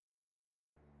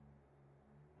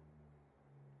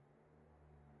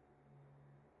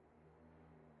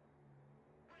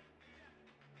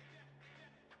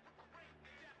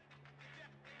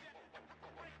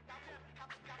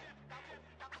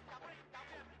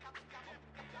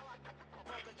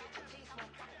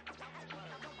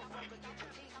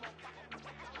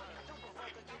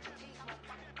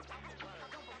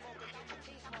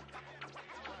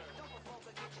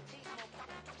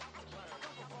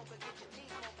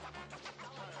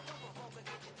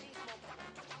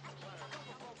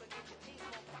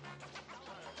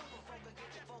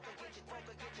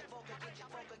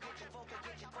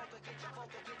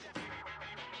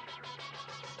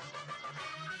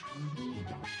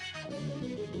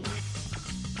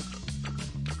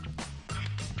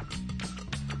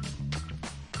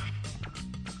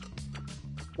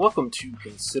Welcome to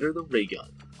Consider the Ray Gun,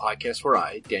 a podcast where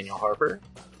I, Daniel Harper,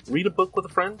 read a book with a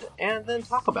friend and then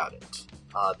talk about it.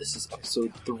 This is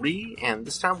episode 3, and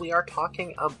this time we are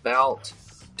talking about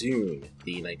Dune,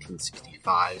 the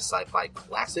 1965 sci-fi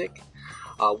classic.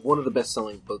 One of the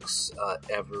best-selling books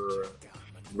ever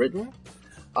written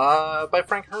by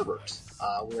Frank Herbert.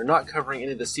 We are not covering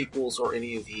any of the sequels or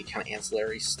any of the kind of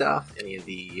ancillary stuff, any of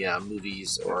the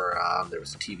movies, or there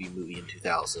was a TV movie in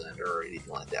 2000 or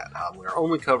anything like that. We are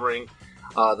only covering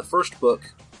the first book.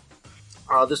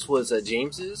 This was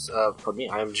James's. Pardon me,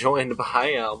 I am joined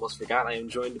by, I almost forgot, I am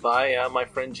joined by my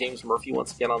friend James Murphy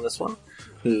once again on this one,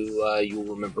 who you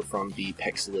will remember from the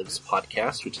Pex Lives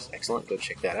podcast, which is excellent. Go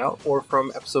check that out. Or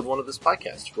from episode 1 of this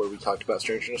podcast, where we talked about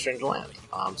Stranger in a Strange Land.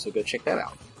 So go check that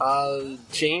out.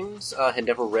 James had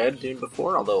never read Dune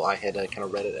before, although I had kind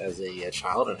of read it as a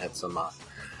child and had some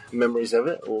memories of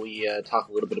it. We talk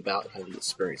a little bit about kind of the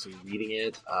experience of reading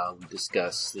it. We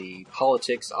discuss the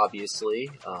politics, obviously,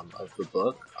 of the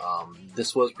book.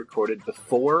 This was recorded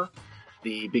before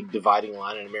the big dividing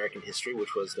line in American history,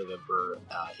 which was November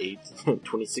 8th,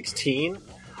 2016.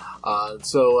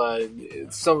 So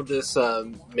some of this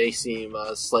may seem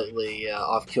slightly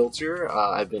off-kilter.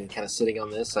 I've been kind of sitting on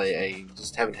this. I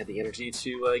just haven't had the energy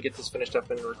to get this finished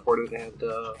up and recorded and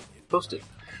posted.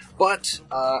 But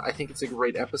I think it's a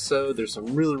great episode. There's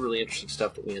some really, really interesting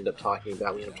stuff that we end up talking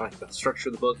about. We end up talking about the structure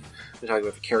of the book. We talk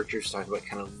about the characters. We talk about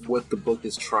kind of what the book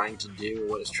is trying to do,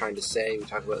 what it's trying to say. We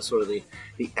talk about sort of the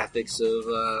ethics of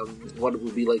what it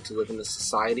would be like to live in this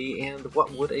society, and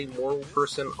what would a moral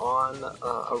person on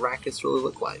Arrakis really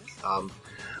look like.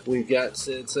 We've got,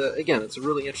 it's a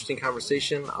really interesting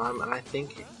conversation, and I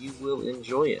think you will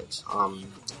enjoy it.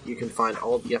 You can find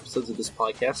all of the episodes of this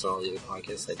podcast and all the other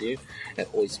podcasts I do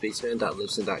at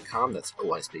oispaceman.libsyn.com. That's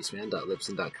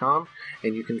oispaceman.libsyn.com.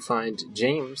 And you can find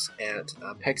James at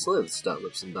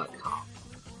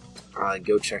pexlives.libsyn.com.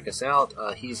 Go check us out.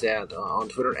 He's on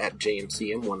Twitter at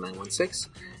JMCM1916,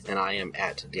 and I am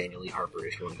at Daniel E. Harper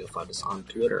if you want to go find us on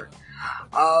Twitter.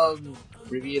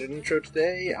 Abbreviated intro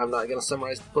today. I'm not going to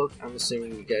summarize the book. I'm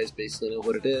assuming you guys basically know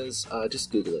what it is.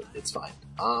 Just Google it. It's fine.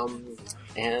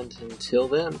 And until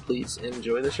then, please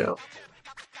enjoy the show.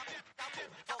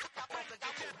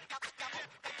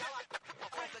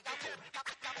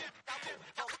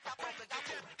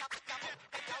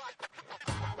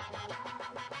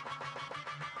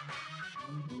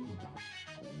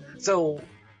 So,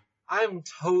 I'm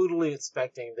totally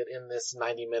expecting that in this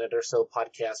 90-minute or so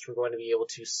podcast, we're going to be able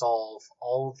to solve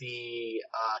all the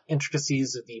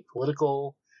intricacies of the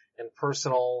political and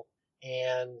personal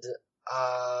and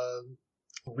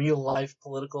real-life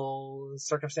political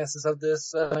circumstances of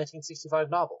this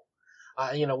 1965 novel.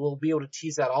 We'll be able to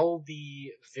tease out all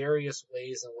the various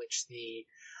ways in which the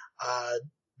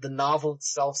novel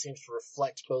itself seems to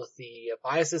reflect both the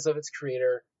biases of its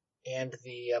creator and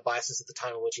the biases at the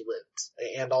time in which he lived,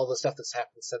 and all the stuff that's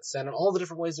happened since then, and all the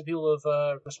different ways that people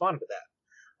have responded to that.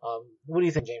 What do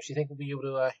you think, James? Do you think we'll be able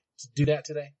to do that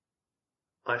today?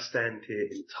 I stand here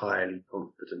entirely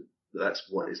confident that that's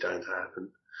what is going to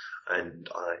happen, and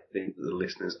I think that the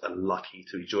listeners are lucky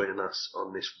to be joining us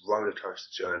on this roller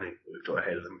coaster journey that we've got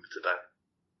ahead of them today.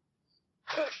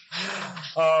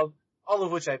 All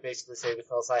of which I basically say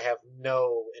because I have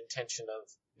no intention of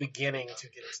beginning to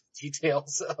get into the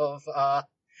details of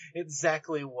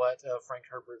exactly what Frank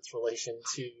Herbert's relation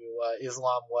to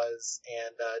Islam was,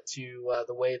 and to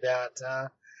the way that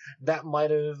that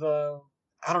might have,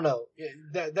 I don't know,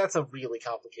 that's a really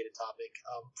complicated topic.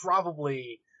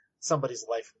 Probably somebody's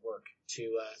life work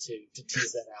to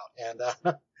tease that out, and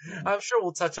I'm sure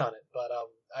we'll touch on it, but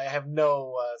I have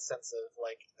no sense of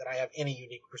that I have any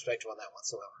unique perspective on that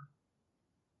whatsoever.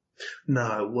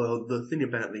 No, well, the thing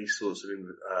about these sorts of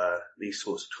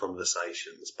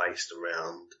conversations based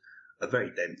around a very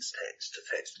dense text, a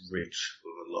text rich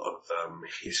with a lot of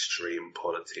history and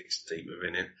politics deep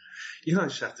within it, you don't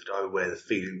just have to go where the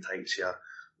feeling takes you,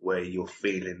 where you're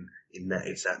feeling in that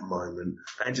exact moment,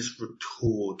 and just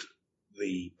record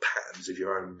the patterns of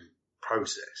your own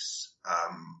process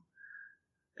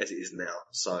as it is now.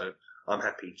 So I'm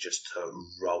happy just to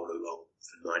roll along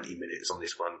for 90 minutes on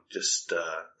this one, just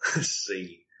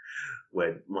see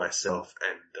where myself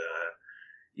and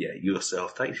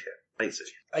yourself takes it.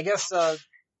 I guess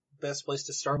best place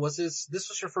to start was this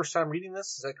was your first time reading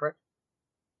this, is that correct?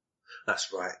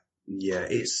 That's right. Yeah,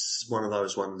 it's one of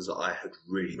those ones that I had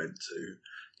really meant to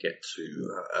get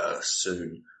to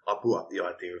soon. I brought up the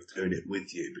idea of doing it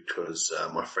with you because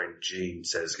my friend Gene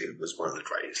says it was one of the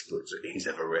greatest books that he's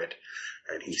ever read,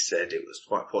 and he said it was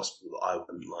quite possible that I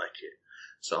wouldn't like it.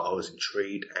 So I was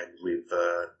intrigued, and with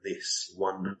this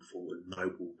wonderful and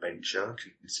noble venture,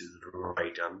 considered a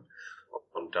ray gun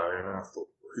on Dune, I thought,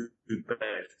 who better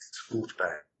to talk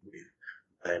about it with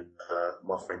than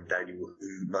my friend Daniel,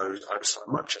 who knows so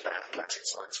much about classic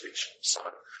science fiction. So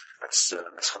that's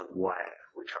kind of why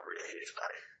we cover it here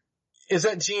today. Is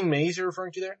that Gene Mays you're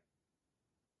referring to there?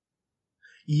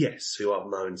 Yes, who I've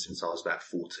known since I was about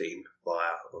 14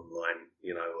 via online.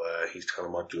 He's kind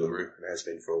of my guru and has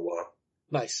been for a while.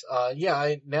 Nice.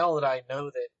 Now that I know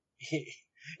that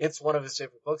it's one of his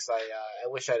favorite books, I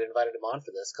wish I'd invited him on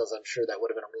for this, because I'm sure that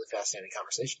would have been a really fascinating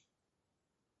conversation.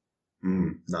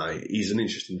 No, he's an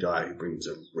interesting guy who brings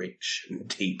a rich and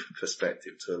deep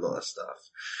perspective to a lot of stuff.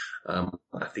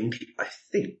 I think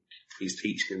he's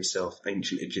teaching himself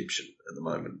ancient Egyptian at the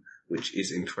moment, which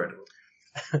is incredible.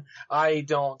 I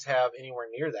don't have anywhere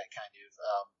near that kind of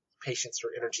patience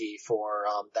or energy for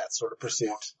that sort of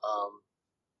pursuit.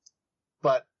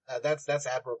 But that's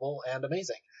admirable and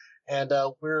amazing. And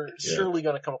we're surely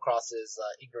going to come across as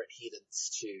ignorant heathens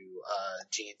to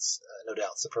Gene's, no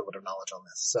doubt, superlative knowledge on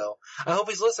this. So I hope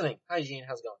he's listening. Hi, Gene.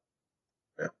 How's it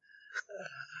going?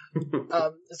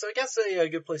 Yeah. So I guess a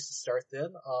good place to start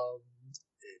then.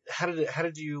 How did it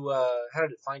find you? How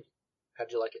did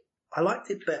you like it? I liked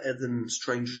it better than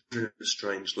Stranger in a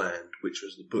Strange Land, which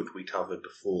was the book we covered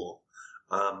before.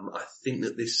 I think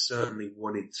that this certainly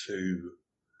wanted to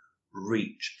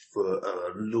reach for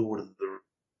a Lord of the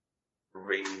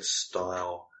Rings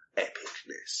style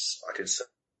epicness. I can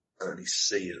certainly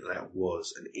see that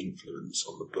was an influence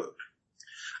on the book.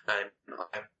 And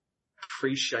I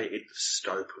appreciated the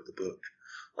scope of the book.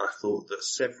 I thought that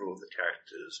several of the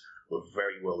characters were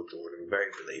very well drawn and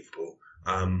very believable.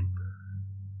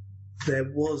 There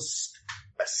was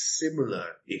a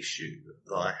similar issue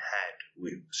that I had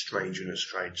with Stranger in a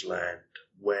Strange Land,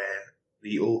 where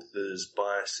the author's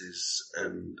biases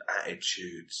and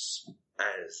attitudes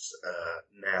as a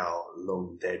now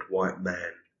long dead white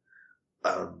man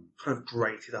kind of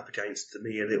grated up against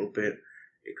me a little bit.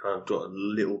 It kind of got a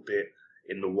little bit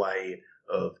in the way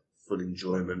of full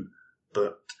enjoyment,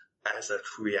 but as a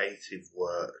creative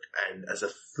work and as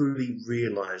a fully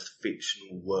realised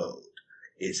fictional world,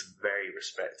 it's very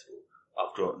respectable.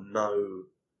 I've got no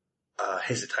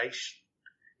hesitation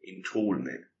in calling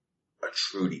it a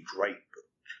truly great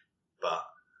book, but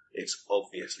it's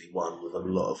obviously one with a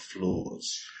lot of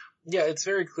flaws. Yeah, it's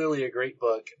very clearly a great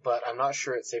book, but I'm not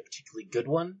sure it's a particularly good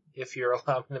one, if you're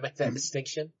allowed me to make that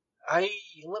distinction.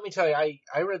 Let me tell you, I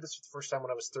read this for the first time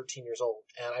when I was 13 years old,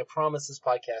 and I promise this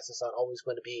podcast is not always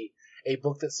going to be a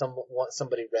book that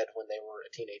somebody read when they were a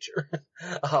teenager.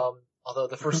 Although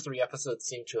the first 3 episodes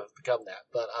seem to have become that.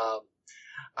 But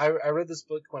I read this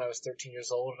book when I was 13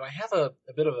 years old, and I have a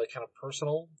bit of a kind of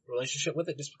personal relationship with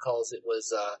it just because it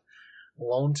was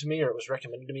loaned to me, or it was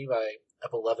recommended to me by a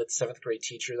beloved 7th grade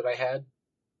teacher that I had,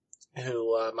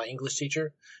 who my English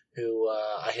teacher, who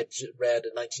I had read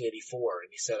in 1984,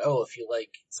 and he said, "Oh, if you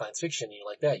like science fiction and you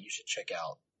like that, you should check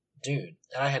out Dune."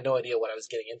 And I had no idea what I was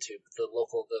getting into, but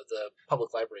the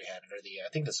public library had it, or I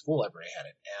think the school library had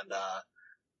it, and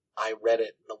I read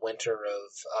it in the winter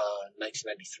of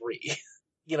 1993.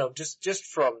 Just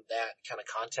from that kind of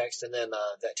context, and then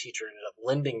that teacher ended up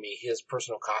lending me his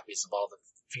personal copies of all the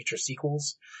future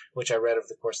sequels, which I read over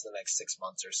the course of the next 6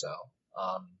 months or so.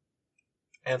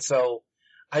 And so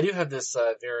I do have this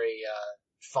very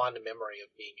fond memory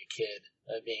of being a kid,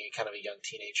 being a kind of a young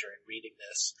teenager and reading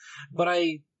this. But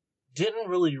I didn't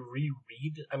really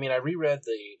reread. I mean, I reread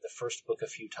the first book a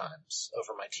few times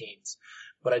over my teens,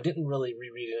 but I didn't really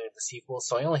reread any of the sequels,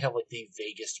 so I only have like the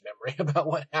vaguest memory about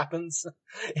what happens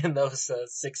in those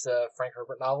 6 Frank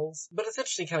Herbert novels. But it's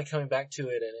interesting kind of coming back to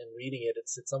it and reading it.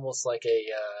 It's almost like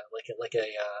a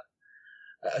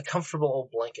comfortable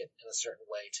old blanket in a certain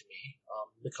way to me,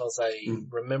 because I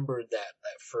remembered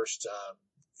that first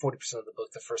 40% of the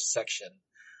book, the first section.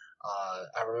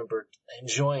 I remembered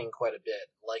enjoying quite a bit,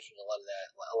 liking a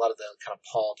lot of the kind of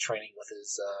Paul training with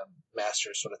his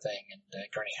master sort of thing, and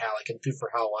Gurney Halleck and Thufir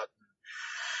Hawat,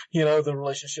 and the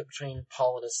relationship between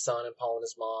Paul and his son and Paul and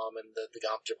his mom, and the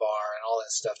Gom Jabbar and all that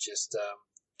stuff. Just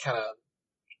kind of,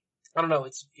 I don't know.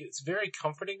 It's very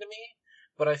comforting to me,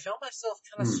 but I found myself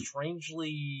kind of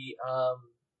strangely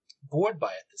bored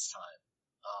by it this time.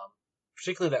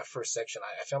 Particularly that first section,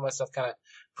 I found myself kind of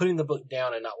putting the book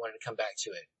down and not wanting to come back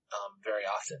to it very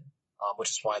often, which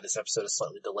is why this episode is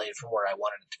slightly delayed from where I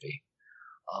wanted it to be.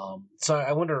 So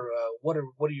I wonder, what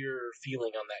are your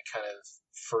feeling on that kind of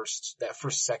first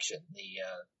section,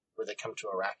 where they come to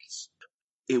Arrakis?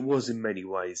 It was in many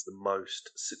ways the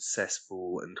most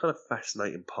successful and kind of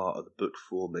fascinating part of the book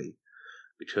for me,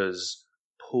 because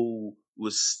Paul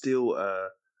was still a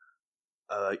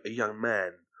a young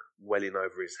man welling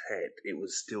over his head, it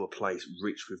was still a place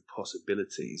rich with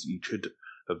possibilities. You could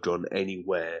have gone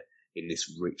anywhere in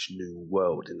this rich new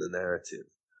world in the narrative.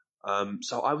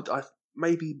 So I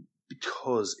maybe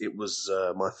because it was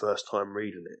my first time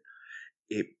reading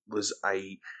it was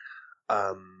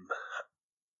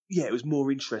it was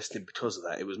more interesting because of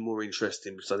that. It was more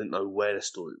interesting because I didn't know where the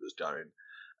story was going.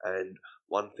 And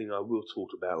one thing I will talk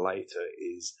about later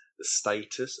is the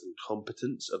status and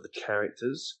competence of the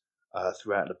characters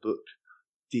throughout the book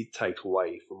did take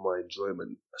away from my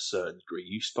enjoyment a certain degree.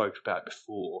 You spoke about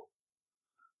before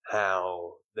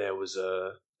how there was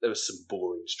some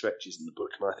boring stretches in the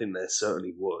book, and I think there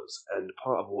certainly was. And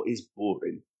part of what is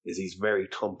boring is these very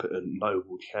competent,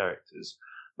 noble characters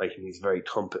making these very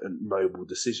competent, noble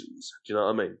decisions. Do you know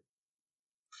what I mean?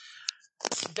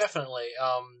 Definitely.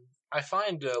 I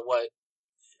find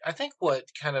what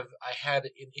kind of I had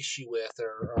an issue with,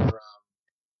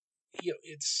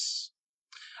 it's.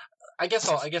 I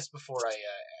guess before I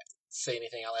say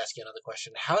anything, I'll ask you another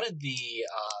question. How did the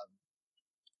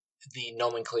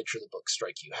nomenclature of the book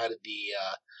strike you? How did the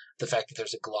fact that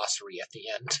there's a glossary at the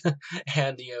end,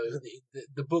 and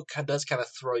the book does kind of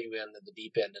throw you in at the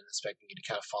deep end and expecting you to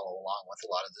kind of follow along with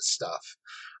a lot of this stuff.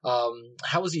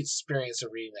 How was the experience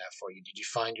of reading that for you? Did you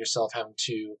find yourself having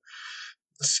to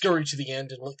scurry to the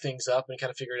end and look things up and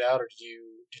kind of figure it out, or did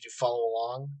you follow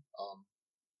along?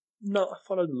 No, I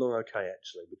followed along okay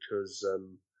actually because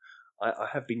I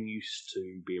have been used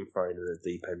to being thrown in the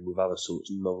deep end with other sorts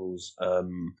of novels,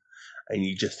 and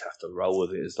you just have to roll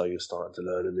with it as though you're starting to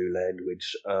learn a new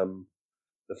language.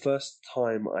 The first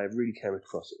time I really came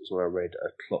across it was when I read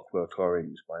A Clockwork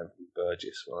Orange by Anthony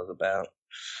Burgess when I was about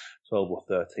 12 or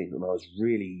 13, and I was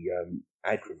really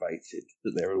aggravated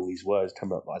that there were all these words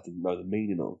coming up that I didn't know the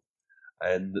meaning of.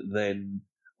 And then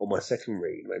on my second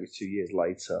read, maybe 2 years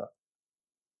later,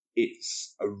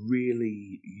 it's a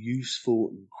really useful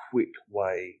and quick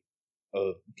way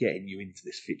of getting you into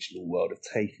this fictional world, of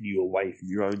taking you away from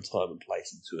your own time and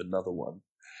place into another one.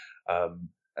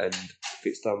 And if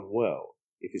it's done well,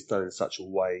 if it's done in such a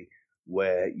way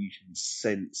where you can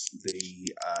sense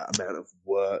the amount of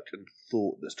work and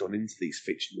thought that's gone into these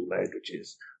fictional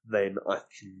languages, then I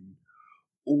can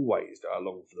always go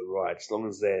along for the ride, as long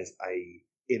as there's a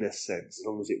inner sense, as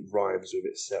long as it rhymes with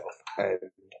itself. And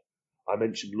I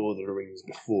mentioned Lord of the Rings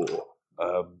before.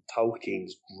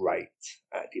 Tolkien's great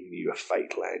at giving you a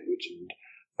fake language and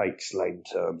fake slang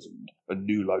terms and a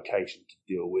new location to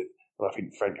deal with. And I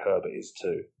think Frank Herbert is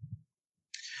too.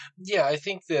 Yeah, I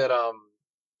think that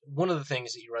one of the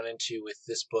things that you run into with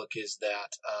this book is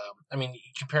that,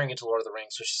 comparing it to Lord of the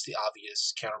Rings, which is the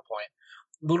obvious counterpoint,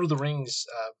 Lord of the Rings,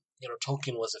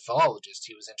 Tolkien was a philologist.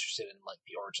 He was interested in like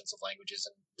the origins of languages,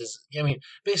 and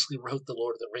basically wrote the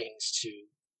Lord of the Rings to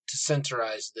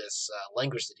centerize this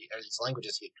language these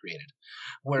languages he had created.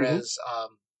 Whereas,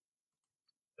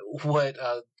 what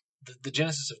the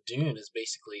Genesis of Dune is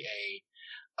basically a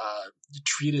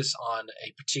treatise on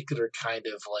a particular kind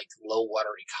of like low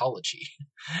water ecology,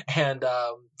 and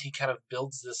he kind of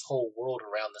builds this whole world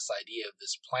around this idea of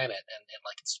this planet and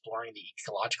like exploring the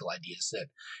ecological ideas that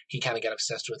he kind of got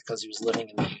obsessed with because he was living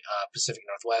in the Pacific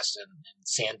Northwest and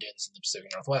sand dunes in the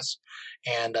Pacific Northwest,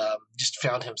 and just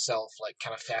found himself like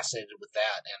kind of fascinated with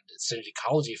that and studied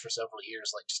ecology for several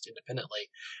years, like just independently,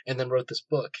 and then wrote this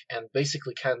book and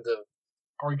basically kind of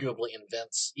arguably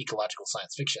invents ecological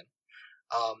science fiction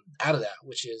out of that,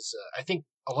 which is, I think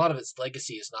a lot of its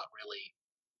legacy is not really,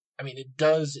 it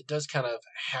does kind of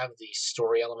have the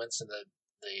story elements and the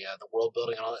world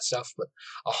building and all that stuff, but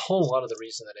a whole lot of the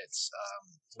reason that it's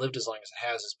lived as long as it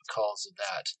has is because of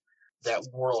that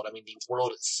world. The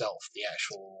world itself, the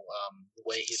actual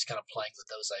way he's kind of playing with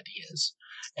those ideas.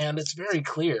 And it's very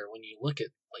clear when you look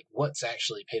at like what's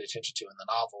actually paid attention to in the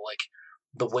novel, like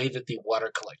the way that the water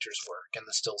collectors work and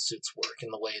the still suits work,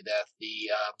 and the way that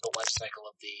the life cycle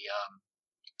of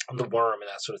the worm and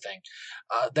that sort of thing.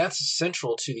 That's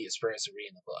central to the experience of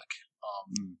reading the book.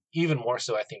 Even more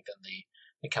so, I think, than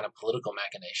the kind of political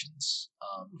machinations.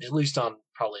 At least on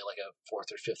probably like a fourth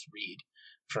or fifth read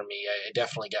for me, I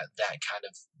definitely got that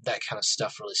kind of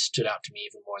stuff really stood out to me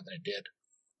even more than it did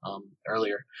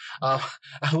earlier. I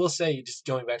will say, just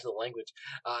going back to the language,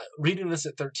 reading this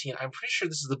at 13, I'm pretty sure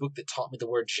this is the book that taught me the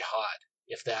word jihad,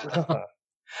 if that.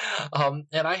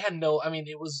 And I had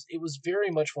it was very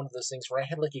much one of those things where I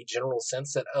had like a general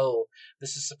sense that,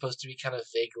 this is supposed to be kind of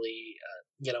vaguely,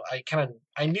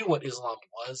 I knew what Islam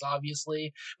was,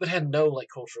 obviously, but had no like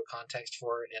cultural context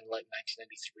for it in like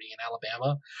 1993 in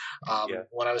Alabama,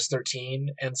 when I was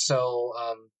 13. And so,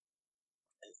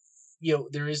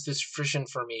 there is this friction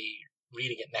for me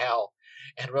reading it now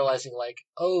and realizing like,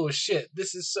 oh shit,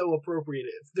 this is so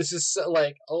appropriative. This is so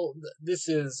like, this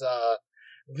is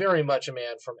very much a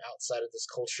man from outside of this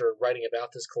culture writing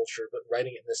about this culture, but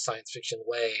writing it in this science fiction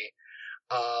way.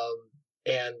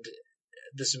 And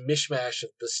this mishmash of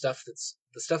the stuff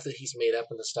that he's made up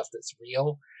and the stuff that's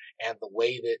real, and the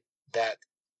way that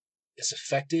is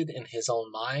affected in his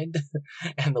own mind,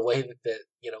 and the way that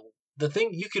the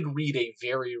thing, you could read a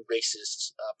very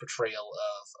racist portrayal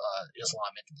of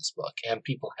Islam into this book, and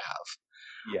people have.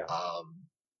 Yeah.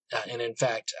 And in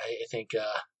fact, I think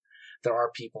there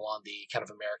are people on the kind of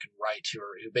American right who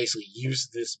basically use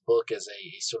this book as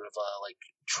a sort of like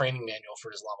training manual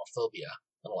for Islamophobia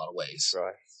in a lot of ways.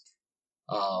 Right.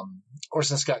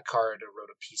 Orson Scott Card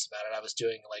wrote a piece about it. I was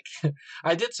doing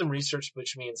I did some research,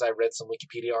 which means I read some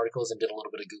Wikipedia articles and did a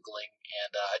little bit of Googling,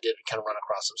 and I did kind of run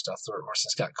across some stuff where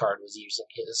Orson Scott Card was using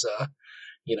his,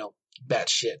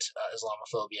 batshit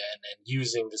Islamophobia and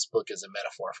using this book as a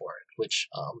metaphor for it, which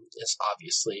is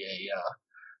obviously a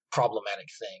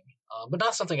problematic thing, but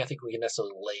not something I think we can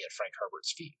necessarily lay at Frank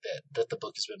Herbert's feet, that the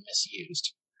book has been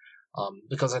misused,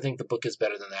 because I think the book is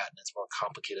better than that, and it's more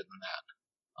complicated than that.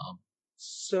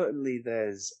 Certainly,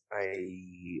 there's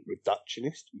a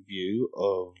reductionist view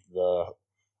of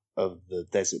the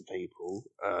desert people,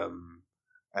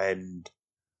 and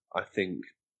I think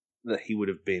that he would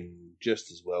have been just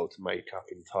as well to make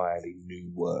up entirely new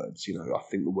words. I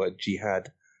think the word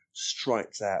jihad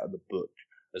strikes out of the book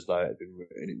as though it had been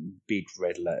written in big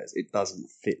red letters. It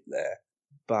doesn't fit there,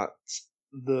 but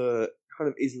the kind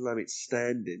of Islamic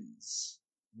stand-ins,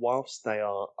 whilst they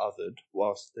are othered,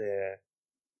 whilst they're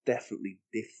definitely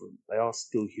different, they are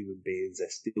still human beings, they're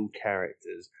still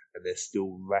characters, and they're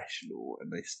still rational,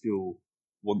 and they still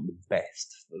want the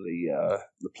best for the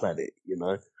planet,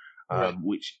 Right.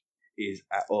 which is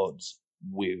at odds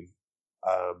with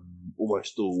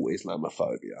almost all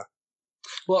Islamophobia.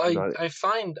 Well, I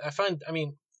find, I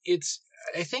mean,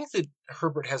 I think that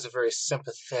Herbert has a very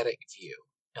sympathetic view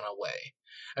in a way.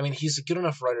 I mean, he's a good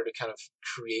enough writer to kind of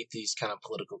create these kind of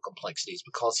political complexities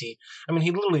because he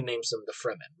literally names them the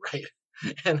Fremen, right?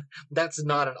 And that's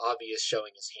not an obvious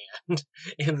showing his hand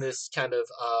in this kind of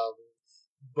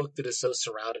book that is so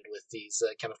surrounded with these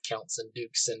kind of counts and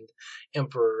dukes and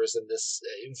emperors and this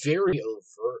very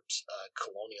overt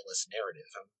colonialist narrative.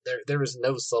 There is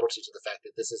no subtlety to the fact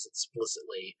that this is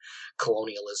explicitly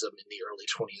colonialism in the early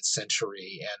 20th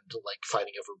century and like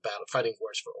fighting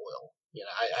wars for oil.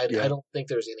 I don't think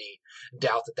there's any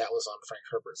doubt that was on Frank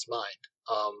Herbert's mind.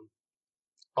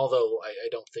 Although I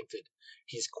don't think that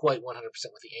he's quite 100%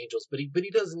 with the angels, but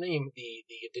he does name the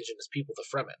indigenous people the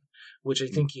Fremen, which I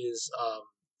think is,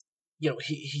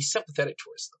 he's sympathetic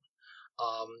towards them,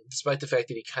 despite the fact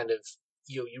that he kind of,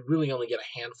 you really only get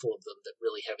a handful of them that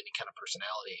really have any kind of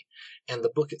personality, and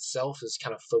the book itself is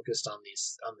kind of focused on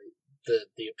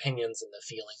the opinions and the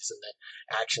feelings and the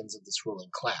actions of this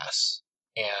ruling class,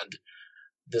 and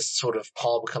this sort of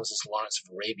Paul becomes this Lawrence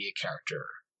of Arabia character.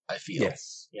 I feel,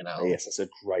 yes, yes, that's a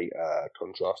great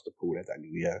contrast to Paul there,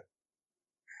 Daniel. Yeah,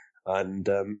 and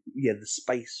the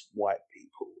space white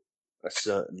people are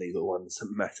certainly the ones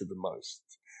that matter the most.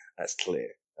 That's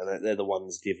clear, and they're the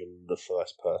ones given the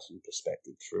first person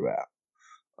perspective throughout.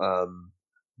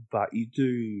 But you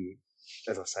do,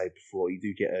 as I say before, you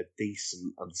do get a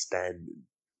decent understanding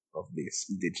of this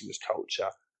indigenous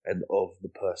culture and of the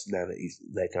personalities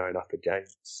they're going up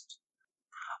against.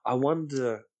 I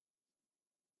wonder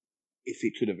if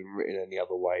it could have been written any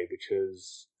other way,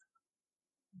 because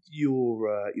your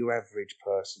average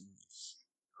person's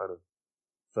kind of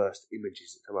first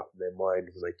images that come up in their mind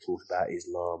when they talk about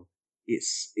Islam,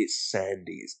 it's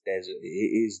sandy, it's desert, it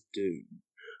is Dune.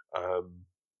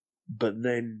 But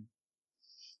then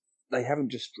they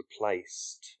haven't just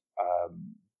replaced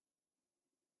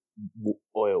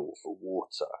oil for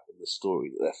water in the story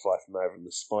that they're fighting over, and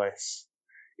the spice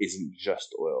isn't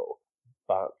just oil.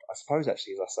 But I suppose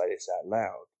actually, as I say this out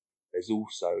loud, there's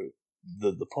also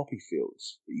the poppy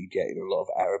fields that you get in a lot of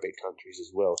Arabic countries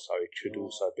as well. So it could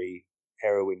also be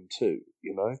heroin too,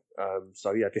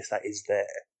 So yeah, I guess that is there.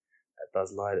 That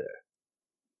does lie there.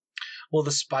 Well,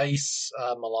 the spice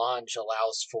melange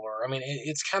allows for,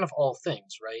 it's kind of all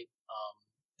things, right?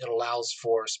 It allows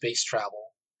for space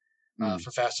travel,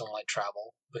 for fast and light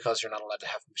travel, because you're not allowed to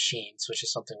have machines, which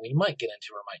is something we might get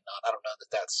into or might not. I don't know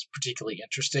that that's particularly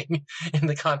interesting in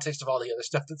the context of all the other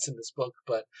stuff that's in this book,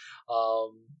 but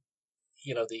the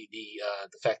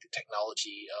fact that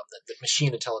technology, that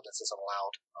machine intelligence isn't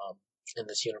allowed in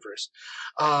this universe.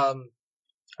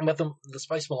 But the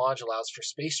spice melange allows for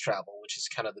space travel, which is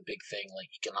kind of the big thing, like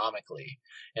economically,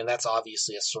 and that's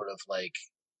obviously a sort of like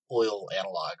oil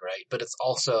analog, right? But it's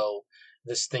also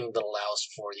this thing that allows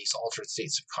for these altered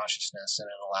states of consciousness, and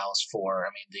it allows for,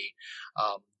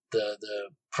 the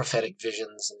prophetic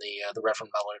visions and the referent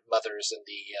mothers and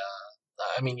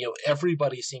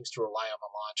everybody seems to rely on the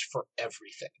launch for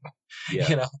everything.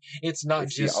 Yeah. It's not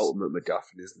it's just the ultimate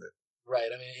MacGuffin, isn't it? right.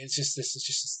 I mean, it's just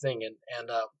this thing, and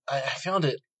I found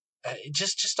it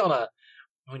just on a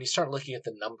when you start looking at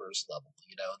the numbers level,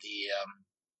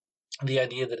 the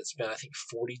idea that it's been, I think,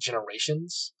 40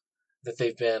 generations that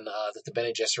they've been that the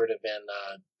Bene Gesserit have been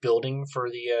building for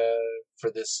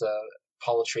this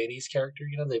Paul Atreides character.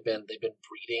 They've been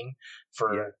breeding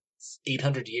for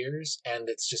 800 years, and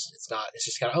it's just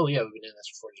kind of, oh yeah, we've been doing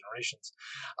this for 4 generations.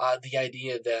 The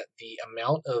idea that the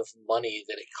amount of money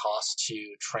that it costs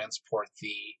to transport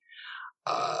the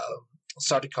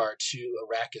Sardaukar to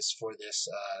Arrakis for this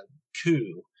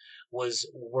coup was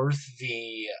worth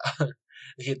the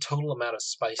total amount of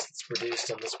spice that's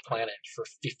produced on this planet for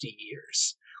 50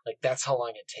 years. Like, that's how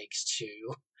long it takes to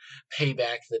pay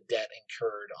back the debt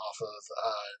incurred off of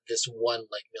this one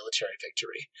military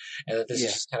victory, and that this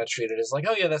is just kind of treated as like,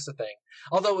 oh yeah, that's the thing.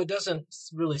 Although it doesn't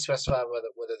really specify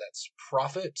whether that's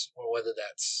profit or whether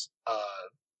that's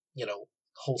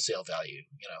wholesale value.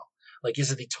 Like,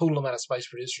 is it the total amount of spice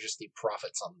produced or just the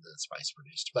profits on the spice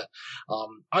produced? But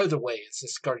either way, it's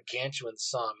this gargantuan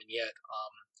sum, and yet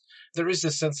there is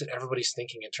this sense that everybody's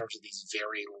thinking in terms of these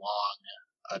very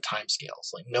long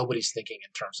timescales. Like, nobody's thinking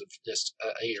in terms of just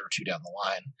a year or two down the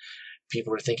line.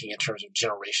 People are thinking in terms of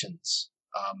generations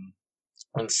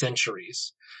and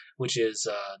centuries, which is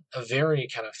a very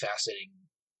kind of fascinating.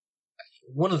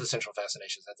 One of the central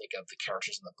fascinations, I think, of the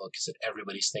characters in the book is that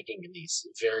everybody's thinking in these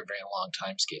very, very long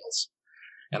timescales.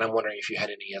 And I'm wondering if you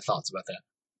had any thoughts about that.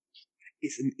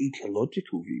 It's an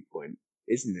ecological viewpoint,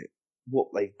 isn't it? What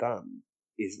they've done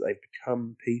is they've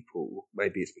become people.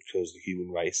 Maybe it's because the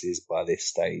human race is by this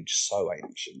stage so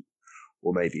ancient,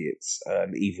 or maybe it's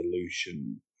an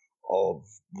evolution of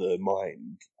the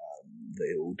mind that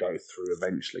it will go through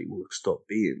eventually. We'll stop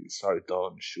being so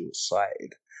darn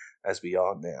short-sighted as we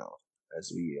are now,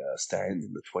 as we stand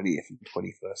in the 20th and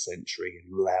 21st century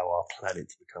and allow our planet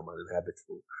to become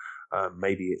uninhabitable.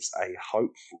 Maybe it's a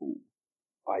hopeful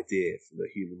idea for the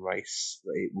human race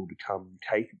that it will become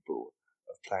capable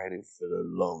of planning for the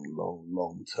long, long,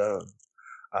 long term.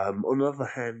 On the other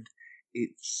hand,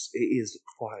 it is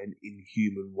quite an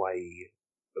inhuman way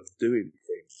of doing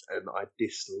things, and I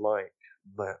dislike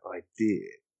that idea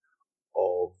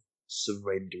of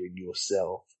surrendering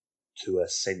yourself to a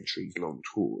centuries-long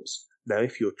cause. Now,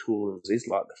 if your cause is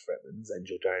like the Fremens and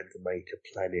you're going to make a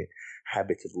planet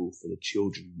habitable for the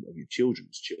children of your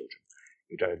children's children,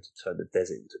 you're going to turn the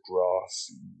desert into grass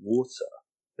and water,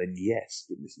 then yes,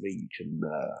 goodness me, you can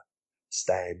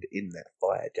stand in that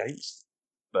fight against it.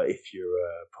 But if you're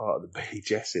part of the Bene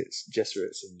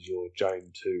Gesserits and you're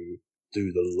going to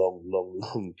do the long, long,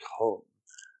 long con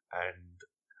and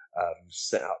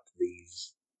set up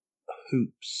these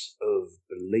hoops of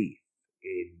belief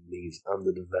in these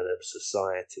underdeveloped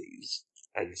societies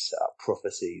and set up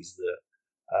prophecies that,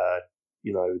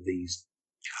 these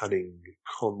cunning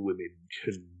con women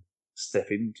can step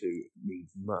into,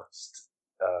 needs must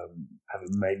have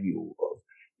a manual of,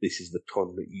 this is the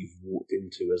con that you've walked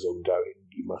into as ongoing.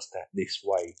 You must act this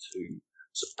way to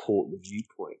support the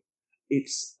viewpoint.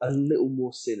 It's a little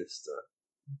more sinister,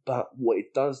 but what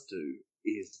it does do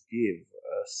is give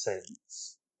a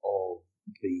sense of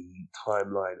the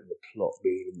timeline and the plot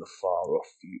being in the far off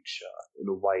future in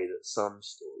a way that some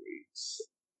stories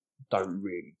don't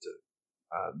really do.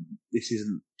 This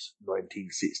isn't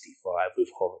 1965 with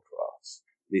hovercrafts.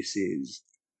 This is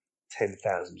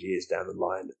 10,000 years down the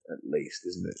line at least,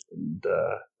 isn't it? And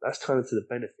that's kind of to the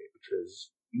benefit,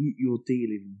 because you're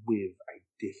dealing with a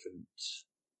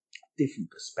different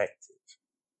perspective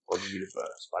on the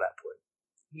universe by that point.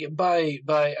 Yeah,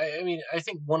 I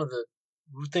think one of the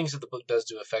things that the book does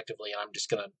do effectively, and I'm just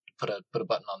going to put a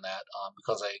button on that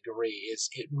because I agree, is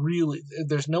it really,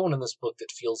 there's no one in this book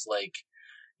that feels like,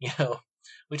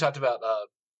 we talked about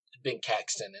Ben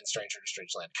Caxton in Stranger in a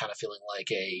Strange Land kind of feeling like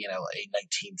a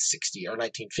 1960 or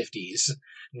 1950s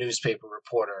newspaper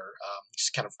reporter,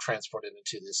 just kind of transported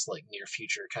into this near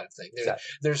future kind of thing.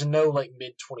 There's no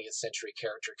mid 20th century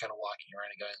character kind of walking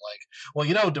around and going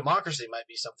well, democracy might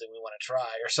be something we want to try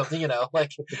or something,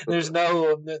 there's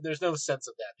no sense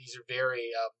of that. These are very,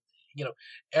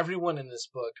 everyone in this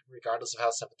book, regardless of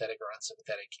how sympathetic or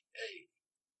unsympathetic,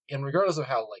 and regardless of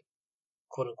how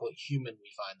quote unquote human we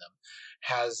find them,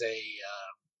 has a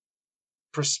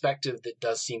perspective that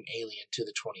does seem alien to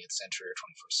the 20th century or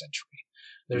 21st century.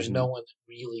 There's no one that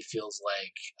really feels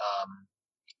like,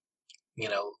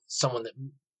 someone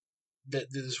that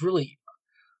is really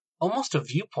almost a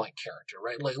viewpoint character,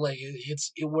 right?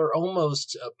 We're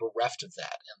almost bereft of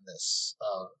that in this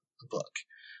book.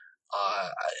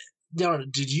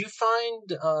 Did you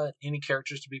find any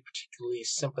characters to be particularly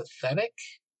sympathetic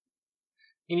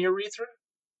in your read through?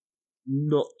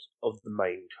 Not of the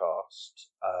main cast.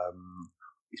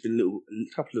 It's been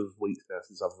a couple of weeks now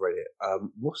since I've read it.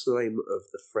 What's the name of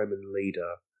the Fremen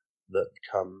leader that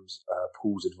becomes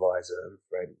Paul's advisor and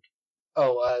friend?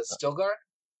 Oh, Stilgar?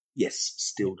 Yes,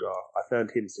 Stilgar. I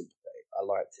found him sympathetic. I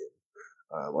liked him.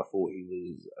 I thought he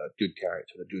was a good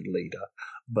character and a good leader.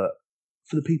 But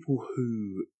for the people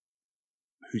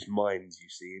whose minds you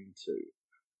see into,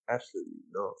 absolutely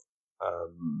not.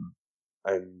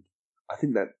 And I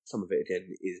think that some of it again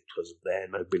is because of their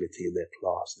nobility and their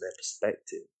class and their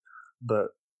perspective. But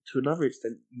to another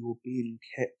extent, you're being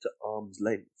kept at arm's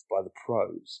length by the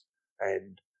pros,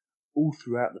 and all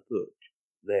throughout the book,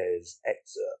 there's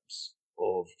excerpts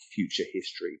of future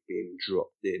history being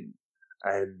dropped in,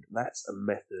 and that's a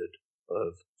method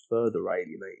of further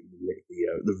alienating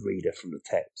the reader from the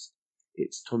text.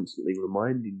 It's constantly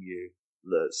reminding you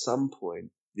that at some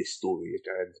point this story is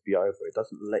going to be over. It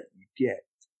doesn't let you get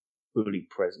fully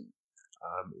present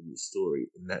in the story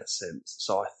in that sense.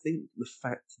 So I think the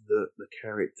fact that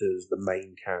the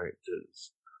main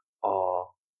characters, are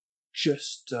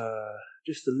just a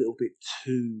little bit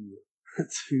too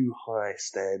too high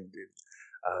standing,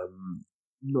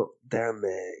 not down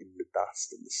there in the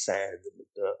dust and the sand and the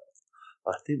dirt.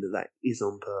 I think that is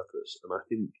on purpose, and I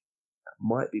think that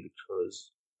might be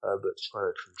because Herbert's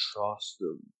trying to contrast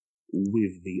them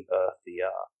with the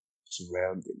earthier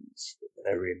surroundings that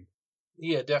they're in.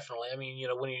 Yeah, definitely. I mean,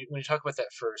 when you talk about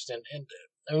that first, and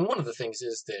I mean, one of the things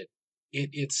is that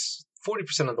it's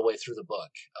 40% of the way through the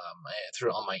book,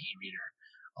 through on my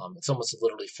e-reader. It's almost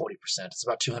literally 40%. It's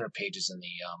about 200 pages in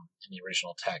the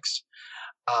original text.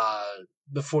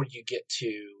 Before you get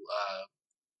to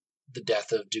the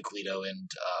death of Duke Leto and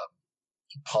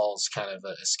Paul's kind of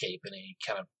escape, and he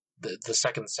kind of the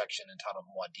second section entitled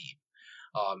Muad'Dib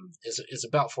is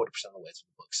about 40% of the way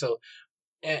through the book. So.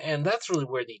 And that's really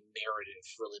where the narrative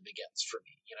really begins for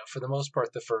me. For the most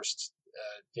part, the first,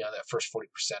 that first 40%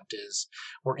 is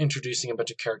we're introducing a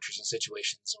bunch of characters and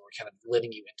situations, and we're kind of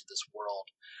letting you into this world.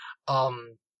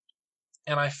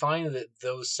 And I find that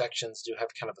those sections do have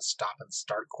kind of a stop and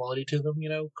start quality to them,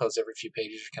 because every few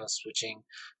pages you're kind of switching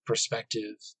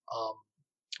perspective.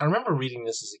 I remember reading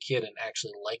this as a kid and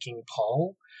actually liking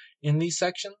Paul in these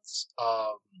sections.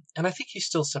 And I think he's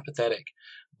still sympathetic,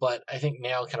 but I think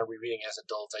now kind of rereading as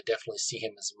adults, I definitely see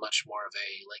him as much more of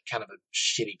a kind of a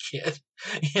shitty kid,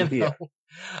 Yeah.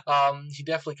 He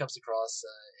definitely comes across,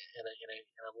 in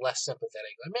a less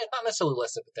sympathetic, I mean, not necessarily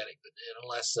less sympathetic, but in a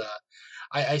less,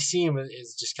 I see him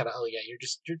as just kind of, oh yeah, you're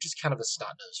just kind of a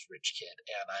snot-nosed rich kid,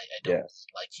 and I don't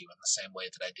like you in the same way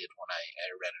that I did when I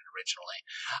read it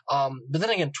originally. But then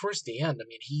again, towards the end, I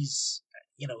mean,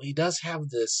 he does have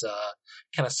this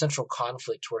kind of central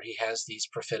conflict where he has these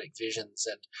prophetic visions,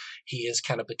 and he is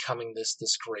kind of becoming this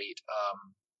great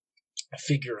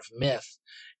figure of myth.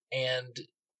 And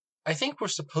I think we're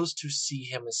supposed to see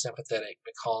him as sympathetic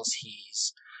because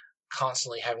he's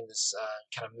constantly having this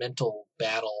kind of mental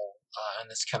battle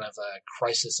and this kind of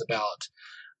crisis about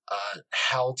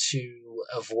how to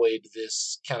avoid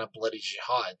this kind of bloody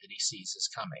jihad that he sees is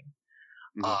coming.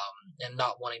 Mm-hmm. And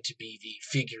not wanting to be the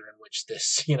figure in which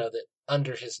this, that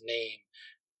under his name,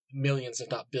 millions,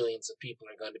 if not billions of people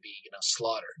are going to be,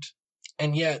 slaughtered.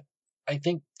 And yet, I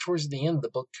think towards the end, the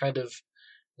book kind of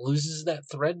loses that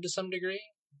thread to some degree.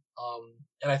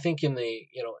 And I think in the,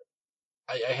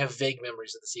 I have vague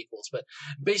memories of the sequels, but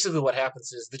basically what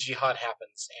happens is the jihad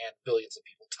happens and billions of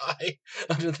people die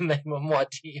under the name of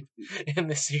Muad'Dib in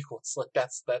the sequels. Like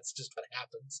that's just what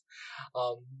happens.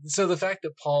 So the fact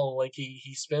that Paul,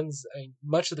 he spends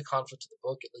much of the conflict of the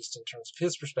book, at least in terms of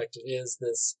his perspective, is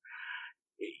this,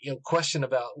 question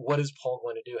about what is Paul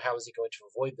going to do? How is he going to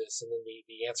avoid this? And then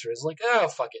the answer is oh,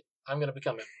 fuck it. I'm going to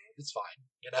become emperor. It's fine.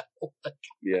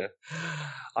 Yeah.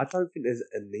 I don't think there's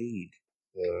a need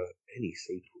for any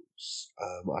sequels.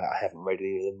 I haven't read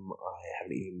any of them. I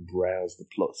haven't even browsed the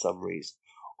plot summaries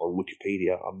on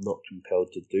Wikipedia. I'm not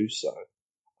compelled to do so.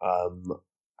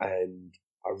 And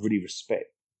I really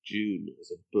respect Dune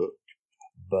as a book,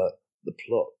 but the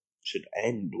plot should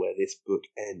end where this book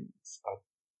ends.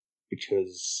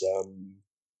 Because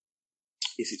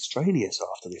it's extraneous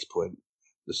after this point.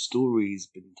 The story's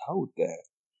been told there.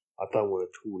 I don't want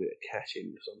to call it a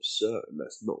cash-in because I'm certain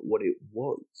that's not what it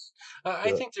was.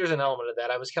 I think there's an element of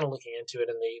that. I was kind of looking into it,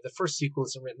 and the first sequel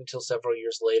isn't written until several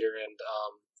years later, and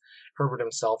Herbert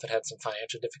himself had some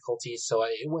financial difficulties, so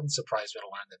it wouldn't surprise me to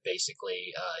learn that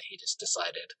basically he just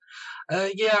decided,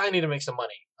 yeah, I need to make some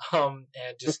money,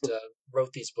 and just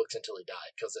wrote these books until he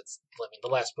died, because the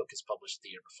last book is published the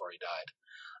year before he died.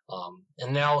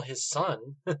 And now his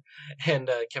son and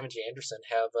Kevin J. Anderson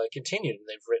have continued, and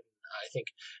they've written, I think,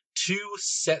 2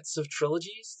 sets of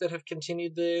trilogies that have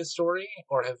continued the story,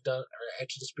 or have done, or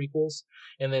actually just prequels,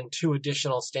 and then 2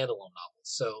 additional standalone novels.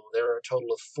 So there are a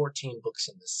total of 14 books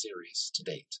in this series to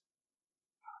date.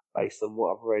 Based on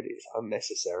what I've read, it's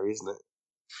unnecessary, isn't it?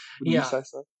 Would Yeah. you say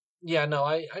so? Yeah, no,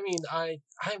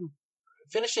 I'm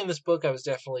finishing this book. I was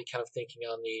definitely kind of thinking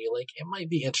on it might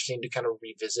be interesting to kind of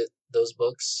revisit those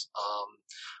books.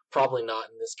 Probably not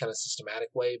in this kind of systematic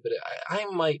way, but I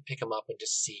might pick them up and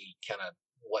just see kind of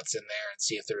what's in there and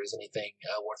see if there is anything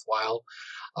worthwhile.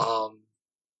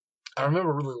 I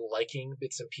remember really liking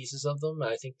bits and pieces of them.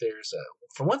 And I think there's,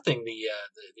 for one thing, the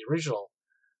original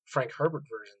Frank Herbert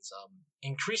versions,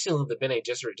 increasingly the Bene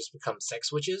Gesserit just become sex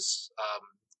witches,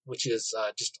 which is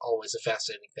just always a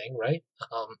fascinating thing, right?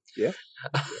 Yeah.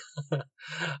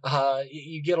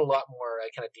 You get a lot more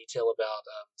kind of detail about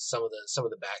some of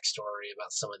the backstory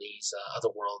about some of these other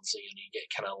worlds. You get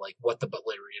kind of like what the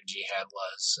Butlerian Jihad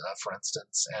was, for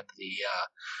instance, and the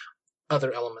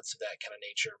other elements of that kind of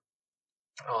nature,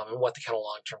 and what the kind of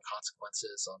long-term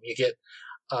consequences. You get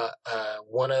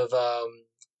one of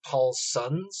Paul's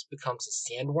sons becomes a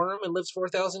sandworm and lives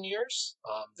 4,000 years.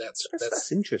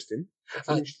 That's interesting. That's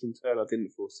an interesting turn I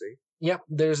didn't foresee. Yeah,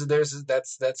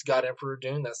 that's God Emperor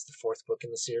Dune. That's the 4th book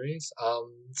in the series.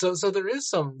 So there is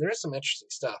some interesting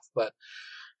stuff, but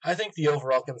I think the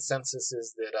overall consensus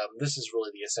is that this is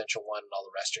really the essential one, and all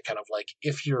the rest are kind of like,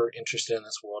 if you're interested in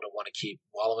this world and want to keep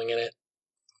wallowing in it,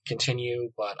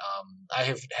 continue. But I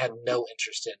have had no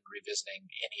interest in revisiting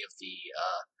any of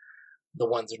the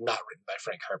ones that are not written by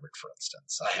Frank Herbert, for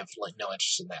instance. I have no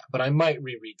interest in that, but I might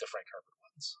reread the Frank Herbert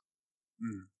ones.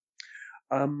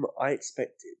 I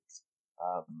expected.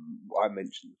 I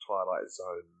mentioned the Twilight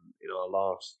Zone in our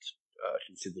last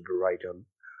considered a Radon,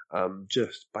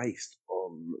 just based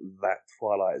on that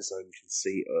Twilight Zone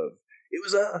conceit of it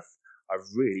was Earth. I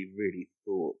really, really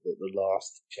thought that the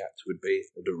last chapter would be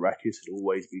that Arrakis had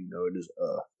always been known as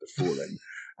Earth before then,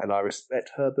 and I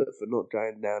respect Herbert for not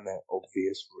going down that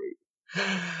obvious route.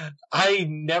 I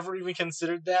never even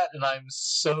considered that, and I'm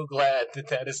so glad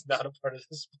that is not a part of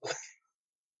this book.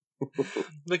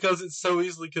 Because it so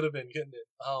easily could have been, couldn't it?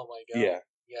 Oh my god.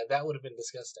 Yeah, that would have been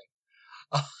disgusting.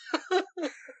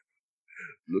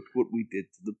 Look what we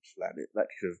did to the planet. That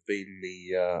could have been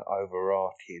the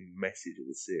overarching message of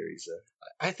the series.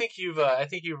 I think you've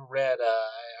read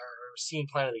or seen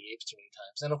Planet of the Apes too many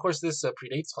times, and of course this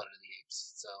predates Planet of the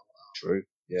Apes. So true.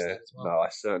 Yeah. Well. No, I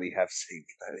certainly have seen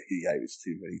Planet of the Apes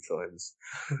too many times.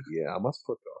 Yeah, I must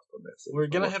podcast on that. We're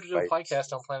gonna have to do a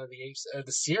podcast on Planet of the Apes,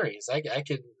 the series. I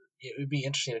could. It would be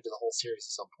interesting to do the whole series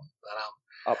at some point.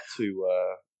 But up to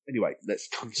anyway, let's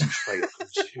concentrate on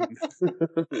Dune.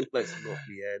 Let's not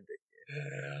meander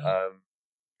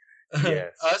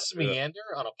here. Us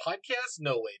meander on a podcast?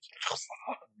 No way.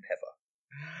 Never.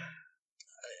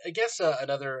 I guess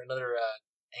another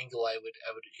angle I would.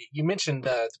 You mentioned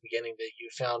at the beginning that you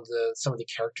found some of the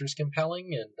characters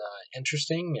compelling and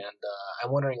interesting, and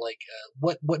I'm wondering,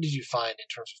 what did you find in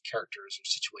terms of characters or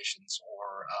situations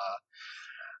or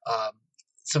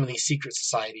some of these secret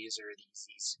societies or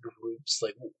these groups?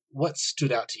 Like, what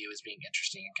stood out to you as being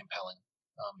interesting and compelling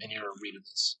in your read of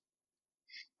this?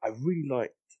 I really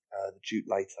liked the Duke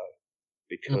Leto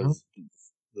because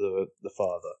the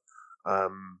father,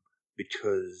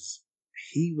 because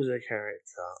he was a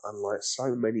character, unlike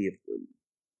so many of them,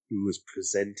 who was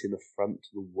presenting a front to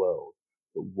the world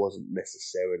that wasn't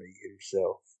necessarily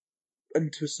himself.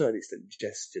 And to a certain extent,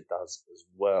 Jessica does as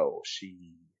well.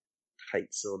 She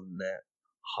takes on that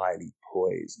highly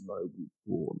poised,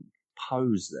 noble-born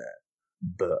pose there.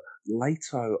 But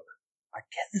Leto, I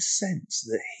get the sense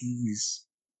that he's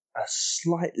a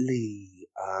slightly,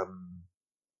 I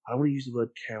don't want to use the word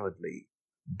cowardly,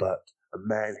 but a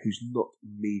man who's not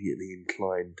immediately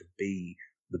inclined to be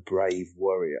the brave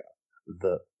warrior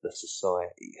that the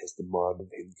society has demanded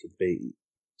him to be.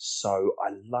 So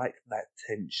I like that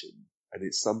tension, and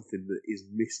it's something that is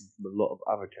missing from a lot of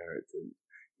other characters,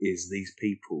 is these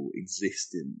people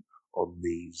existing on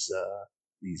these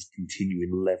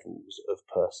continuing levels of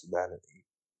personality.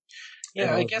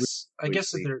 Yeah, I guess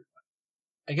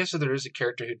that there is a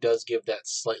character who does give that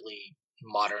slightly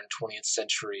modern 20th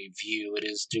century view. It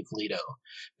is Duke Leto,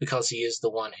 because he is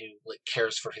the one who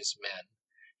cares for his men.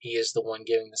 He is the one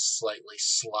giving the slightly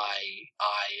sly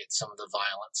eye at some of the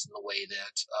violence and the way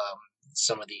that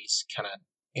some of these kind of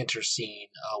interscene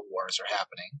wars are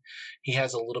happening. He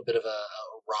has a little bit of a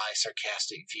wry,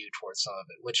 sarcastic view towards some of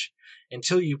it, which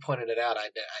until you pointed it out, I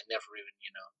never even,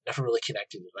 never really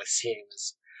connected with it. I see him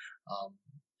as,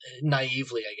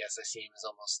 naively, I guess, I see him as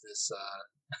almost this,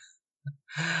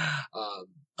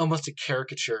 almost a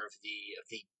caricature of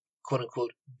the quote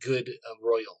unquote good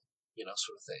royal,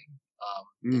 sort of thing.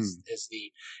 Is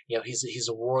the, he's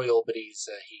a royal, but he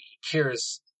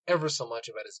cares ever so much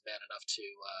about his men enough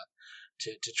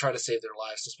to try to save their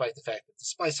lives, despite the fact that the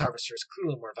spice harvester is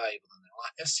clearly more valuable than their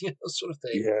lives, sort of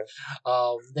thing. Yeah.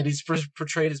 And he's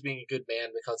portrayed as being a good man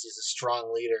because he's a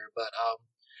strong leader, but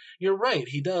you're right.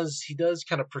 He does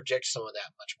kind of project some of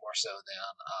that much more so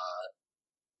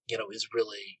than is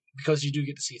really, because you do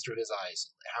get to see through his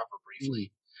eyes, however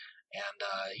briefly. And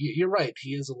you're right.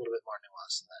 He is a little bit more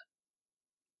nuanced than that.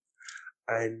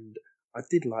 And I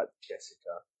did like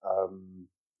Jessica.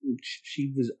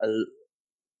 She was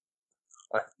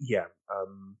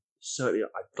certainly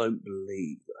I don't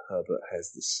believe that Herbert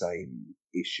has the same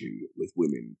issue with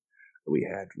women that we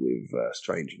had with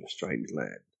Strange in a Strange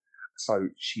Land. So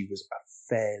she was a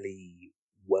fairly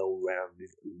well-rounded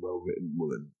and well-written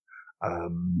woman.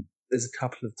 There's a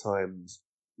couple of times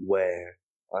where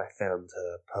I found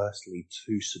her personally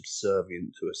too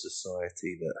subservient to a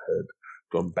society that had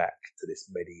gone back to this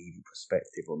medieval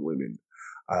perspective on women.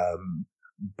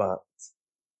 But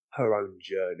her own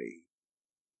journey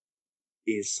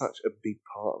is such a big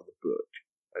part of the book,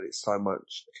 and it's so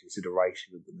much a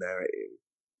consideration of the narrative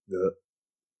that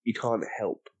you can't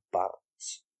help but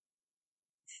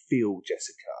feel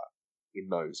Jessica in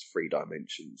those three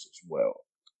dimensions as well.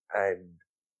 And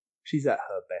she's at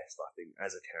her best, I think,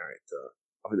 as a character.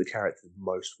 I think the character is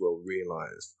most well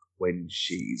realised when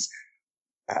she's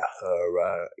at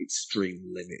her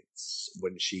extreme limits,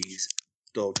 when she's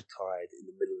dog-tied in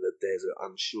the middle of the desert,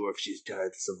 unsure if she's going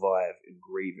to survive and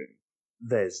grieving.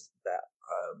 There's that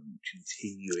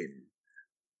continuing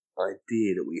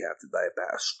idea that we have today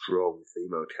about a strong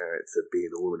female character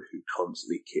being a woman who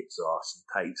constantly kicks ass and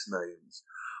takes names,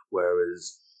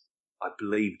 whereas I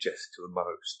believe Jessica the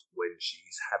most when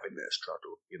she's having that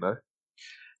struggle,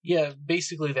 Yeah,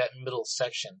 basically that middle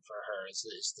section for her is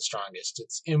the strongest.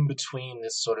 It's in between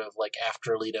this sort of like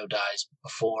after Leto dies,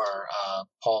 before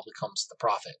Paul becomes the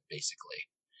prophet, basically.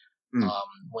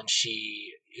 When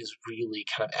she is really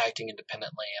kind of acting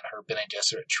independently in her Bene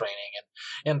Gesserit training,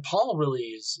 and Paul really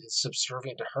is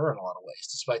subservient to her in a lot of ways,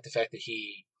 despite the fact that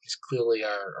he is clearly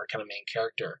our kind of main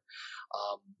character.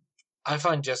 I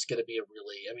find Jessica to be a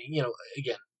really,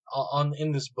 again,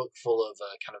 in this book full of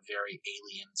kind of very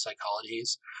alien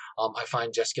psychologies, I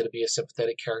find Jessica to be a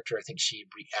sympathetic character. I think she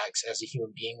reacts as a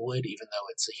human being would, even though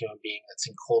it's a human being that's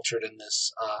encultured in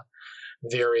this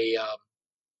very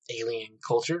alien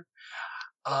culture.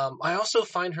 I also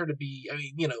find her to be,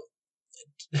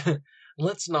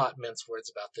 let's not mince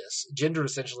words about this. Gender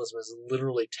essentialism is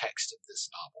literally text of this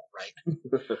novel, right?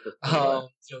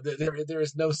 There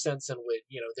is no sense in which,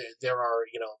 there are,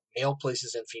 male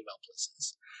places and female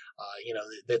places.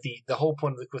 That the whole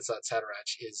point of the Kwisatz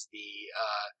Haderach is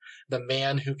the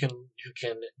man who can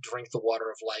drink the water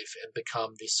of life and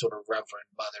become the sort of reverend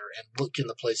mother and look in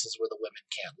the places where the women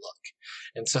can't look.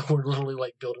 And so we're literally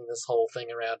like building this whole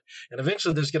thing around, and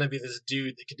eventually there's going to be this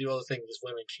dude that can do all the things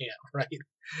women can't, right?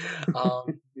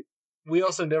 We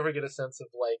also never get a sense of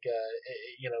like,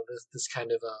 this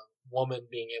kind of woman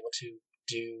being able to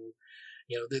do,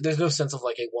 there's no sense of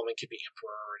like a woman could be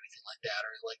emperor or anything like that,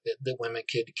 or like that women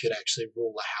could actually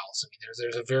rule a house. I mean,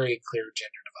 there's a very clear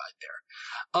gender divide there.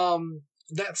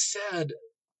 That said,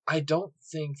 I don't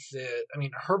think that,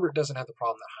 Herbert doesn't have the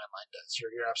problem that Heinlein does.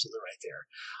 You're absolutely right there.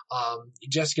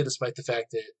 Jessica, despite the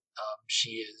fact that she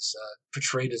is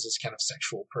portrayed as this kind of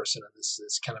sexual person and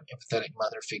this kind of empathetic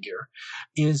mother figure,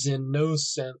 is in no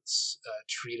sense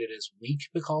treated as weak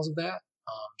because of that.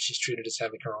 She's treated as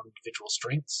having her own individual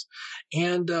strengths.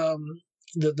 And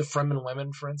the Fremen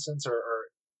women, for instance, are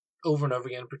over and over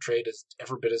again portrayed as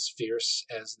every bit as fierce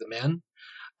as the men.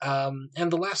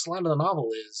 And the last line of the novel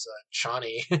is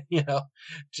Chani,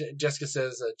 Jessica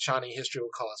says, Chani, history will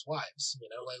call us wives,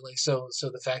 so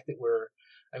the fact that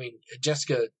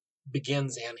Jessica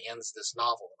begins and ends this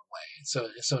novel in a way.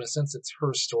 So in a sense, it's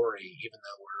her story, even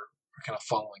though we're kind of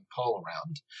following Paul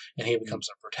around and he becomes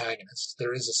our protagonist.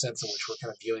 There is a sense in which we're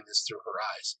kind of viewing this through her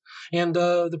eyes. And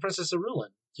the Princess of Rulin,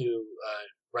 who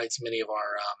writes many of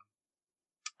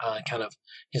our kind of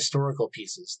historical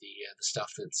pieces, the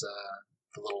stuff that's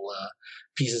the little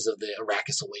pieces of the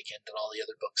Arrakis Awakened and all the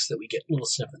other books that we get little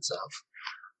snippets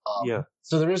of.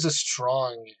 So there is a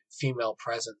strong female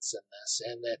presence in this,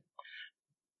 and that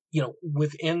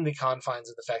within the confines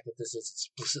of the fact that this is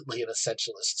explicitly an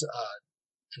essentialist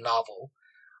novel,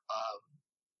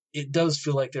 it does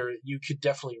feel like you could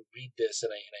definitely read this in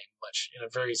a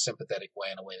very sympathetic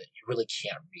way, in a way that you really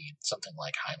can't read something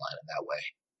like Heinlein in that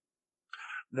way.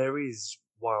 There is,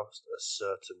 whilst a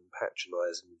certain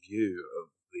patronising view of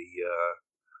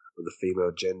the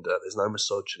female gender, there's no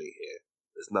misogyny here.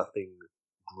 There's nothing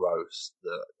gross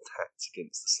that attacks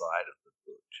against the side of the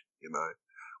book,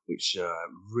 which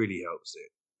really helps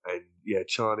it. And yeah,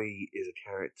 Chani is a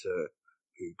character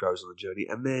who goes on a journey,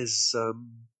 and there's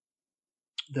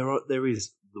there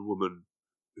is the woman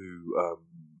who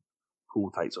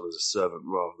Paul takes on as a servant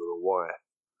rather than a wife.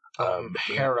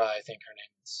 Hera, I think her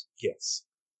name is. Yes.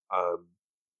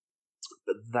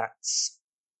 But that's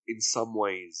in some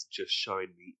ways just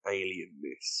showing the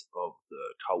alienness of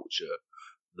the culture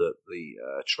that the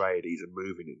Atreides are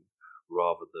moving in,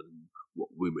 rather than what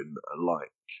women are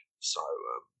like. So,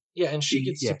 yeah, and she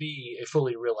gets to be a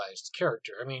fully realized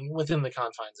character. I mean, within the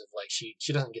confines of, like, she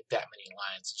doesn't get that many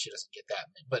lines, and she doesn't get that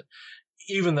many. But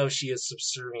even though she is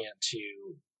subservient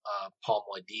to Paul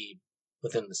Muad'Dib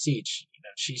within the siege,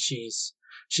 she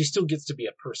still gets to be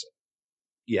a person.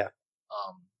 Yeah.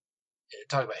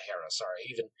 Talking about Hera, sorry.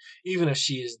 Even if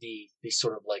she is the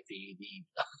sort of like the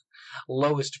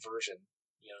lowest version,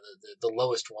 the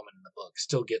lowest woman in the book,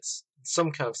 still gets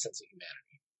some kind of sense of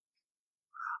humanity.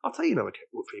 I'll tell you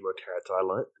what female character I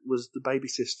liked was the baby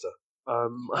sister.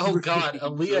 Oh God,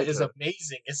 Alia is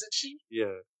amazing, isn't she?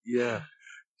 Yeah.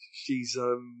 She's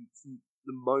the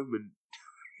moment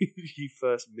you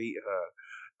first meet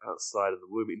her outside of the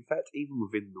womb. In fact, even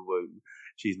within the womb,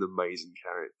 she's an amazing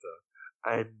character.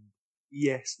 And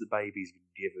yes, the baby's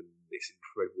been given this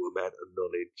incredible amount of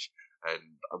knowledge and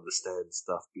understands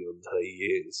stuff beyond her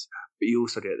years, but you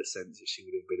also get the sense that she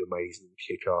would have been amazing and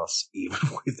kick-ass even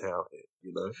without it,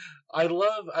 I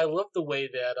love the way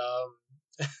that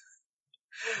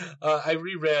I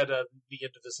reread the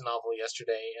end of this novel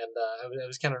yesterday, and I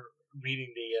was kind of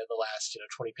reading the last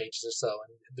 20 pages or so,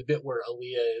 and the bit where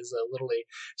Alia is literally,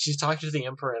 she's talking to the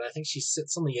Emperor, and I think she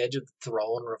sits on the edge of the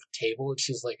throne or of a table, and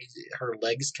she's like, her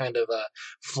legs kind of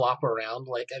flop around,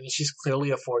 like, I mean, she's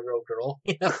clearly a 4-year-old girl,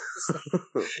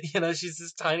 she's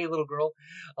this tiny little girl,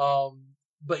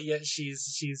 but yet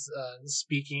she's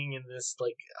speaking in this,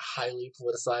 like, highly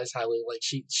politicized, like,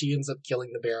 she ends up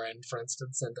killing the Barren, for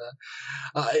instance, and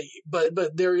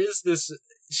but there is this,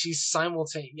 she's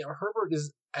simultaneous, Herbert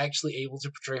is actually able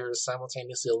to portray her as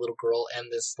simultaneously a little girl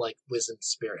and this, like, wizened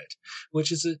spirit,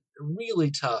 which is a really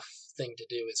tough thing to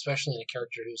do, especially in a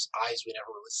character whose eyes we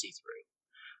never really see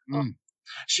through.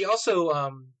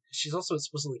 She's also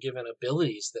explicitly given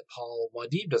abilities that Paul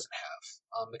Muad'Dib doesn't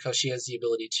have, because she has the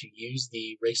ability to use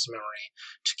the race memory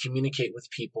to communicate with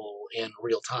people in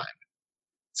real time.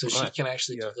 So she can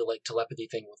actually do the, like, telepathy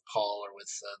thing with Paul or with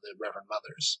the Reverend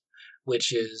Mothers,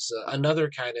 which is another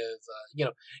kind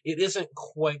of, it isn't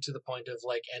quite to the point of,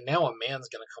 like, and now a man's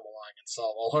going to come along and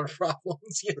solve all our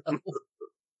problems,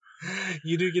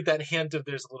 You do get that hint of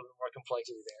there's a little bit more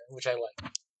complexity there, which I like.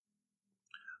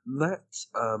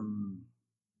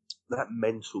 That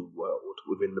mental world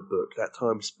within the book, that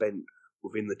time spent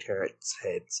within the characters'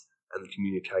 heads and the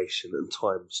communication and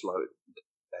time slowed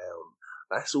down,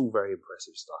 that's all very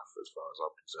impressive stuff as far as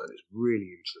I'm concerned. It's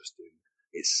really interesting.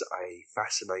 It's a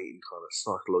fascinating kind of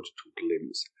psychological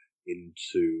glimpse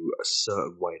into a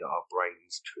certain way that our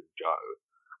brains could go,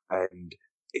 and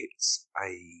it's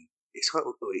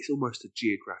almost a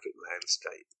geographic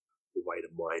landscape, the way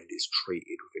the mind is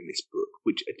treated within this book,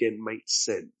 which again makes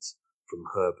sense from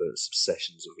Herbert's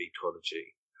obsessions of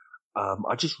ecology.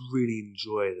 I just really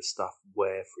enjoy the stuff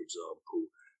where, for example,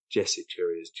 Jessica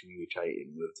is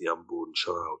communicating with the unborn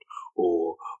child,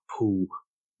 or Paul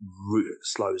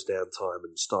slows down time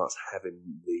and starts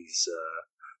having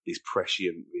these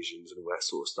prescient visions and all that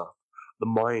sort of stuff. The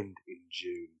mind in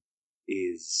Dune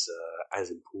is as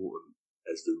important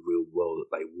as the real world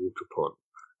that they walk upon,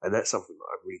 and that's something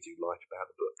that I really do like about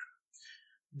the book.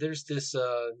 There's this.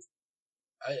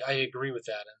 I agree with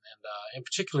that, and in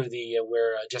particular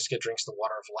where Jessica drinks the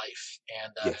water of life,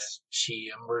 and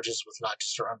she emerges with not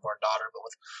just her unborn daughter, but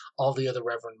with all the other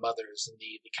Reverend Mothers, and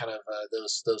the kind of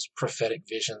those prophetic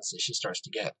visions that she starts to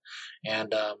get.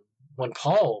 And when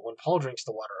Paul drinks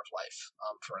the water of life,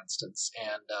 for instance,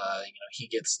 and he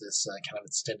gets this kind of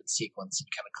extended sequence and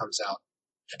kind of comes out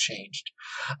changed.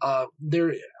 I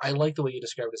like the way you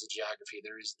described it as a geography.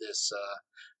 There is this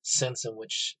sense in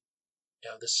which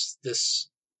this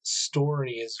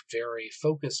story is very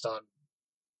focused on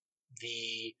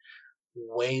the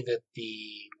way that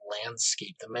the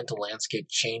mental landscape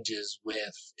changes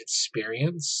with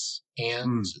experience,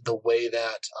 and the way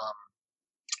that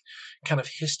kind of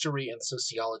history and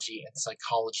sociology and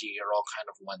psychology are all kind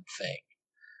of one thing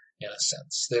in a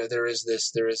sense. And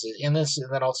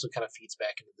that also kind of feeds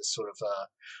back into this sort of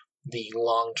the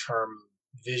long-term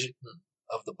vision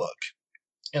of the book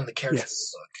and the characters of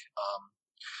the book.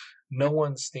 No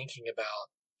one's thinking about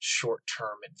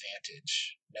short-term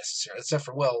advantage necessarily, except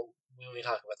for, when we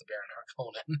talk about the Baron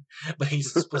Harkonnen, but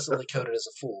he's explicitly coded as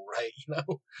a fool, right?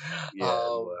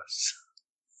 Worse.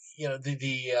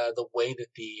 The way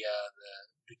that the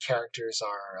characters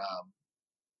are,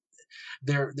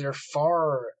 they're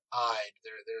far-eyed.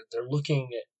 They're looking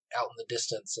out in the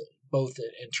distance, both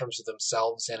in terms of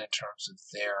themselves and in terms of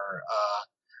their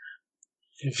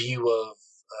view of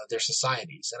their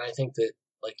societies. And I think that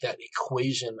that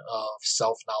equation of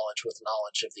self-knowledge with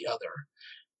knowledge of the other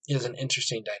is an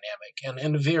interesting dynamic,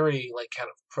 and very kind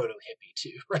of proto-hippie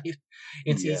too, right?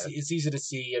 It's easy to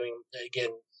see. I mean,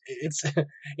 again, it's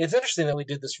interesting that we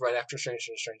did this right after Strange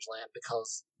Land,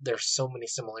 because there's so many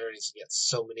similarities and yet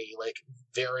so many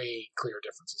very clear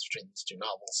differences between these two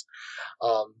novels.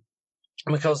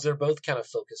 Because they're both kind of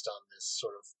focused on this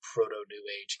sort of proto-New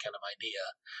Age kind of idea,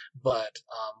 but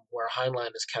where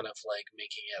Heinlein is kind of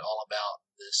making it all about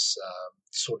this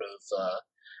sort of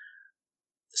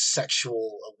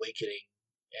sexual awakening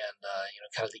and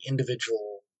kind of the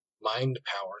individual mind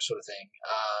power sort of thing.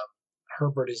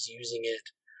 Herbert is using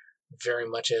it very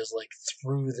much as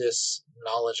through this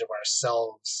knowledge of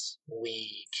ourselves,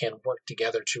 we can work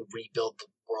together to rebuild the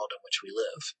world in which we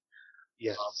live.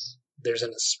 Yes. There's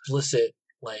an explicit,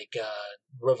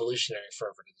 revolutionary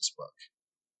fervor to this book.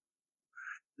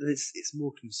 It's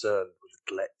more concerned with the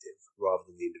collective rather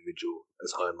than the individual,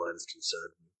 as Heinlein is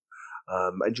concerned with.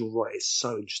 And you're right, it's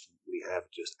so interesting we have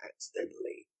just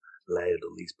accidentally layered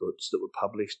on these books that were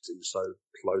published in so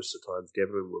close a time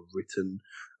together and were written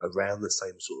around the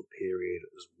same sort of period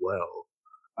as well.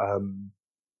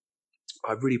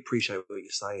 I really appreciate what you're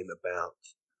saying about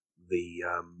the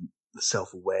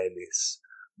self-awareness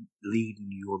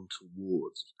leading you on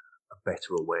towards a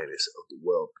better awareness of the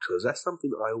world, because that's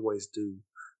something that I always do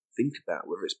think about,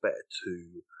 whether it's better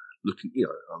to look at,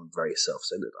 I'm very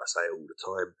self-centered, I say it all the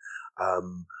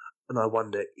time, and I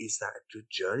wonder, is that a good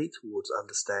journey towards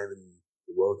understanding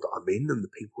the world that I'm in and the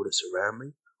people that surround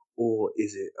me, or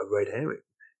is it a red herring?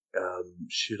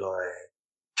 Should I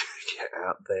get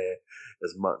out there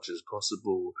as much as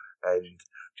possible and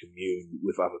commune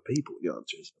with other people? The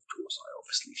answer is, of course, I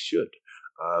obviously should.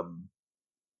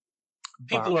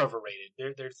 People are overrated.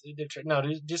 No,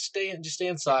 just stay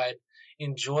inside.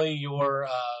 Enjoy your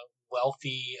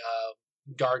wealthy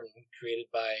garden created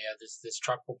by this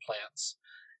tropical plants,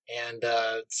 and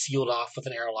sealed off with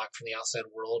an airlock from the outside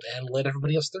world, and let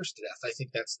everybody else thirst to death. I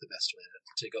think that's the best way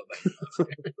to go about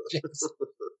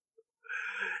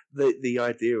it. The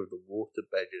idea of the water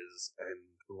beggars and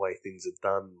the way things are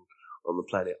done on the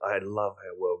planet, I love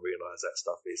how well realised that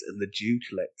stuff is. And the dew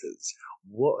collectors,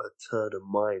 what a turn of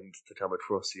mind to come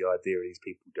across the idea of these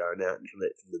people going out and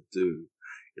collecting the dew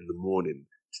in the morning.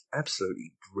 It's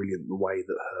absolutely brilliant the way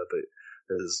that Herbert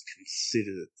has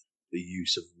considered the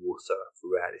use of water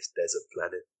throughout this desert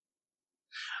planet.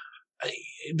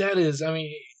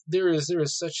 There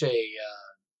is such a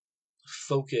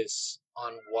focus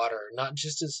on water, not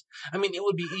just as, it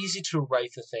would be easy to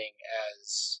write the thing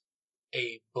as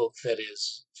a book that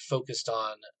is focused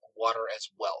on water as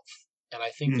wealth. And I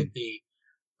think that the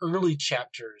early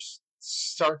chapters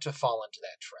start to fall into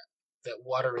that trap, that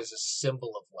water is a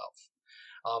symbol of wealth.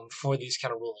 For these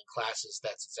kind of ruling classes,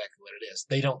 that's exactly what it is.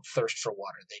 They don't thirst for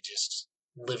water. They just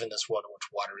live in this world in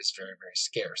which water is very, very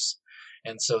scarce.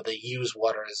 And so they use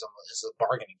water as a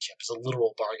bargaining chip, as a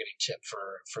literal bargaining chip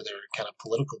for their kind of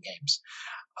political games.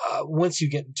 Once you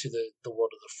get into the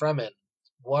world of the Fremen,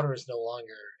 water is no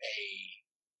longer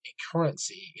a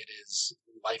currency. It is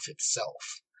life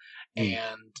itself.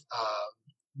 And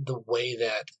the way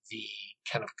that the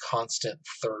kind of constant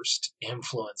thirst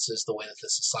influences the way that the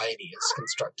society is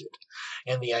constructed.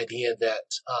 And the idea that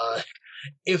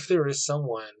if there is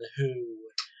someone who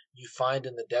you find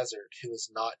in the desert who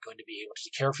is not going to be able to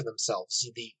care for themselves,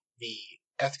 the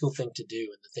ethical thing to do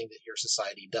and the thing that your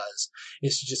society does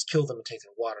is to just kill them and take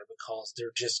their water, because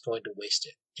they're just going to waste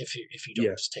it if you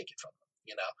don't just take it from them.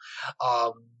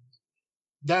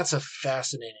 That's a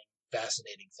fascinating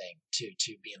thing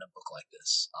to be in a book like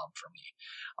this for me.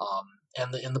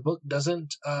 And the book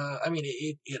doesn't.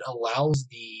 It allows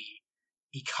the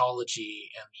ecology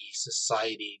and the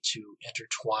society to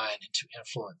intertwine and to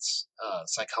influence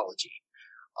psychology.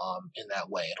 in that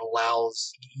way. It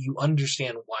allows you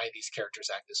understand why these characters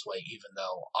act this way, even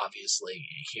though obviously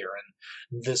here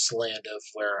in this land of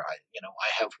where I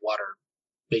have water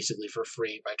basically for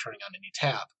free by turning on any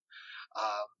tap.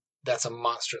 That's a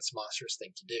monstrous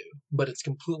thing to do, but it's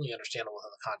completely understandable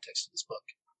within the context of this book.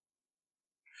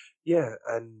 Yeah,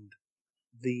 and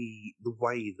the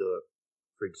way that,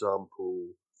 for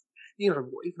example, even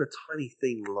a tiny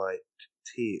thing like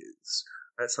tears,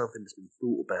 that's something that's been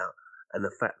thought about, and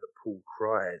the fact that Paul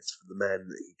cries for the man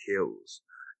that he kills,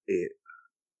 it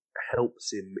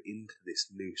helps him into this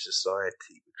new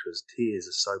society, because tears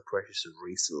are so precious a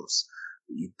resource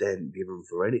that you don't give them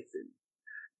for anything.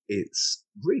 It's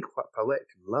really quite poetic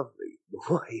and lovely, the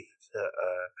way that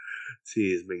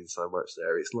tears mean so much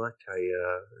there. It's like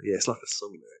it's like a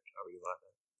song lyric. I really like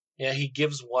that. Yeah, he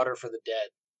gives water for the dead,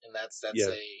 and that's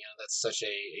Yeah. that's such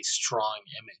a strong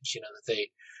image.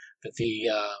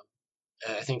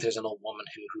 I think there's an old woman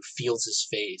who feels his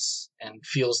face and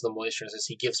feels the moisture and says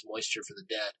he gives moisture for the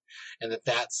dead, and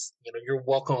that's you're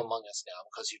welcome among us now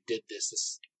because you did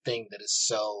this thing that is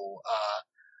so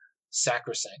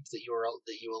sacrosanct that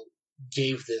you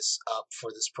gave this up for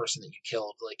this person that you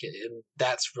killed. And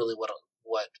that's really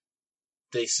what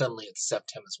they suddenly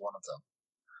accept him as one of them.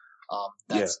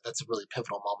 That's a really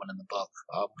pivotal moment in the book,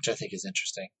 which I think is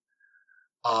interesting.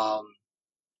 I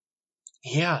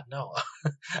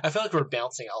feel like we're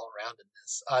bouncing all around in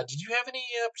this. Did you have any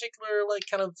particular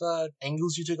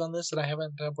angles you took on this that I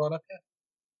haven't brought up yet?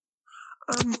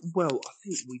 Well, I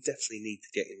think we definitely need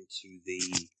to get into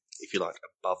the, if you like,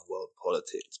 above world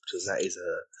politics, because that is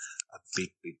a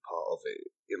big part of it.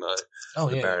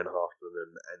 Baron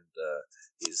Harkonnen and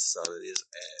his son and his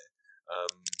heir.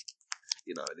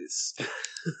 It's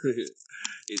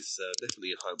it's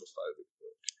definitely a homophobic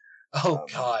book. Oh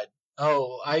God.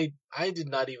 Oh, I did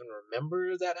not even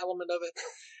remember that element of it,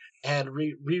 and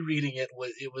rereading it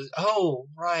was oh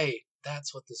right,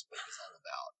 that's what this book is all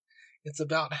about. It's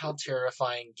about how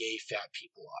terrifying gay fat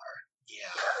people are.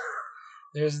 Yeah,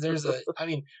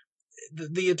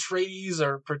 the Atreides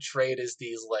are portrayed as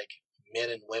these men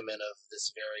and women of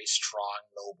this very strong,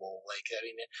 noble,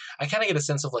 I kind of get a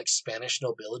sense of Spanish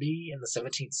nobility in the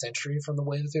 17th century from the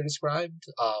way that they're described,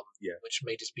 which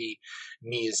may just be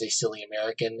me as a silly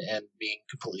American and being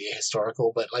completely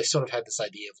ahistorical, but I sort of had this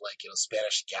idea of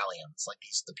Spanish galleons,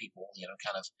 the people,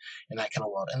 kind of in that kind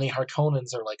of world. And the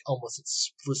Harkonnens are almost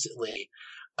explicitly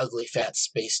ugly, fat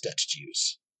space Dutch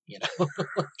Jews,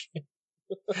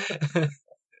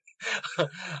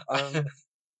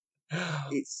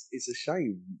 It's a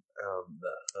shame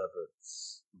that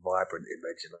Herbert's vibrant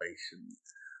imagination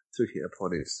took it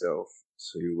upon itself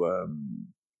to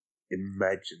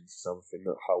imagine something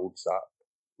that holds up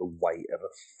the weight of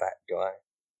a fat guy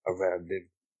around him.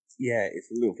 Yeah, it's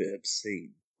a little bit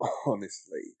obscene,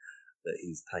 honestly, that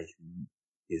he's taken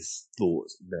his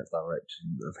thoughts in that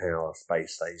direction of how our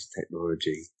space-age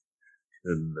technology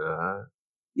and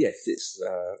yes, it's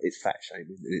fat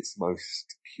shaming in its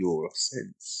most pure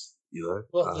sense.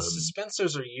 Well, the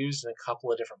suspensors are used in a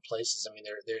couple of different places. I mean,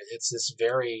 it's this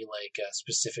very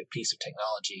specific piece of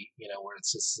technology, where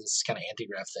it's this kind of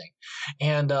anti-grav thing.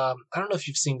 And I don't know if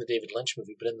you've seen the David Lynch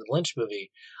movie, but in the Lynch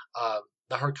movie,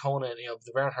 the Harkonnen,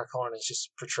 the Baron Harkonnen is just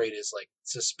portrayed as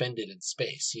suspended in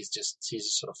space. He's just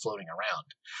sort of floating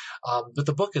around. But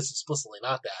the book is explicitly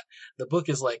not that. The book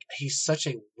is he's such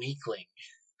a weakling.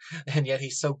 And yet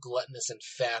he's so gluttonous and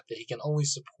fat that he can only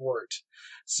support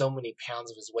so many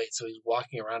pounds of his weight. So he's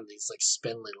walking around with these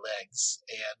spindly legs.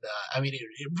 And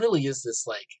it really is this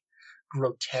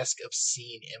grotesque,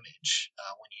 obscene image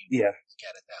when you look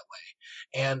at it that way.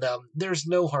 And there's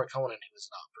no Harkonnen who is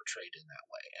not portrayed in that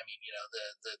way. I mean,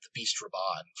 the Beast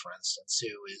Raban, for instance,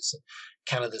 who is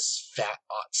kind of this fat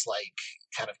Ots-like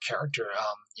kind of character,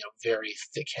 very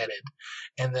thick-headed.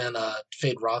 And then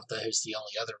Fade Rotha, who's the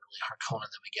only other really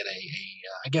Harkonnen that we get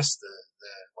I guess the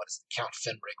Count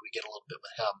Fenrig, we get a little bit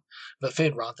with him. But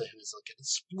Fade Rotha, who is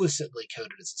explicitly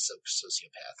coded as a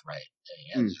sociopath, right?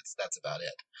 And that's about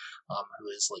it. Who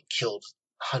has killed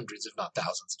hundreds, if not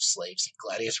thousands, of slaves in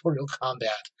gladiatorial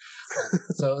combat.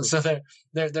 So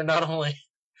they're not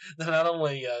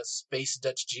only space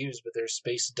Dutch Jews, but they're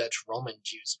space Dutch Roman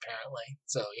Jews apparently.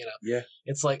 So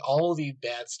it's all the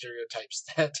bad stereotypes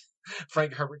that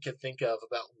Frank Herbert could think of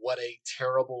about what a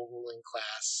terrible ruling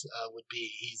class would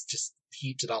be. He's just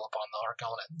heaped it all upon the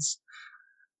Harkonnens.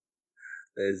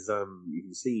 There's you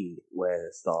can see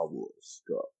where Star Wars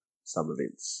got some of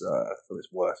its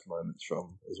worst moments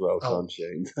from as well, can't you?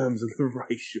 In terms of the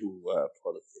racial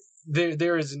politics.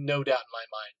 There is no doubt in my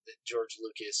mind that George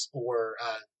Lucas or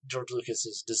George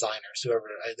Lucas's designers, whoever.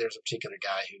 There's a particular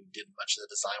guy who did much of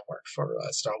the design work for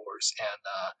Star Wars, and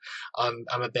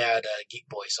I'm a bad geek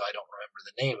boy, so I don't remember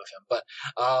the name of him. But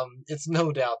it's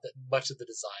no doubt that much of the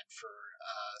design for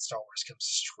Star Wars comes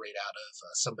straight out of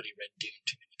somebody read Dune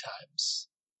too many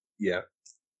times. Yeah,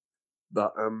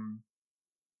 but I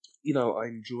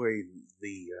enjoy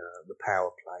the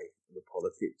power play and the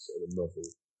politics of the novel,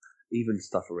 even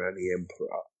stuff around the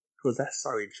Emperor, because that's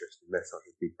so interesting. That's such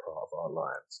a big part of our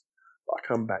lives. But I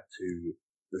come back to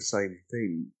the same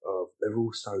thing of they're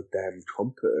all so damn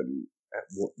competent at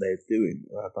what they're doing.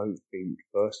 I don't think,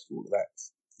 first of all,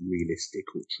 that's realistic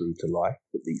or true to life,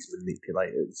 that these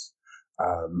manipulators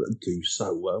do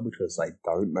so well, because they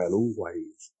don't. They'll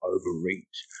always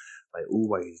overreach. They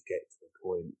always get to the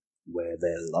point where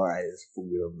their lies fall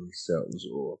on themselves,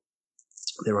 or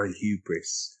their own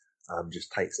hubris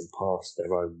just takes them past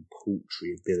their own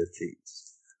paltry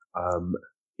abilities.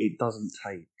 It doesn't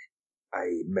take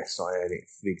a messianic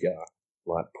figure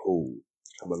like Paul to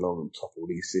come along and topple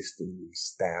these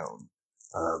systems down.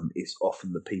 It's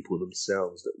often the people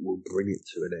themselves that will bring it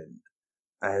to an end.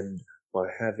 And by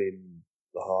having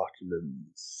the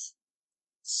Harkonnens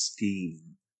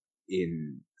scheme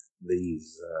in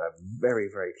these very,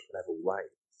 very clever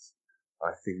ways,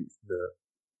 I think that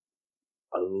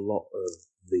a lot of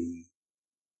the,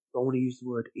 I want to use the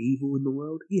word evil in the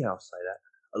world. Yeah, I'll say that.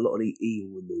 A lot of the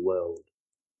evil in the world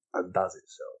undoes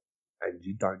itself, and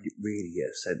you don't really get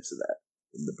a sense of that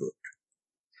in the book.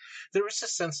 There is a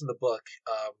sense in the book.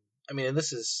 And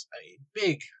this is a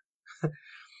big.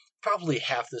 Probably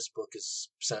half this book is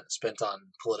spent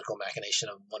on political machination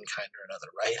of one kind or another,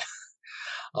 right?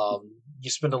 You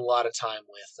spend a lot of time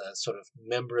with sort of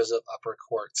members of upper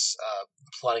courts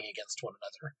plotting against one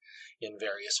another in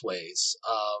various ways,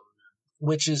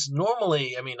 which is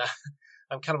normally, I'm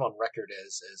kind of on record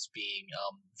as being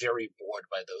very bored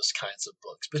by those kinds of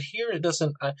books. But here it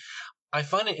doesn't. I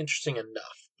find it interesting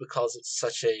enough because it's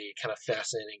such a kind of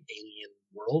fascinating alien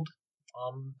world.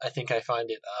 I think I find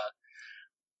it.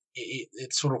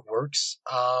 It sort of works.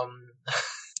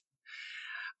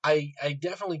 I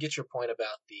definitely get your point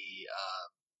about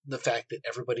the fact that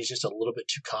everybody's just a little bit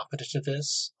too competent at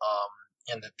this,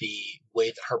 and that the way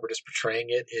that Herbert is portraying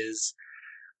it is,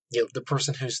 the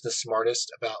person who's the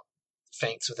smartest about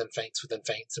feints within feints within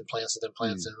feints and plans within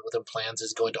plans and within plans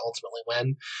is going to ultimately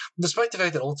win, despite the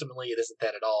fact that ultimately it isn't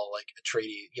that at all. Like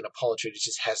Paul Atreides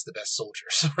just has the best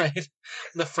soldiers, right?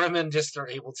 The Fremen just are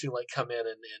able to come in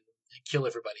and kill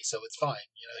everybody, so it's fine.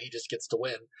 He just gets to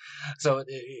win. So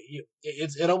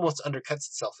it almost undercuts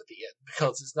itself at the end,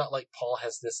 because it's not like Paul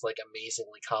has this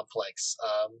amazingly complex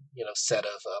set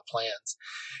of plans.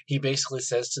 He basically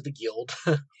says to the guild,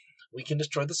 "We can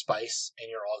destroy the spice, and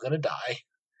you're all going to die."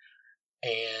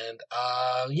 And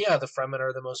the Fremen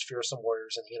are the most fearsome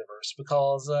warriors in the universe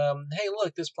because, hey,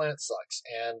 look, this planet sucks,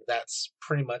 and that's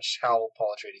pretty much how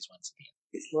Paul Atreides wins at the end.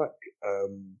 It's like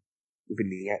within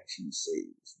the action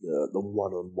scenes, the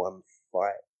one-on-one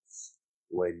fights,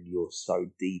 when you're so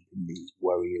deep in these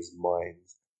warriors'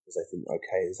 minds, because they think,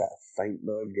 okay, is that a feint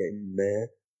that I'm getting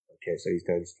there? Okay, so he's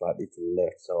going slightly to the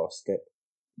left, so I'll step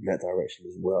in that direction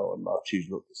as well, and I'll choose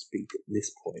not to speak at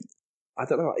this point. I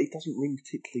don't know, it doesn't ring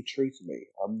particularly true to me.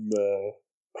 I'm,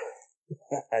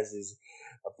 as is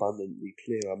abundantly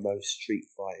clear, I'm no street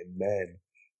fighting man,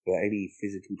 but any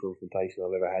physical confrontation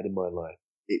I've ever had in my life,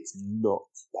 it's not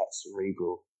that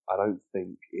cerebral. I don't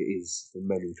think it is for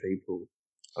many people.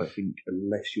 I think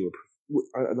unless you're,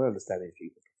 and I understand if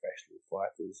people are professional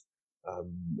fighters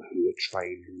who are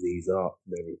trained in these arts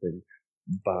and everything,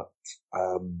 but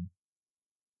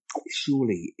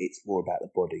surely it's more about the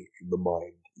body than the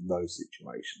mind in those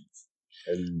situations.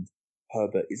 And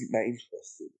Herbert isn't that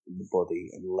interested in the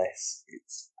body unless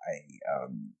it's a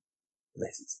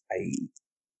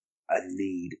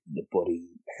need the body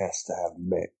has to have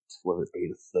met, whether it be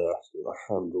the thirst or the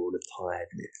hunger or the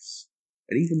tiredness.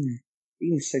 And even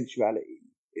sensuality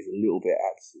is a little bit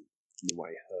absent in the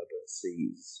way Herbert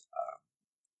sees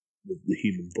the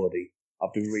human body.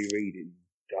 I've been rereading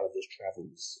Gulliver's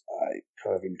Travels,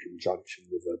 kind of in conjunction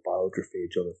with a biography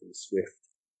of Jonathan Swift,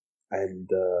 and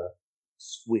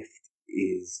Swift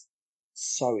is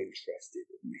so interested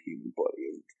in the human body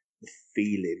and the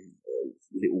feeling of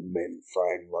little men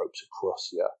throwing ropes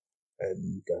across you,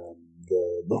 and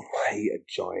the way a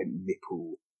giant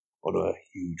nipple on a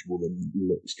huge woman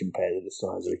looks compared to the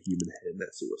size of a human head and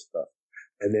that sort of stuff.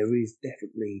 And there is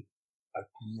definitely a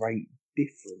great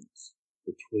difference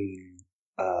between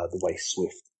the way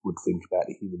Swift would think about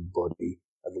the human body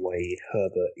and the way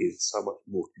Herbert is so much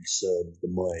more concerned with the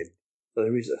mind. So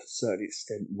there is a certain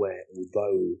extent where,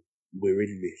 although we're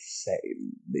in this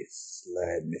setting, this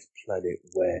land, this planet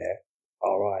where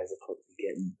our eyes are constantly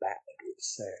getting battered with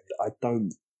sand. I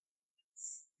don't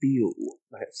feel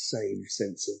that same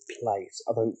sense of place.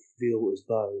 I don't feel as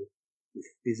though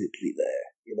we're physically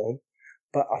there, you know?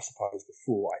 But I suppose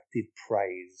before I did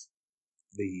praise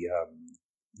the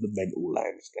mental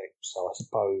landscape, so I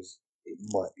suppose it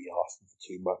might be asking for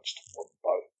too much to want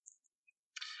both.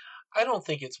 I don't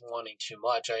think it's wanting too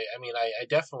much. I mean, I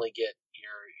definitely get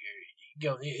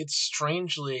your, it's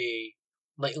strangely,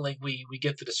 like we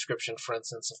get the description, for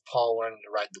instance, of Paul learning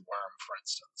to ride the worm, for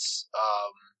instance.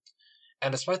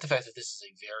 And despite the fact that this is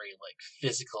a very, like,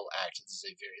 physical act, this is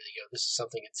a very, this is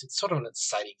something, it's sort of an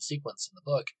exciting sequence in the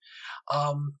book.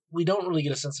 We don't really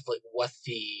get a sense of, like, what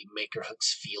the maker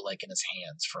hooks feel like in his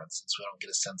hands, for instance. We don't get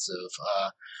a sense of,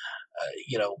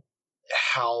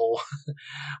 how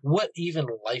what even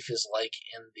life is like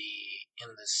in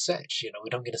this set. We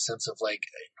don't get a sense of, like,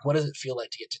 what does it feel like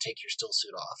to get to take your still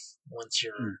suit off once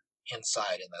you're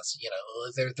inside, and that's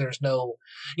there's no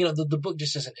the book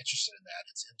just isn't interested in that.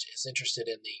 It's interested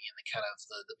in the kind of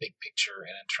the big picture,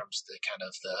 and in terms of the kind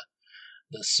of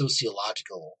the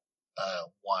sociological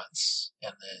wants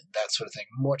and that sort of thing,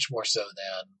 much more so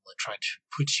than trying to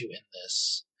put you in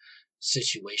this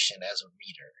situation as a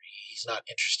reader. He's not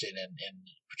interested in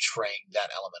portraying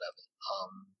that element of it.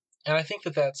 And I think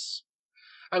that's,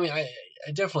 I mean, I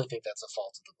definitely think that's a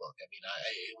fault of the book. I mean,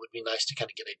 it would be nice to kind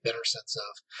of get a better sense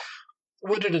of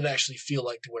what did it actually feel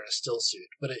like to wear a still suit.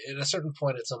 But at a certain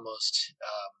point, it's almost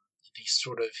the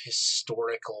sort of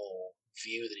historical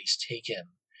view that he's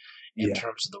taken in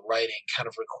terms of the writing kind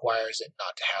of requires it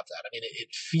not to have that. I mean, it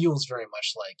feels very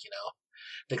much like,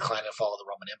 Decline and Fall of the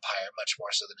Roman Empire, much more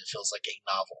so than it feels like a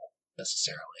novel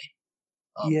necessarily.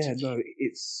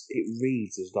 It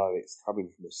reads as though it's coming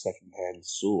from a second-hand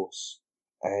source,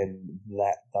 and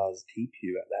that does keep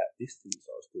you at that distance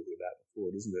I was talking about before,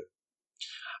 doesn't it?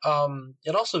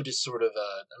 It also just sort of,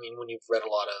 when you've read a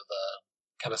lot of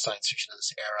kind of science fiction of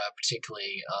this era,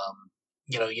 particularly,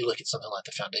 you look at something like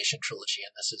the Foundation trilogy,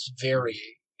 and this is very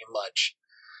much.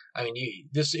 I mean,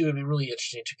 it would be really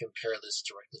interesting to compare this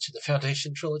directly to the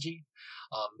Foundation trilogy,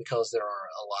 because there are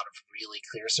a lot of really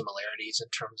clear similarities in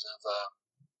terms of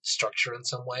structure in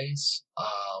some ways,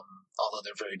 although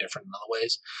they're very different in other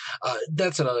ways.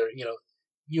 That's another,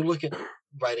 you look at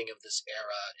writing of this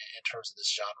era in terms of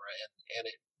this genre, and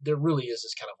there really is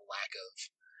this kind of lack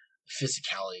of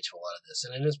physicality to a lot of this,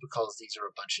 and it is because these are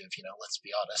a bunch of, let's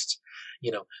be honest,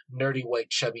 nerdy white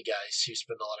chubby guys who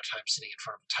spend a lot of time sitting in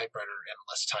front of a typewriter and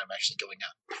less time actually going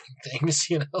out and doing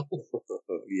things,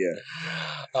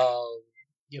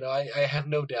 I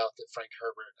have no doubt that Frank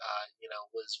Herbert,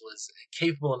 was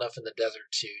capable enough in the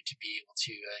desert to be able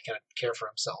to kind of care for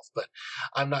himself, but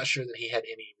I'm not sure that he had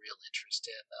any real interest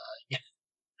in,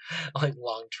 like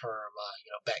long-term,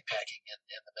 backpacking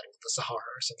in the middle of the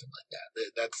Sahara or something like that.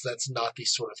 That's not the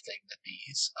sort of thing that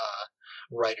these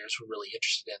writers were really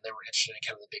interested in. They were interested in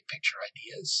kind of the big picture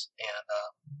ideas, and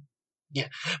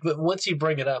But once you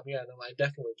bring it up, I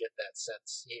definitely get that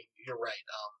sense. You're right.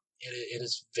 It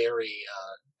is very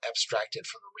abstracted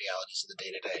from the realities of the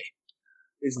day to day,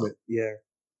 isn't it? Yeah.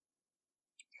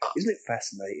 Isn't it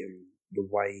fascinating the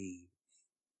way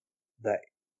that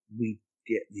we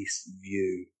get this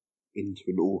view into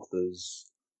an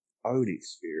author's own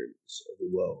experience of the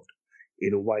world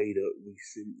in a way that we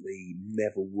simply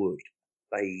never would?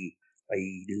 They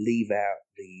leave out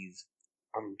these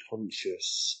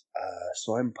unconscious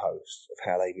signposts of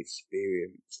how they've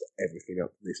experienced everything up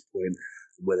to this point,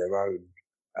 where their own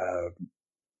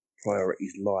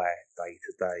priorities lie day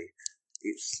to day.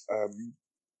 It's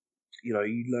you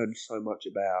learn so much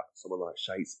about someone like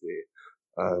Shakespeare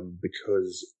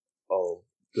because of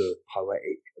the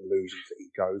poetic illusions that he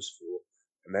goes for,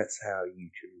 and that's how you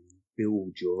can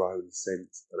build your own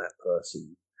sense of that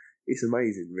person. It's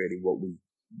amazing, really, what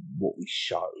we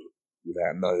show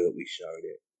without knowing that we showed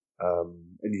it.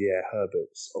 And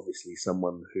Herbert's obviously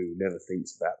someone who never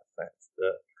thinks about the fact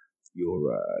that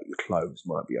your clothes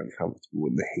might be uncomfortable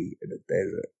in the heat in the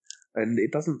desert. And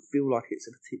it doesn't feel like it's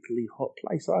a particularly hot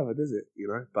place either, does it?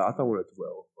 But I don't want to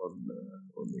dwell on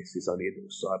this. It's only a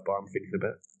little sidebar I'm thinking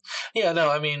about. Yeah,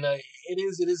 no, I mean, it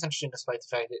is interesting, despite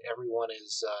the fact that everyone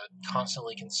is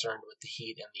constantly concerned with the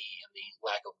heat and the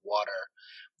lack of water.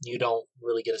 You don't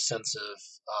really get a sense of.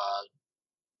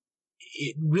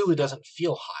 It really doesn't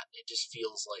feel hot. It just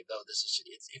feels like,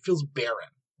 it feels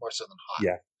barren more so than hot.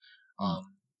 Yeah.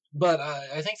 But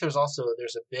I think there's a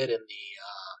bit in the.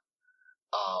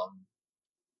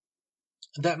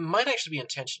 That might actually be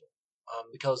intentional,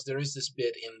 because there is this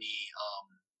bit in the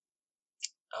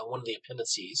one of the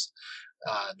appendices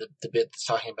the bit that's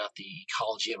talking about the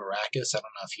ecology of Arrakis. I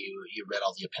don't know if you read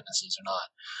all the appendices or not,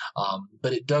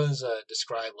 but it does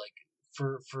describe, like,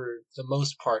 for the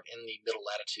most part in the middle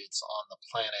latitudes on the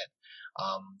planet,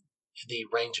 the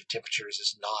range of temperatures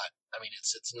is not. I mean,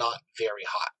 it's not very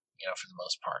hot, for the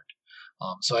most part.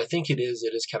 So I think it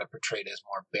is kind of portrayed as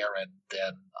more barren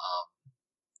than.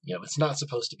 It's not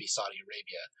supposed to be Saudi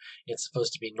Arabia. It's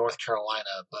supposed to be North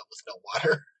Carolina, but with no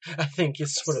water. I think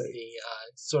is sort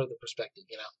of the perspective,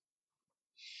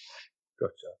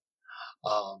 Gotcha.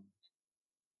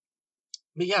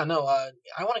 But yeah, no. I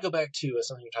want to go back to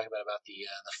something you're talking about the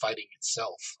fighting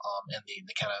itself, and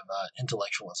the kind of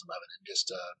intellectualism of it, and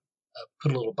just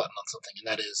put a little button on something, and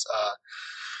that is,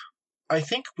 I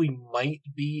think we might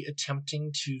be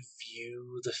attempting to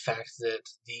view the fact that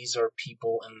these are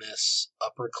people in this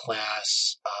upper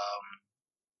class,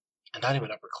 and not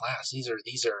even upper class. These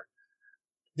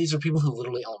are people who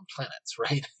literally own planets,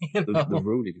 right? The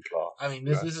ruling class. I mean,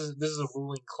 this is a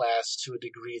ruling class to a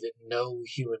degree that no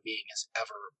human being has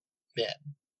ever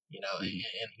been, in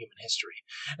human history.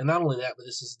 And not only that, but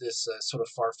this is this sort of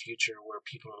far future where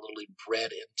people are literally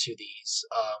bred into these.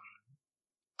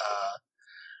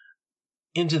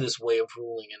 Into this way of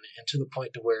ruling, and to the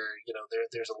point to where,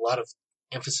 there's a lot of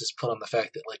emphasis put on the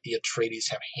fact that, like, the Atreides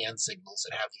have hand signals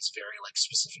that have these very, like,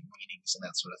 specific meanings and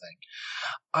that sort of thing.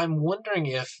 I'm wondering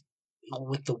if,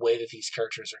 with the way that these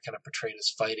characters are kind of portrayed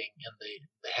as fighting and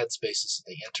the headspaces that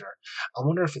they enter, I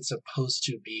wonder if it's supposed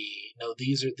to be,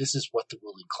 this is what the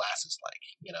ruling class is like,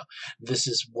 this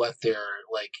is what their,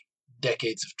 like,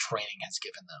 decades of training has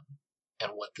given them.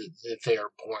 And what they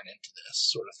are born into this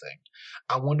sort of thing.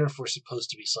 I wonder if we're supposed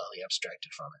to be slightly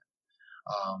abstracted from it,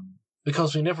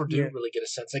 because we never do really get a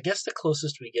sense. I guess the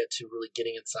closest we get to really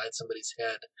getting inside somebody's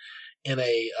head in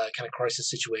a kind of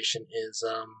crisis situation is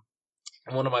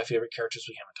one of my favorite characters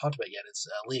we haven't talked about yet. It's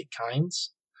Liet Kynes,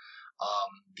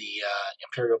 the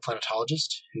Imperial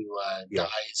planetologist who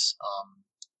dies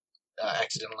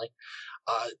accidentally.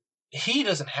 He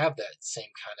doesn't have that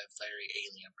same kind of very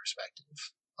alien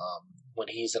perspective. When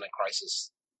he's in a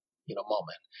crisis,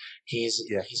 moment, he's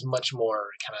much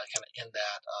more kind of in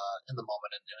that in the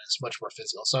moment, and it's much more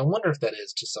physical. So I wonder if that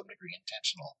is to some degree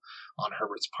intentional on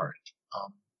Herbert's part.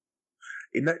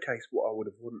 In that case, what I would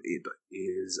have wanted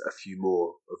is a few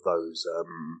more of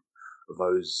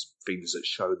those things that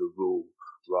show the rule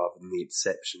rather than the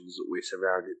exceptions that we're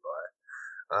surrounded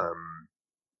by.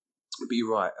 But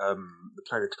you're right. The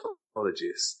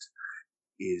planetologist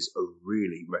is a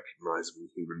really recognisable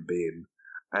human being,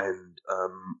 and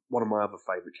one of my other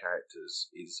favourite characters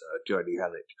is Jodie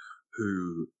Halleck,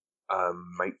 who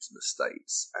makes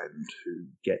mistakes and who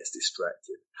gets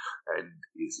distracted and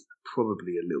is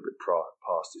probably a little bit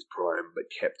past his prime, but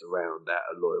kept around out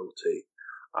of loyalty.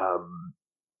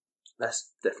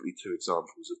 That's definitely two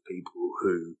examples of people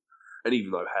who, and even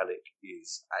though Halleck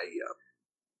is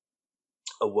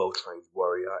a well-trained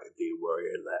warrior, indeed a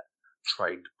warrior that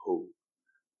trained Paul,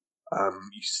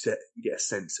 you get a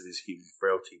sense of his human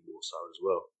frailty more so as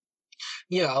well.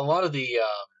 Yeah, a lot of the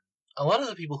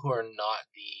people who are not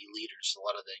the leaders, a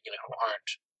lot of the who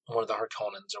aren't one of the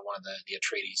Harkonnens or one of the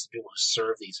Atreides, the people who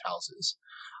serve these houses,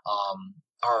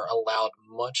 are allowed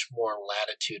much more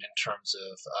latitude in terms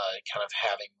of kind of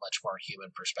having much more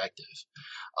human perspective.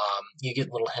 You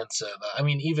get little hints of,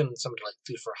 even somebody like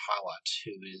Thufir Hawat,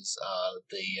 who is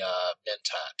the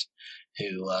Mentat,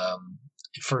 who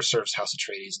first serves House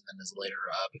Atreides and then is later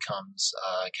becomes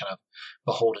kind of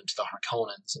beholden to the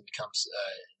Harkonnens and becomes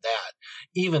that.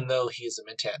 Even though he is a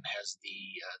Mentat and has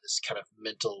this kind of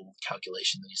mental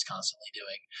calculation that he's constantly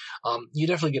doing, you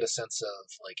definitely get a sense of,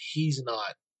 like, he's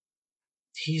not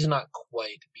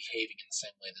quite behaving in the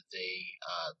same way that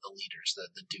the leaders,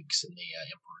 the dukes and the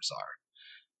emperors are.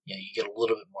 You get a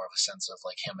little bit more of a sense of,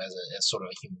 like, him as sort of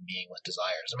a human being with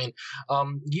desires.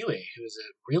 Yue, who is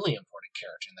a really important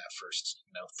character in that first,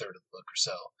 third of the book or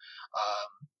so,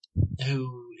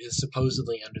 who is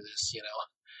supposedly under this,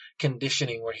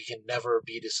 conditioning where he can never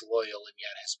be disloyal, and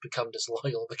yet has become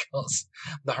disloyal because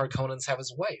the Harkonnens have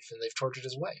his wife and they've tortured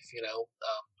his wife,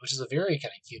 which is a very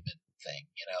kind of human thing,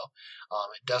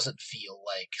 it doesn't feel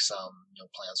like some,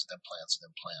 plans within plans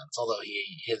within plans, although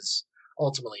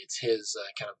ultimately it's his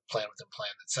kind of plan within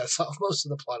plan that sets off most of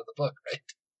the plot of the book, right?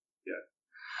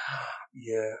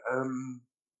 Yeah.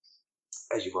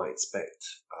 As you might expect,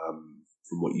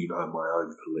 from what you know, my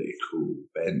own political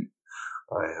bent,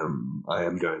 I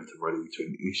am going to run into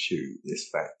an issue with this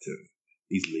fact of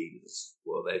these leaders.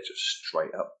 Well, they're just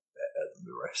straight up better than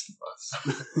the rest of us.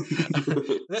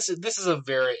 This is a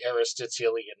very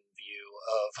Aristotelian view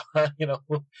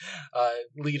of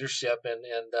leadership, and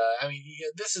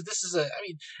this is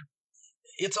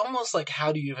it's almost like,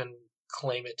 how do you even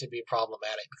claim it to be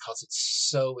problematic because it's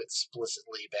so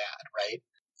explicitly bad, right?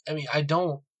 I mean, I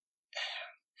don't,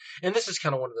 and this is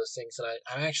kind of one of those things that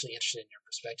I'm actually interested in your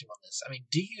perspective on this. I mean,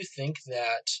 do you think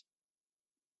that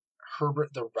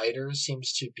Herbert, the writer,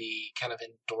 seems to be kind of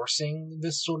endorsing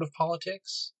this sort of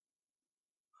politics?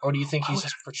 Or do you think he's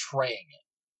just portraying it?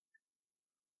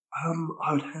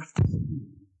 I would have to.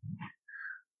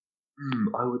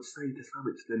 I would say to some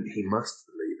extent he must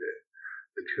believe it,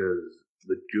 because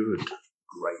the good,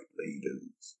 great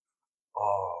leaders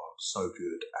are so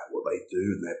good at what they do,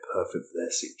 and they're perfect for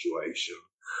their situation,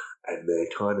 and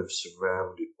they're kind of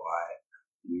surrounded by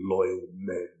loyal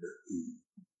men who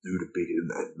do the bidding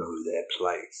and know their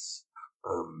place.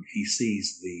 He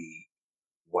sees the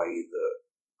way that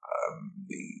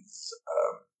these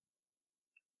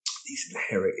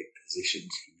inherited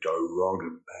positions can go wrong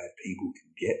and bad people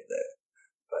can get there,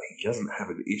 but he doesn't have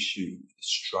an issue with the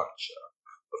structure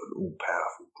of an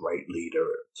all-powerful great leader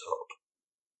at the top.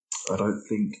 I don't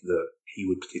think that he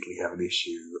would particularly have an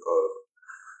issue of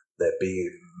there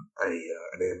being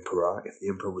an emperor if the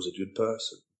emperor was a good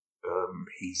person.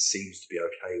 He seems to be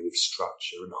okay with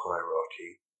structure and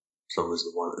hierarchy as long as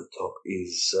the one at the top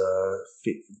is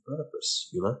fit for the purpose,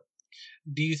 you know?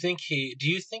 Do you think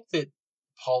that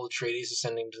Paul Atreides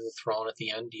ascending to the throne at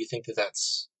the end, do you think that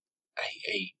that's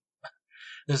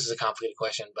this is a complicated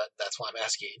question, but that's why I'm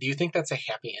asking. Do you think that's a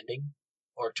happy ending?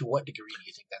 Or to what degree do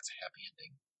you think that's a happy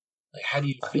ending? Like, how do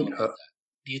you feel about that?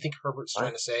 Do you think Herbert's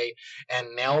trying to say,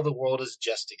 and now the world is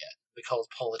just again, because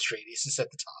Paul Atreides is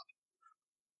at the top?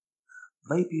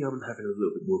 Maybe I'm having a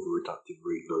little bit more of a reductive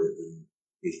read on it than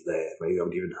is there. Maybe I'm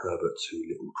giving Herbert too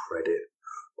little credit.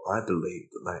 But I believe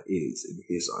that is, in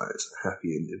his eyes, a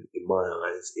happy ending. In my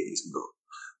eyes, it is not.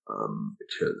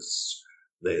 Because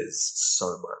there's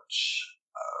so much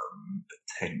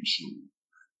potential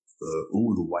for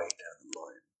all the way down the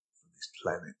line for this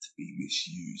planet to be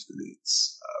misused and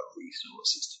its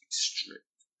resources to be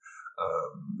stripped.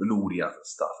 And all the other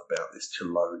stuff about this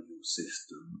colonial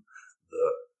system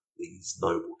that these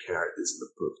noble characters in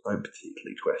the book don't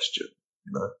particularly question,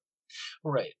 you know?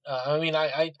 Right. I mean,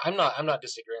 I'm not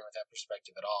disagreeing with that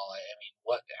perspective at all. I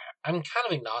mean, I'm kind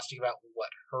of agnostic about what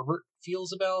Herbert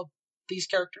feels about these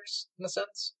characters, in a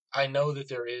sense. I know that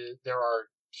there are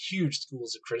huge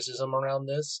schools of criticism around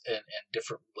this and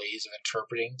different ways of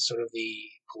interpreting sort of the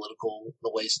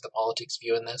ways that the politics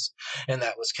view in this. And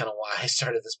that was kind of why I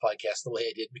started this podcast the way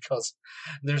I did, because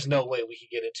there's no way we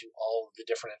could get into all of the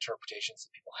different interpretations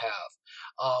that people have.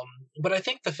 But I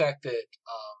think the fact that,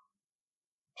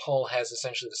 Paul has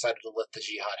essentially decided to let the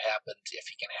Jihad happen if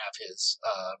he can have his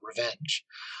revenge.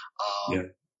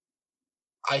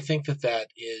 I think that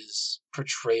is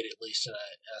portrayed, at least in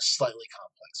a slightly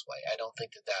complex way. I don't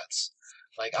think that that's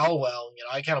like, oh, well, you know,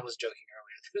 I kind of was joking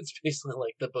earlier that it's basically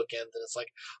like the bookend, and it's like,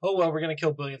 oh, well, we're going to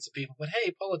kill billions of people, but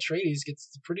hey, Paul Atreides gets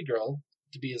the pretty girl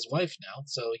to be his wife now,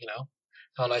 so, you know,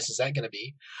 how nice is that going to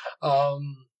be?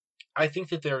 I think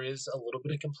that there is a little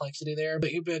bit of complexity there, but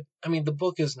I mean, the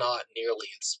book is not nearly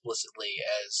explicitly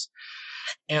as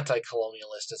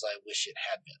anti-colonialist as I wish it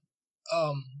had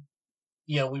been.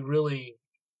 You know, we really,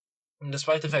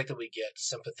 despite the fact that we get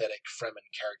sympathetic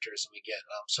Fremen characters, and we get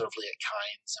sort of Leah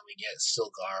Kynes, and we get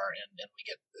Stilgar, and we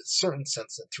get a certain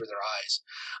sense through their eyes,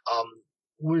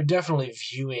 we're definitely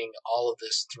viewing all of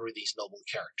this through these noble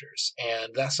characters,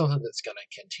 and that's something that's going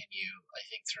to continue, I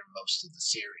think, through most of the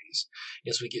series,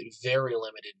 is we get very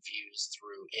limited views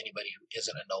through anybody who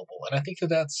isn't a noble, and I think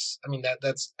that's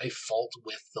a fault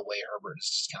with the way Herbert has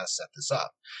just kind of set this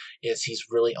up, is he's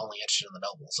really only interested in the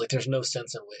nobles. Like, there's no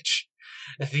sense in which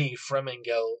the Fremen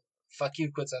go, fuck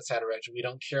you, quits outside of Reg. We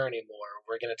don't care anymore.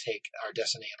 We're going to take our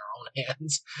destiny in our own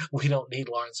hands. We don't need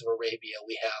Lawrence of Arabia.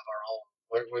 We have our own.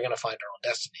 We're going to find our own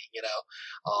destiny, you know.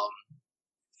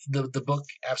 The book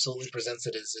absolutely presents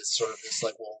it as sort of this,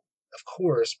 like, well, of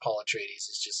course Paul Atreides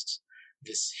is just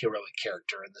this heroic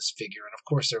character and this figure, and of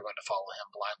course they're going to follow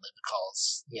him blindly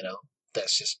because, you know,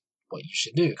 that's just what you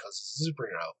should do because he's a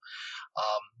superhero.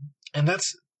 And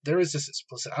there is this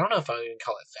explicit, I don't know if I would even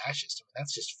call it fascist. I mean,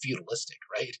 that's just feudalistic,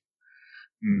 right?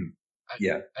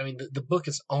 I mean, the book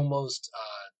is almost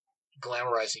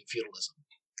glamorizing feudalism.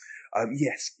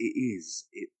 Yes, it is.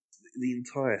 The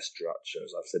entire structure,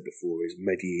 as I've said before, is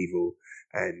medieval,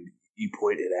 and you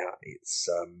pointed out it's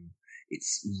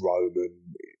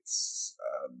Roman,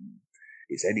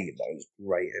 it's any of those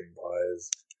great empires,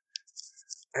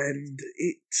 and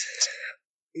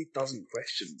it doesn't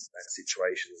question that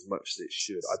situation as much as it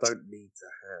should. I don't need to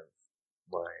have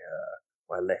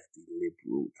my lefty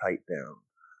liberal takedown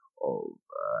of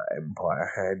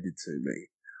empire handed to me,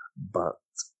 but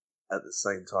at the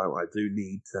same time, I do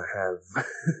need to have,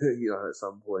 at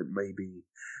some point, maybe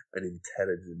an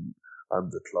intelligent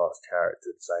underclass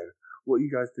character to say, what are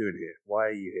you guys doing here? Why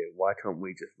are you here? Why can't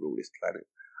we just rule this planet?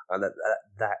 And that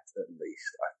at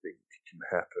least, I think, can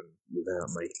happen without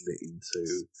making it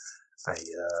into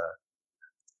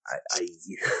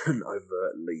an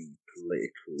overtly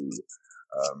political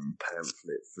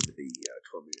pamphlet for the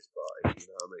Communist Party. You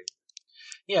know what I mean?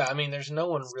 Yeah, I mean, there's no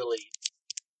one really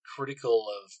critical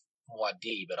of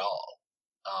Muad'Dib at all.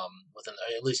 Within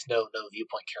at least no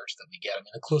viewpoint character that we get. I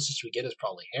mean, the closest we get is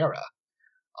probably Hera.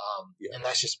 And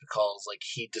that's just because, like,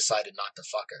 he decided not to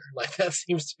fuck her. Like, that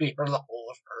seems to be the whole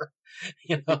of her,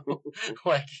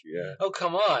 like, oh,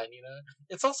 come on,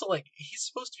 It's also, like, he's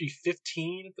supposed to be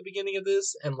 15 at the beginning of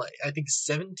this, and, like, I think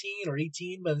 17 or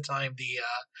 18 by the time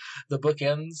the book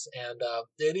ends, and,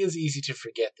 it is easy to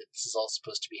forget that this is all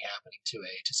supposed to be happening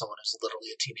to someone who's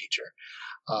literally a teenager.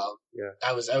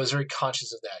 I was very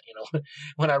conscious of that,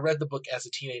 when I read the book as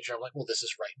a teenager, I'm like, well, this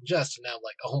is right and just, and now I'm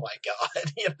like, oh my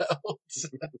god,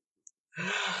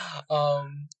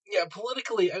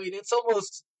 politically, I mean, it's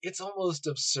almost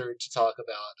absurd to talk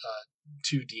about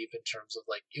too deep in terms of,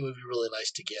 like, it would be really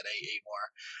nice to get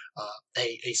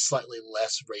a slightly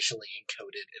less racially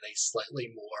encoded and a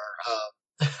slightly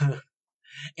more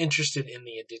interested in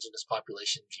the indigenous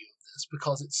population view of this,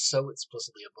 because it's so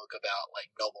explicitly a book about, like,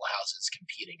 noble houses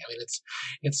competing. I mean,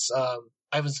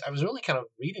 I was really kind of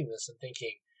reading this and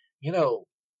thinking,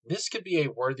 this could be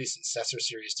a worthy successor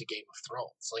series to Game of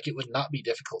Thrones. Like, it would not be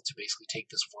difficult to basically take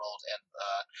this world and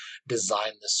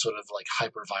design this sort of, like,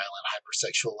 hyper-violent,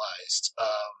 hyper-sexualized,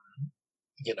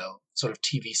 sort of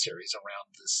TV series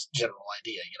around this general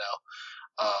idea,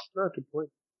 Good point.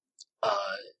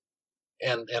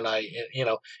 And I,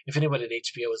 if anybody at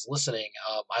HBO is listening,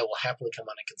 I will happily come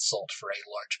on and consult for a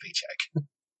large paycheck.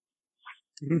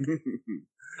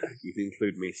 You can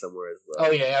include me somewhere as well.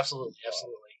 Oh yeah, absolutely.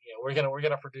 Yeah, we're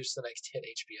gonna produce the next hit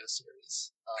HBO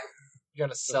series. You're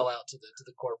gonna sell out to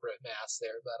the corporate mass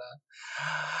there, but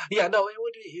it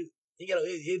would.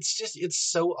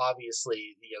 It's so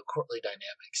obviously courtly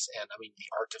dynamics, and I mean the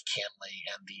art of Canley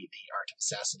and the art of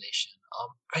assassination.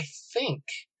 I think,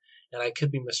 and I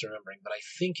could be misremembering, but I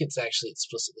think it's actually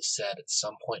explicitly said at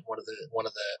some point in one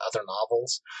of the other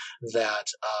novels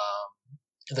that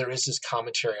there is this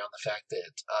commentary on the fact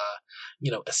that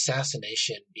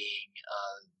assassination being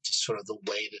just sort of the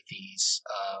way that these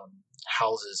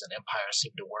houses and empires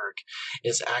seem to work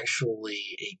is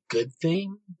actually a good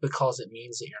thing, because it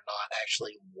means that you're not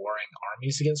actually warring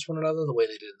armies against one another the way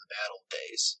they did in the bad old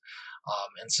days.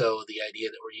 And so the idea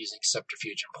that we're using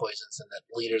subterfuge and poisons and that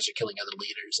leaders are killing other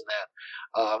leaders, and that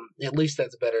at least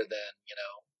that's better than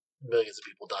millions of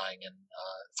people dying in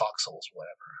foxholes or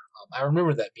whatever. I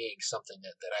remember that being something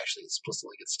that actually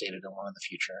explicitly gets stated in one of the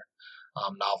future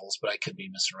novels, but I could be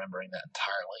misremembering that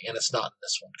entirely, and it's not in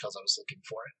this one because I was looking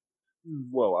for it.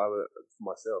 Well, for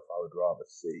myself, I would rather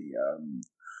see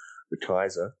the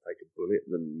Kaiser take a bullet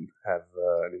than have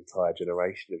an entire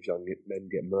generation of young men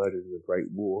get murdered in a great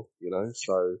war,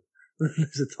 So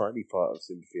there's a tiny part of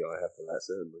sympathy I have for that,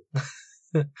 certainly.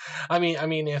 I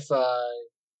mean,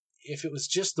 if it was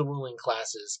just the ruling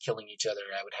classes killing each other,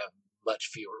 I would have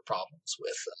much fewer problems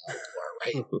with war,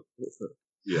 right?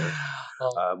 Yeah.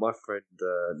 My friend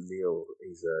Neil,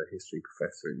 he's a history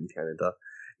professor in Canada.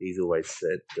 He's always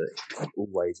said that he's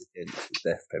always against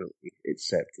the death penalty,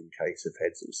 except in case of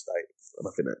heads of state. And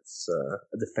I think that's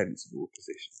a defensible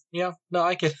position. Yeah, no,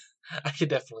 I could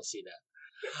definitely see that.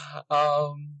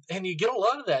 And you get a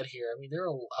lot of that here. I mean, there are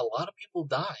a lot of people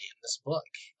die in this book,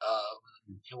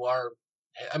 who are,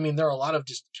 I mean, there are a lot of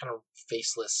just kind of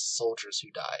faceless soldiers who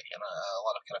die, and a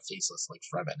lot of kind of faceless, like,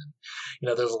 Fremen.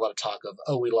 And, there's a lot of talk of,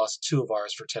 we lost 2 of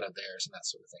ours for 10 of theirs, and that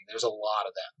sort of thing. There's a lot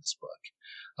of that in this book,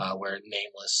 where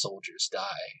nameless soldiers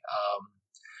die.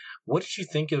 What did you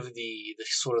think of the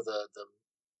sort of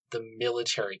the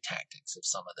military tactics of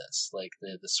some of this? Like,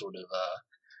 the sort of,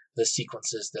 the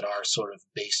sequences that are sort of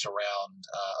based around,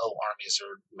 armies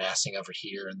are massing over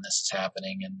here and this is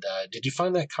happening. And did you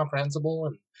find that comprehensible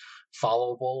and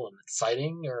followable and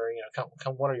exciting, or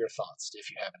what are your thoughts, if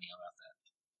you have any about that?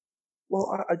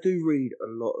 Well, I do read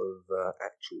a lot of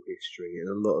actual history, and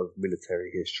a lot of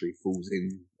military history falls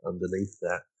in underneath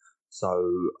that. So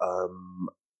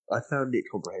I found it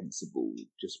comprehensible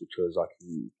just because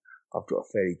I've got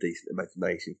a fairly decent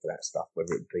imagination for that stuff,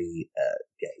 whether it be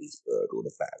Gettysburg or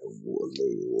the Battle of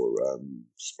Waterloo or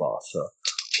Sparta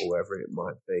or wherever it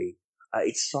might be.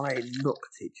 Exciting, not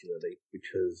particularly,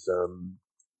 because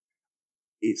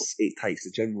it takes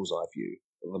the general's eye view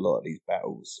of a lot of these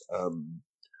battles.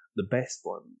 The best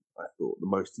one, I thought, the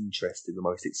most interesting, the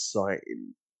most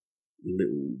exciting,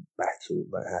 little battle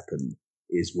that happened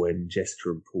is when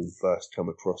Jessica and Paul first come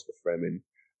across the Fremen,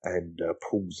 and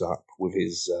pulls up with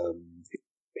his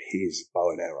bow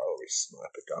and arrow or his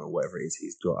sniper gun or whatever it is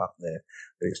he's got up there,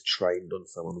 and it's trained on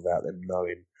someone without them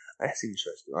knowing. That's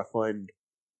interesting. I find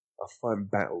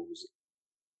battles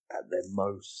at their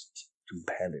most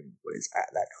compelling when it's at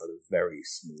that kind of very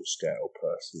small scale,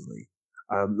 personally.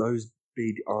 Those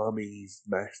big armies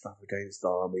mashed up against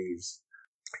armies,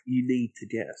 you need to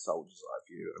get a soldier's eye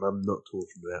view, and I'm not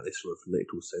talking about this from a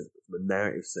political sense, but from a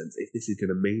narrative sense. If this is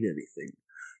going to mean anything,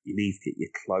 you need to get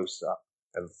your close up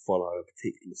and follow a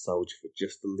particular soldier for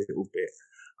just a little bit,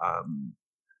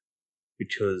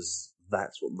 because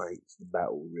that's what makes the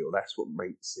battle real. That's what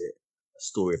makes it a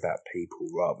story about people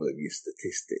rather than your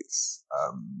statistics.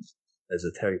 There's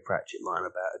a Terry Pratchett line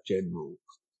about a general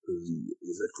who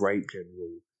is a great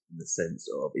general in the sense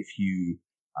of, if you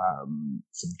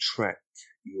subtract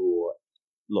your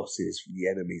losses from the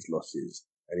enemy's losses,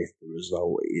 and if the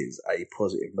result is a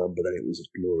positive number, then it was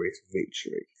a glorious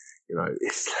victory. You know,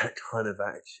 it's that kind of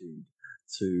attitude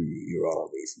to your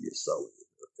armies and your soldiers,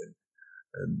 I think.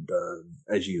 And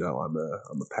as you know, I'm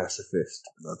a pacifist,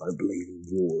 and I don't believe in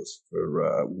wars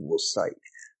for war's sake.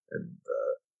 And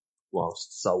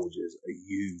whilst soldiers are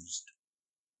used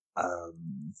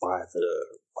by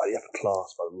the upper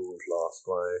class, by the ruling class,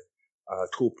 by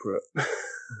corporate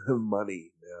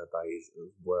money nowadays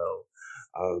as well,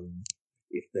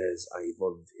 if there's a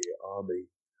volunteer army,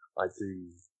 I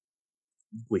do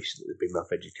wish that there'd been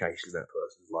enough education in that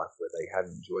person's life where they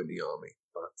hadn't joined the army.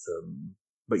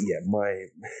 But yeah,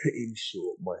 in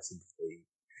short, my sympathy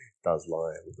does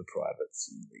lie with the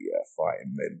privates and the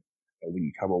fighting men. And when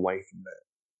you come away from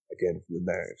that, again, from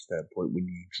the narrative standpoint, when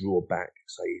you draw back,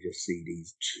 so you just see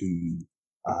these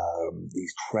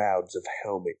crowds of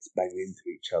helmets banging into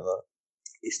each other,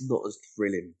 it's not as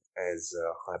thrilling as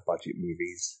high budget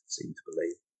movies seem to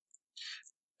believe.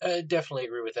 I definitely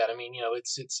agree with that. I mean,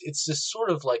 it's just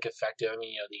sort of like effective. I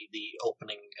mean, the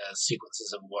opening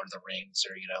sequences of Lord of the Rings,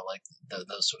 or like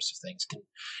those sorts of things can,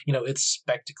 it's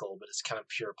spectacle, but it's kind of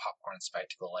pure popcorn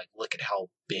spectacle. Like, look at how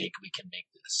big we can make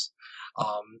this.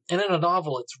 And in a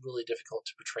novel, it's really difficult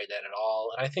to portray that at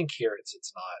all. And I think here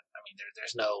it's not. I mean,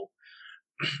 there's no.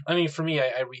 I mean, for me,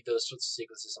 I read those sorts of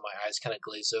sequences and my eyes kind of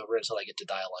glaze over until I get to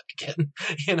dialogue again.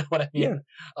 You know what I mean?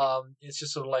 Yeah. It's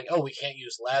just sort of like, oh, we can't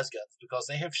use lasguns because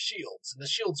they have shields, and the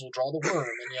shields will draw the worm.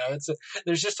 And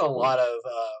there's just a lot of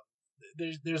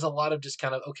there's a lot of just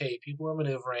kind of, okay, people are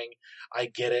maneuvering. I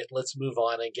get it. Let's move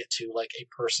on and get to like a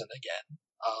person again.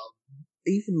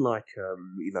 Even like,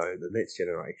 The Next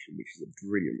Generation, which is a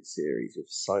brilliant series with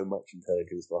so much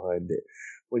intelligence behind it,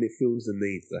 when it feels the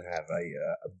need to have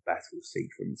a battle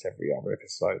sequence every other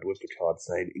episode with Picard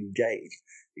saying, engage,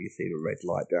 you see the red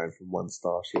light going from one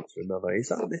starship to another,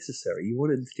 it's unnecessary. You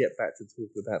want him to get back to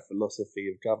talking about philosophy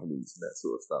of governance and that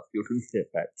sort of stuff. You want him to get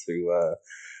back to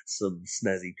some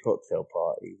snazzy cocktail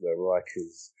party where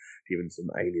Riker's given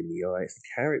some alien the eye. It's the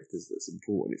characters that's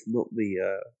important. It's not the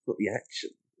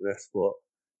action. That's what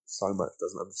so much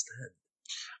doesn't understand.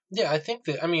 Yeah, I think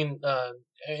that,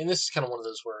 and this is kind of one of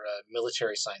those where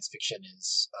military science fiction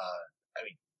is,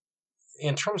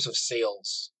 in terms of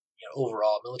sales,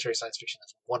 overall, military science fiction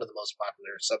is one of the most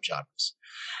popular subgenres.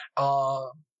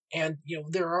 And,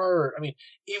 there are,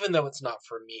 even though it's not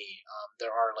for me, there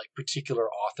are like particular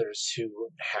authors who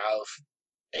have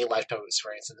a lifetime of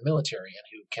experience in the military and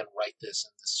who can write this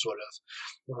in this sort of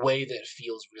way that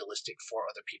feels realistic for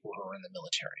other people who are in the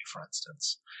military, for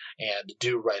instance, and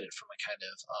do write it from a kind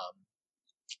of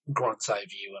grunt's eye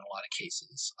view in a lot of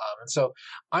cases. And so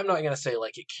I'm not going to say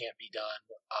like it can't be done.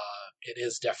 It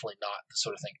is definitely not the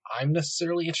sort of thing I'm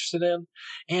necessarily interested in.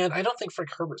 And I don't think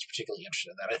Frank Herbert's particularly interested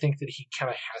in that. I think that he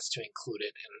kind of has to include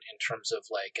it in terms of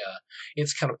like,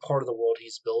 it's kind of part of the world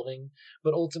he's building,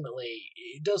 but ultimately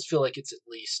it does feel like it's at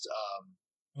least,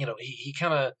 he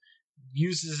kind of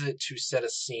uses it to set a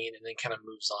scene and then kind of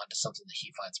moves on to something that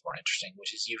he finds more interesting,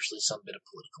 which is usually some bit of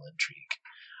political intrigue.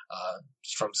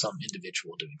 From some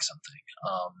individual doing something.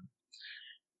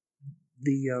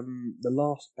 The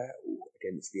last battle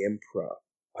against the Emperor,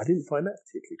 I didn't find that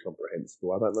particularly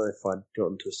comprehensible. I don't know if I'd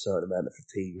gotten to a certain amount of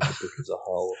fatigue with the book as a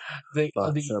whole,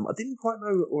 I didn't quite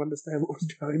know or understand what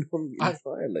was going on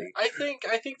entirely.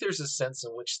 I think there's a sense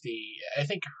in which I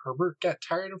think Herbert got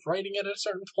tired of writing it at a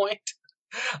certain point.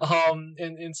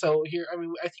 And so here, I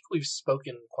think we've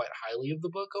spoken quite highly of the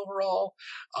book overall,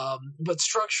 but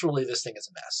structurally this thing is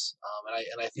a mess.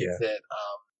 And I think that,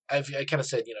 I kind of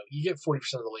said, you get 40%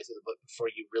 of the way through the book before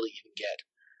you really even get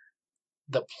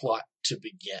the plot to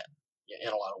begin.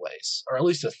 in a lot of ways, or at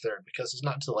least a third, because it's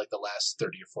not until like the last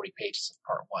 30 or 40 pages of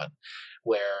part one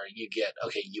where you get,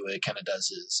 okay, Yue kind of does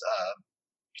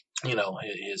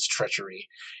his treachery,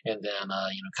 and then,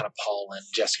 kind of Paul and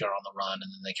Jessica are on the run,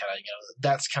 and then they kind of,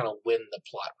 that's kind of when the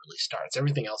plot really starts.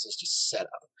 Everything else is just set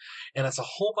up. And it's a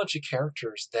whole bunch of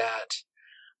characters that,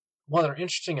 while they're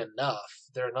interesting enough,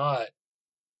 they're not,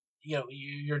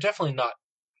 you're definitely not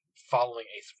following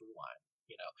a through line.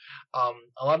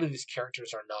 A lot of these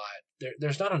characters are not.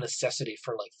 There's not a necessity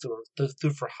for like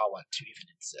Thufir Hawat to even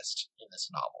exist in this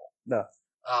novel. No.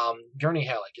 Gurney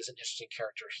Halleck is an interesting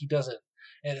character. He doesn't,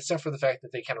 and except for the fact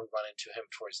that they kind of run into him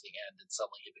towards the end, and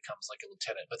suddenly he becomes like a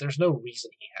lieutenant. But there's no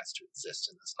reason he has to exist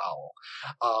in this novel.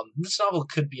 This novel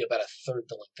could be about a third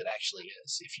the length it actually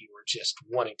is if you were just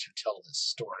wanting to tell this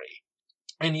story.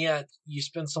 And yet, you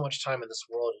spend so much time in this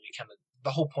world, and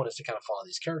the whole point is to kind of follow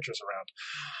these characters around.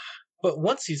 But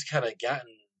once he's kind of gotten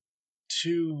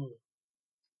to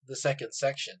the second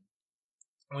section,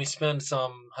 we spend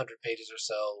some 100 pages or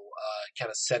so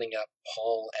kind of setting up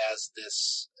Paul as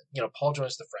this, Paul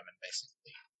joins the Fremen,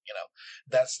 basically.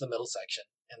 That's the middle section,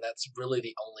 and that's really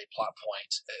the only plot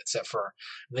point, except for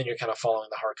then you're kind of following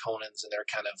the Harkonnens, and they're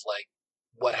kind of like,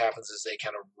 what happens is they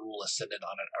kind of rule Ascendant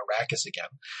on Arrakis again.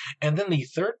 And then the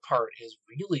third part is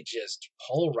really just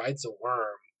Paul rides a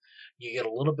worm. You get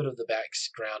a little bit of the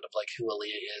background of like who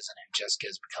Alia is and who Jessica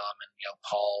has become, and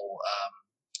Paul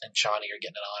and Chani are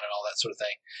getting it on and all that sort of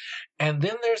thing. And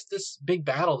then there's this big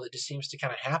battle that just seems to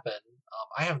kind of happen.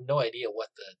 I have no idea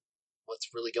what's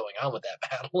really going on with that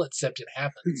battle, except it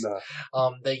happens.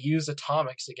 No. They use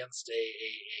atomics against a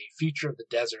feature of the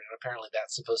desert, and apparently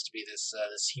that's supposed to be this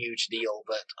huge deal,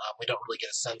 but we don't really get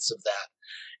a sense of that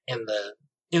in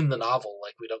the novel.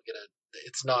 Like, we don't get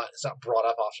it's not brought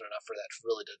up often enough for that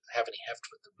really to have any heft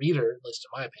with the reader, at least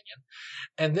in my opinion.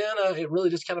 And then it really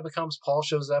just kind of becomes Paul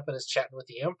shows up and is chatting with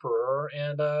the Emperor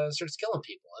and starts killing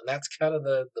people, and that's kind of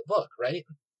the book, right?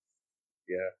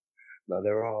 Yeah. Now,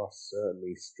 there are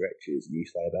certainly stretches, and you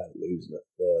say about losing a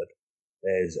third.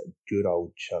 There's a good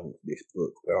old chunk of this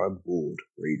book where I'm bored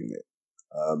reading it.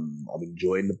 I'm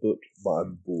enjoying the book, but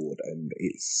I'm bored, and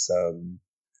it's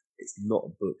not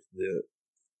a book that...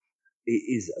 It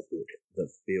is a book that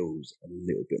feels a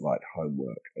little bit like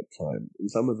homework at times.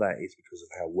 And some of that is because of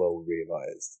how well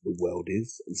realised the world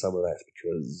is, and some of that's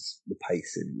because the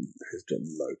pacing has got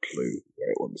no clue where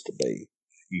it wants to be.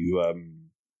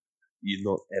 You're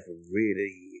not ever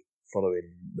really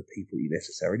following the people you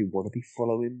necessarily want to be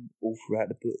following all throughout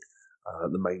the book.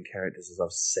 The main characters, as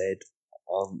I've said,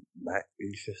 aren't that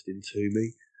interesting to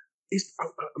me.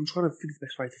 I'm trying to think of the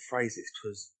best way to phrase this,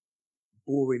 because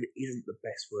boring isn't the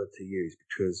best word to use,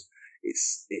 because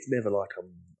it's never like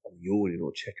I'm yawning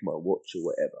or checking my watch or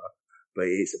whatever, but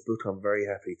it's a book I'm very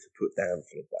happy to put down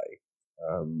for the day.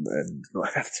 And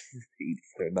not have to read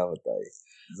for another day.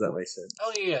 Does that make sense?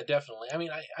 Oh yeah, definitely. I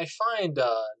mean, I find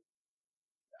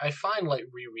like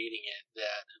rereading it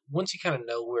that once you kind of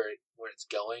know where it's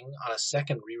going on a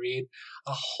second reread,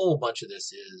 a whole bunch of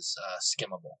this is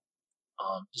skimmable,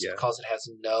 because it has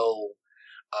no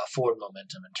forward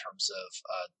momentum in terms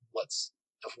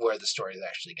of where the story is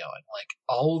actually going. Like,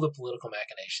 all the political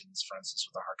machinations, for instance,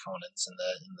 with the Harkonnens and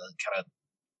the kind of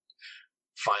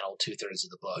final 2/3 of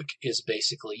the book is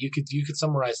basically, you could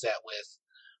summarize that with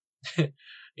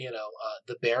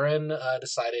the Barren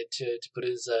decided to put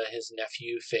his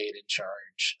nephew Fade in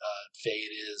charge.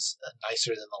 Fade is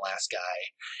nicer than the last guy,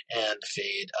 and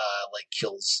Fade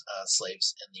kills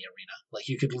slaves in the arena. Like,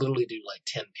 you could literally do like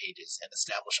 10 pages and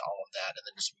establish all of that and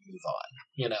then just move on,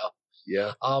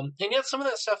 Yeah. And yet some of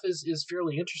that stuff is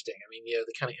fairly interesting. I mean,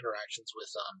 the kind of interactions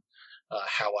with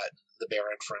Hawat, the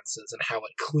Barren, for instance, and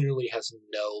Hawat clearly has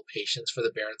no patience for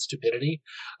the Barren's stupidity,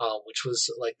 which was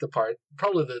like the part,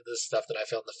 probably the stuff that I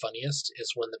found the funniest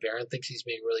is when the Barren thinks he's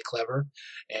being really clever,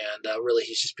 and really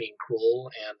he's just being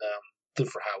cruel, and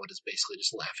Thufir Hawat is basically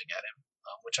just laughing at him,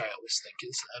 which I always think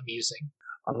is amusing.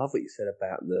 I love what you said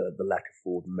about the lack of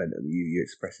forward momentum. You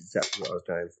expressed exactly what I was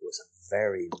going for. It's a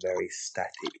very, very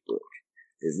static book,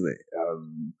 isn't it?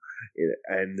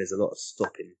 And there's a lot of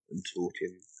stopping and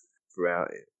talking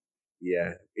throughout it.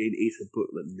 Yeah, it's a book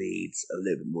that needs a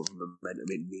little bit more momentum.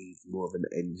 It needs more of an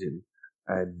engine.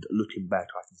 And looking back,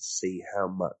 I can see how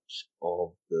much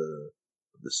of the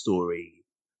story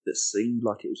that seemed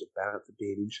like it was about to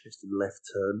be an interesting left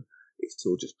turn, it's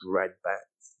sort of just dragged back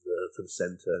to the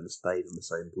centre and stayed in the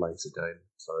same place again.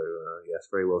 So, it's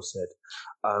very well said.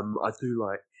 I do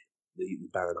like the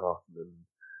Baron Harkonnen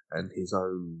and his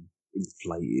own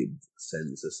inflated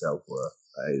sense of self-worth.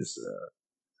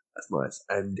 That's nice.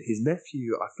 And his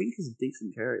nephew, I think, is a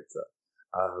decent character.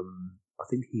 I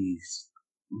think he's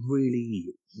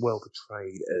really well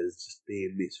portrayed as just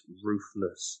being this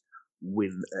ruthless,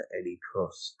 win at any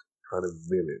cost kind of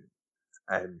villain.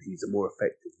 And he's a more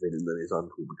effective villain than his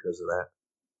uncle because of that.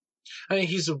 I mean,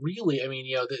 he's really. I mean,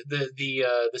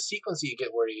 the sequence that you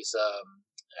get where he's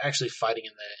actually fighting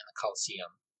in the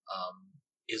Colosseum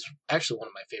is actually one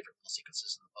of my favorite little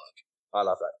sequences in the book. I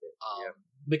love that bit.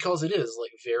 Because it is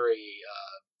like very.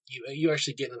 You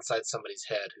actually get inside somebody's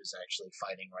head who's actually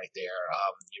fighting right there.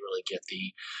 You really get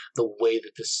the way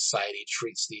that this society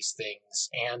treats these things,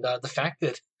 and the fact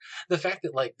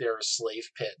that like there are slave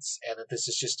pits and that this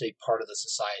is just a part of the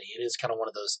society. It is kind of one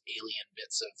of those alien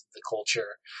bits of the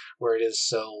culture where it is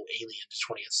so alien to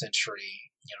 20th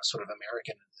century, sort of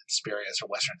American experience or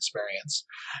Western experience,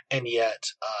 and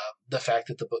yet the fact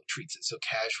that the book treats it so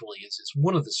casually is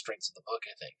one of the strengths of the book,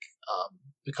 I think,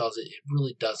 because it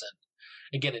really doesn't.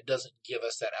 Again, it doesn't give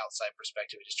us that outside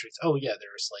perspective. It just treats, oh yeah,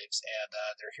 there are slaves and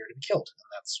they're here to be killed, and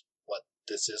that's what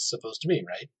this is supposed to be,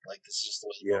 right? Like this is just the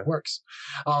way the book works.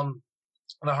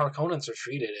 The Harkonnens are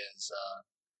treated as,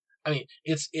 I mean,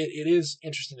 it is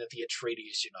interesting that the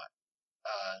Atreides do not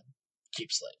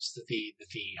keep slaves, that the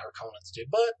Harkonnens do,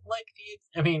 but like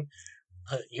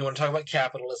you want to talk about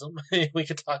capitalism? We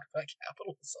could talk about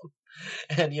capitalism,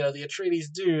 and the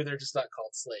Atreides do. They're just not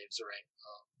called slaves, right?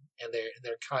 And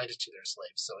they're kind to their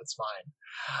slaves, so it's fine.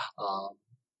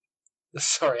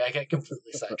 Sorry, I got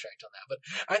completely sidetracked on that, but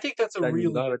I think that's a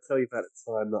really. No, I'll tell you about the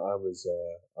time that I was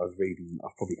reading. I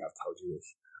probably have told you this.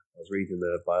 I was reading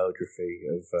a biography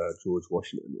of George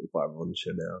Washington by Ron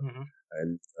Chernow,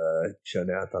 and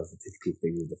Chernow does the typical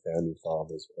thing with the founding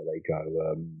fathers, where they go,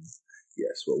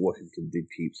 "Yes, well, Washington did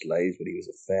keep slaves, but he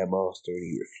was a fair master, and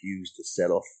he refused to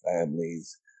sell off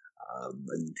families,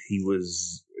 and he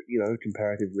was."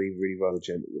 Comparatively really rather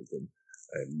gentle with them.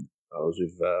 And I was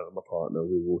with my partner,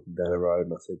 we were walking down the road,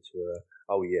 and I said to her,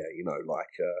 oh yeah,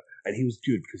 and he was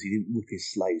good because he didn't whip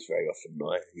his slaves very often,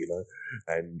 right,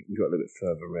 and we got a little bit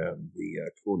further around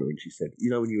the corner, and she said,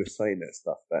 when you were saying that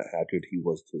stuff about how good he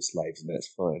was to his slaves, and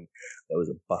that's fine, there was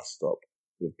a bus stop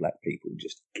with black people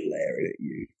just glaring at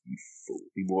you, you fool,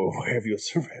 be more aware of your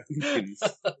surroundings.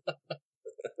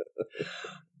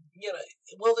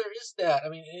 Well, there is that. I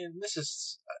mean, and this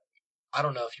is, I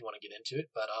don't know if you want to get into it,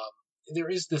 but there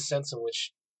is this sense in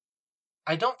which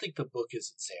I don't think the book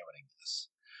is examining this,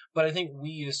 but I think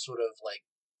we as sort of like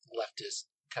leftist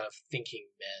kind of thinking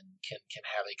men can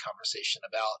have a conversation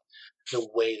about the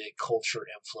way that culture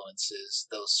influences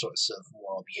those sorts of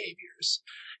moral behaviors,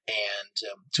 and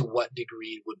to what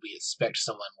degree would we expect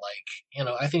someone like,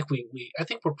 I think I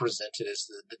think we're presented as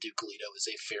the Duke Leto as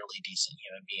a fairly decent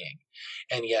human being,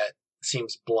 and yet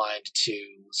seems blind to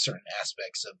certain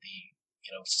aspects of the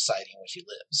society in which he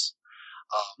lives.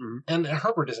 And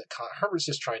Herbert's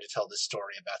just trying to tell this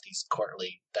story about these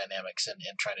courtly dynamics and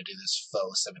trying to do this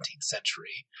faux 17th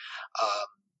century,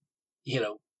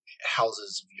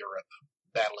 houses of Europe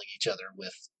battling each other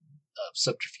with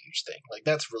subterfuge thing. Like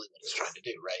that's really what he's trying to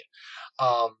do, right?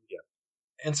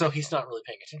 And so he's not really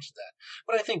paying attention to that.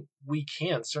 But I think we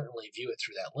can certainly view it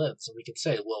through that lens, and we can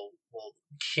say, well,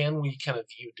 can we kind of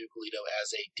view Duke Leto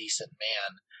as a decent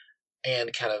man?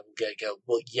 And kind of go,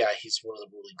 well, yeah, he's one of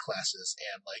the ruling classes,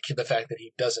 and like the fact that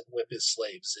he doesn't whip his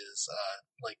slaves is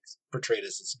like portrayed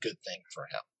as this good thing for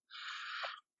him.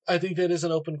 I think that is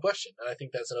an open question, and I think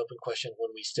that's an open question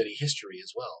when we study history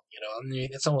as well. I mean,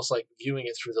 it's almost like viewing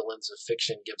it through the lens of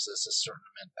fiction gives us a certain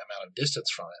amount of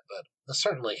distance from it, but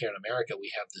certainly here in America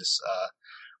we have this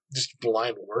just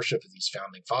blind worship of these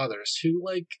founding fathers who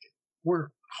like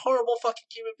were horrible fucking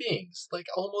human beings, like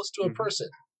almost to a person.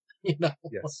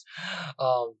 Yes.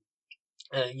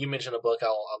 And you mentioned a book.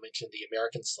 I'll mention The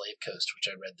American Slave Coast, which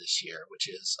I read this year, which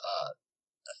is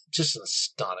just an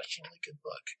astonishingly good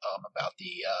book about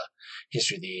the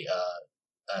history of the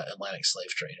Atlantic slave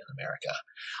trade in America.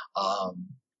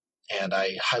 And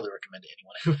I highly recommend to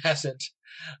anyone who hasn't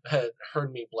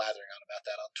heard me blathering on about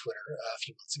that on Twitter a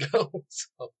few months ago.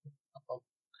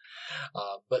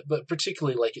 But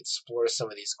particularly like explores some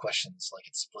of these questions like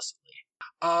explicitly.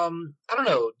 I don't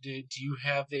know. Do you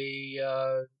have any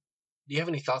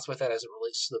thoughts about that as it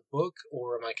relates to the book,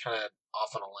 or am I kind of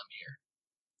off on a limb here?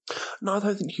 No, I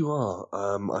don't think you are.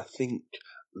 I think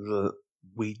that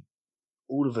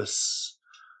all of us,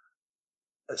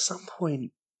 at some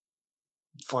point,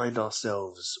 find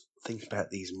ourselves thinking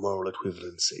about these moral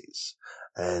equivalencies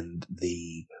and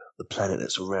the planet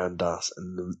that's around us,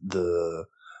 and the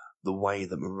way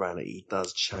that morality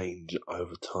does change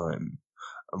over time,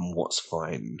 and what's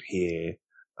fine here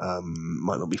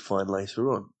might not be fine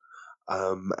later on.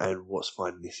 and what's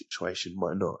fine in this situation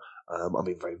might not. I'm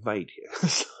being very vague here,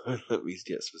 so let me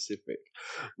get specific.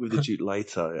 With the Duke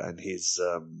Leto and his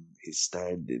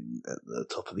standing at the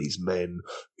top of these men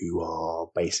who are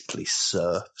basically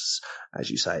serfs, as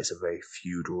you say, it's a very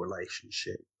feudal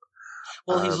relationship.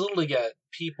 Well, he's literally got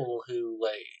people who,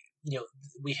 like, you know,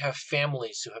 we have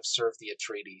families who have served the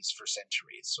Atreides for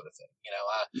centuries, sort of thing. You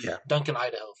know, Duncan,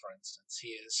 Idaho, for instance,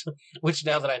 he is, which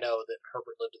now that I know that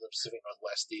Herbert lived in the Pacific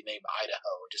Northwest, the name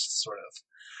Idaho just sort of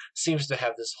seems to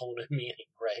have this whole new meaning,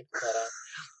 right? But,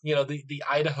 you know, the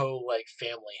Idaho, like,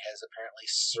 family has apparently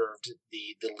served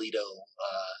the Leto,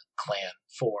 clan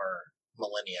for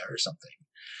millennia or something.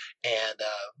 And,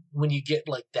 when you get,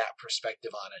 like, that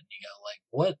perspective on it, and you go, like,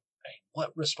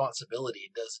 what responsibility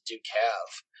does Duke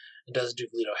have? And does Duke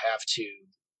Leto have to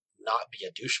not be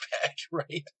a douchebag,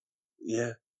 right?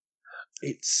 Yeah.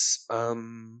 It's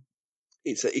true,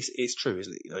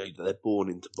 isn't it? You know, they're born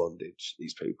into bondage,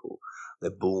 these people.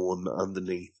 They're born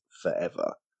underneath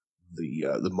forever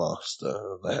the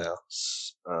master of the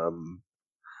house.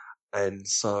 And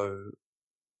so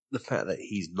the fact that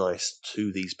he's nice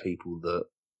to these people that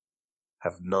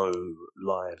have no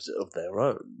lives of their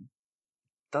own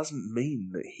doesn't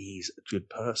mean that he's a good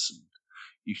person.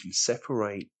 You can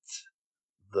separate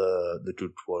the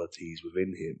good qualities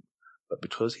within him, but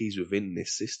because he's within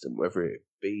this system, whether it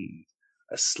be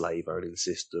a slave-owning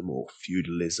system or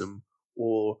feudalism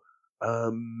or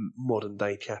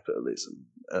modern-day capitalism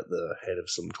at the head of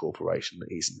some corporation that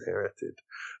he's inherited,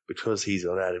 because he's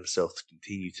allowed himself to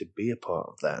continue to be a part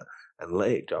of that and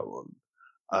let it go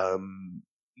on,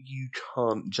 you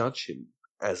can't judge him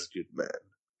as a good man.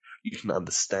 You can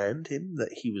understand him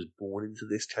that he was born into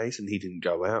this case and he didn't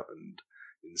go out and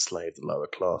enslave the lower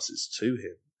classes to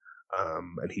him.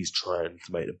 And he's trying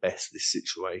to make the best of this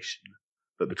situation.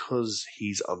 But because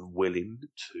he's unwilling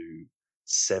to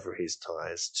sever his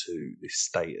ties to this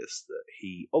status that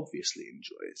he obviously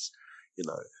enjoys, you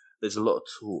know, there's a lot of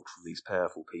talk from these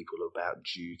powerful people about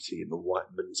duty and the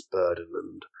white man's burden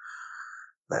and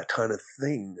that kind of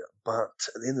thing. But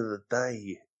at the end of the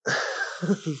day,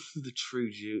 the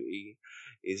true duty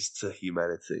is to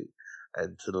humanity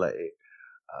and to let it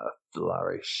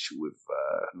flourish with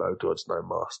no gods, no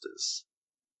masters.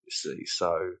 You see,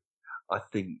 so I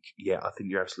think you're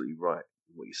absolutely right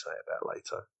in what you say about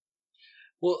Leto.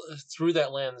 Well, through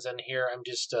that lens, and here I'm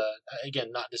just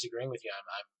again not disagreeing with you.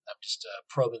 I'm just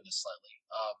probing this slightly.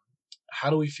 How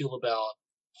do we feel about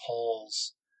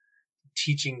Paul's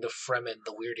teaching the Fremen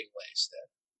the weirding ways then?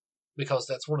 Because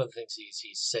that's one of the things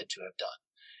he's said to have done.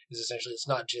 Is essentially, it's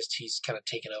not just he's kind of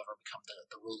taken over and become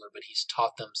the ruler, but he's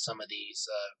taught them some of these,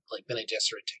 like Bene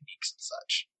Gesserit techniques and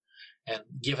such, and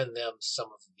given them some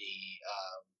of the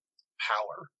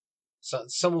power.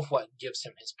 So some of what gives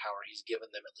him his power, he's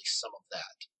given them at least some of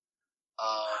that.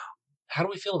 How do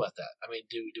we feel about that? I mean,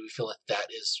 do we feel like that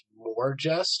is more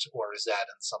just, or is that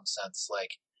in some sense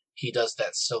like he does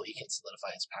that so he can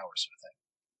solidify his power, sort of thing?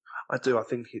 I do. I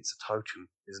think it's a token,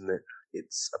 isn't it?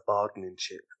 It's a bargaining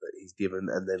chip that he's given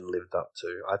and then lived up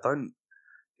to. I don't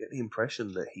get the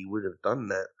impression that he would have done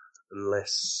that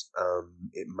unless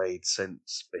it made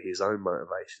sense for his own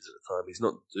motivations at the time. He's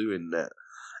not doing that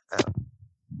out of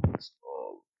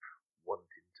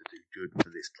wanting to do good for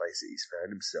this place that he's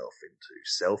found himself into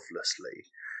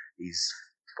selflessly. He's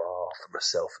far from a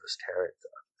selfless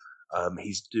character.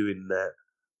 He's doing that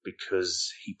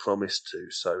because he promised to,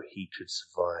 so he could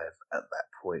survive at that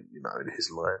point, you know, in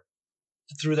his life.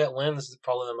 Through that lens,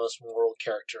 probably the most moral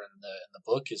character in the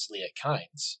book is Liet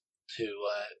Kynes, who,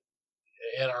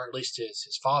 or at least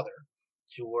his father,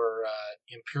 who were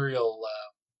Imperial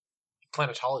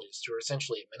planetologists, who are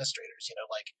essentially administrators. You know,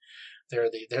 like they're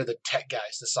the tech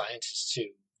guys, the scientists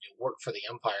who work for the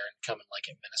Empire and come and like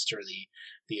administer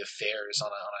the affairs on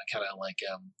a kind of like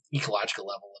ecological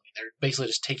level. I mean, they're basically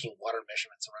just taking water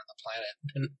measurements around the planet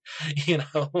and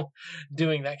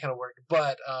doing that kind of work.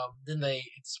 But then they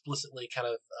explicitly kind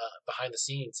of behind the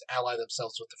scenes ally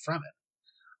themselves with the Fremen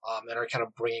and are kind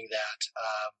of bringing that.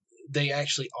 They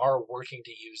actually are working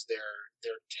to use their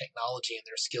technology and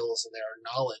their skills and their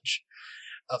knowledge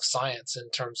of science in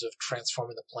terms of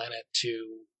transforming the planet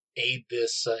to aid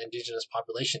this indigenous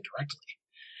population directly.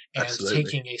 And Absolutely.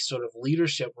 Taking a sort of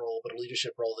leadership role, but a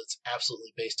leadership role that's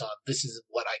absolutely based on this is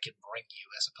what I can bring you,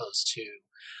 as opposed to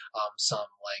some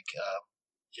like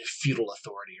feudal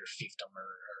authority or fiefdom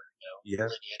or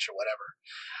lineage or whatever.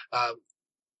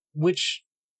 Which,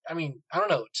 I mean, I don't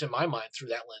know. To my mind, through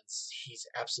that lens, he's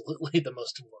absolutely the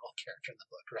most immortal character in the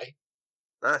book, right?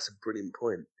 That's a brilliant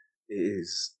point. It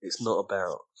is. It's not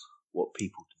about what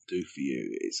people can do for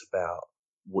you. It's about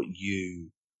what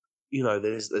you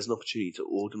there's an opportunity to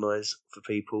organise for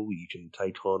people. You can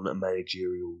take on a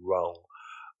managerial role,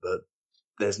 but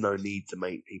there's no need to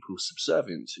make people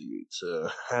subservient to you, to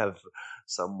have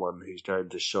someone who's going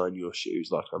to shine your shoes,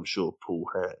 like I'm sure Paul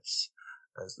has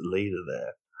as the leader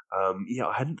there.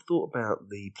 I hadn't thought about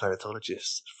the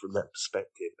planetologists from that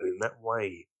perspective, and in that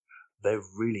way, they're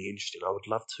really interesting. I would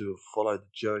love to have followed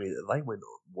the journey that they went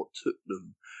on, what took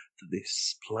them to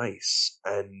this place,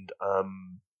 and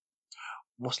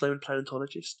what's the name of the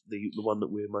planetologist? The one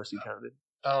that we're mostly counted?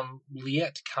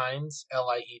 Liet Kynes,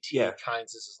 Liet, Yeah.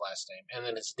 Kynes is his last name. And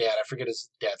then his dad, I forget his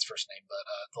dad's first name, but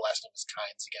the last name is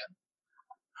Kynes again.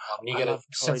 You get a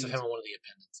sense of him in one of the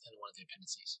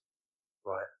appendices.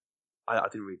 Right. I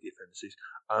didn't read the appendices.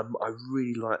 I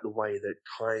really like the way that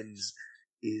Kynes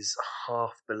is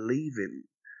half believing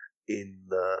in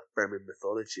the Fremen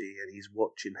mythology, and he's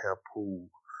watching how Paul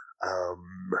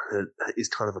is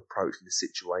kind of approaching the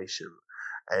situation,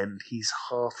 and he's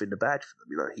half in the bad for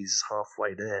them. He's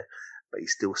halfway there, but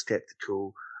he's still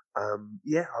skeptical. I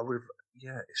would have.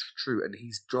 Yeah, it's true, and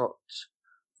he's got,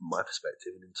 from my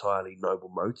perspective, an entirely noble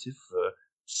motive for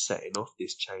setting off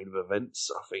this chain of events.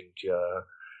 I think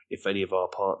if any of our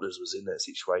partners was in that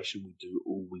situation, we'd do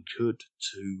all we could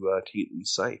to keep them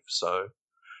safe. So,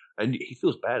 and he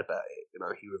feels bad about it.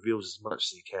 He reveals as much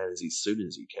as he can as soon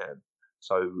as he can.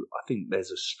 So I think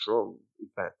there's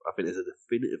I think there's a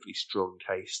definitively strong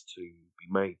case to be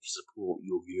made to support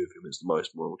your view of him as the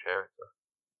most moral character.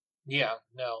 Yeah,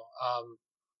 no.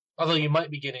 Although you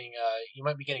might be getting Yue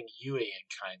and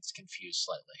Kynes confused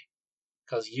slightly,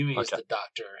 because Yue is the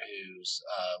doctor whose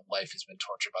wife has been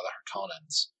tortured by the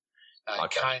Harkonnens.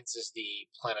 Kynes is the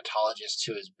planetologist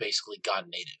who is basically gone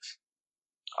native.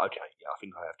 Okay, yeah, I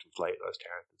think I have to conflate those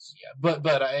characters. Yeah,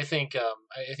 but I think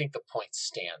the point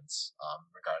stands,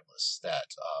 regardless. That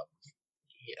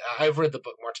I've read the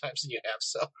book more times than you have,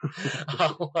 so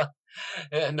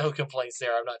no complaints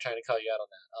there. I'm not trying to call you out on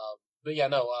that. But yeah,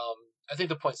 no. I think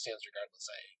the point stands regardless.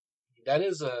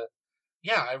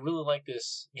 I really like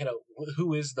this.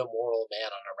 Who is the moral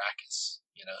man on Arrakis?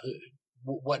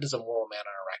 What does a moral man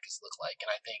on Arrakis look like? And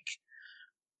I think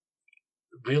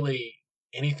really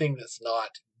anything that's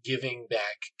not giving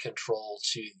back control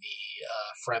to the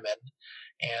Fremen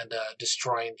and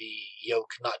destroying the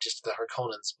yoke, not just of the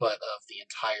Harkonnens, but of the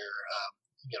entire,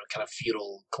 kind of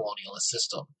feudal colonialist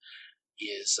system,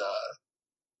 is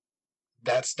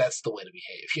that's the way to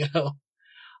behave,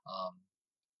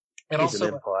 And is also,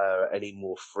 an empire any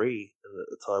more free than at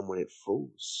the time when it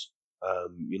falls?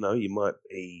 You might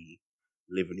be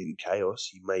living in chaos.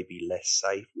 You may be less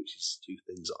safe, which is two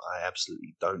things that I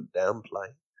absolutely don't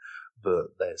downplay.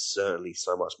 But there's certainly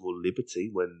so much more liberty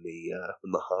when the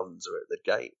Huns are at the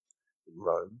gate in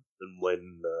Rome than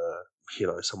when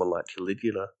someone like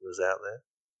Caligula was out there.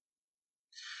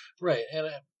 Right, and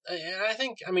I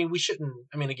think, we shouldn't.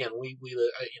 Again, we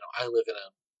live. I live in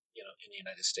in the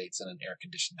United States in an air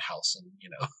conditioned house, and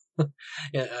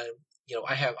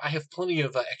I have plenty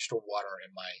of extra water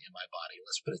in my body.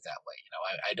 Let's put it that way.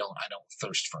 I don't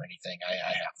thirst for anything.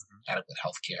 I have adequate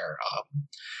health care.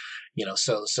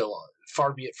 So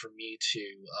far be it from me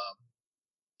to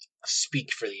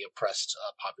speak for the oppressed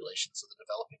populations of the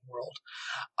developing world,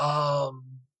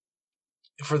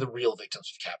 for the real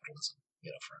victims of capitalism,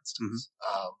 for instance.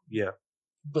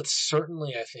 But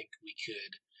certainly I think we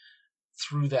could,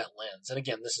 through that lens, and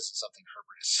again, this isn't something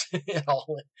Herbert is at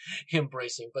all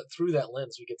embracing, but through that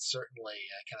lens, we could certainly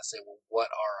kind of say, well,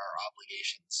 what are our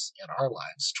obligations in our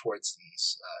lives towards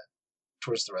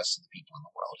towards the rest of the people in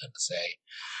the world, and to say,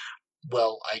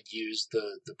 well, I use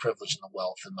the privilege and the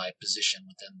wealth and my position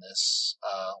within this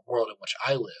world in which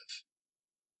I live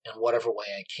in whatever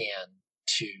way I can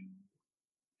to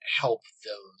help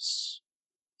those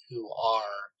who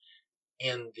are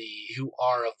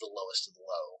of the lowest of the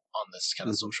low on this kind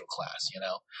of social class,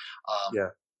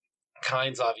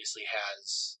 Kynes obviously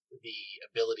has the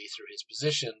ability through his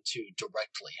position to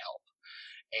directly help.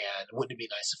 And wouldn't it be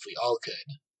nice if we all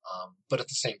could? But at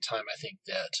the same time, I think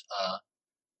that,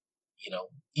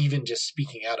 even just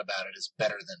speaking out about it is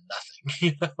better than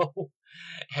nothing,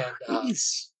 And,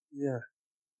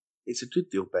 it's a good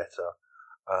deal better,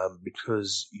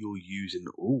 because you're using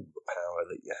all the power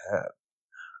that you have.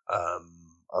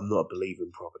 I'm not a believer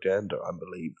in propaganda. I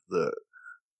believe that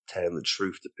telling the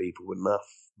truth to people enough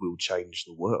will change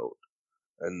the world.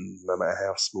 And no matter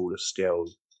how small a scale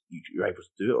you're able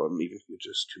to do it on, even if you're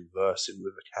just conversing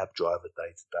with a cab driver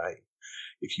day to day,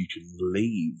 if you can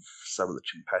leave some of the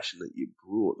compassion that you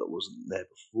brought that wasn't there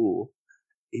before,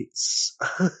 it's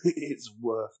it's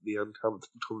worth the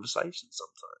uncomfortable conversation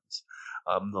sometimes.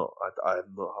 I'm not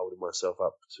holding myself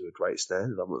up to a great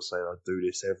standard. I'm not saying I do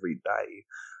this every day,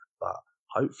 but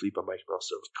hopefully by making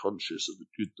ourselves conscious of the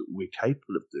good that we're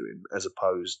capable of doing, as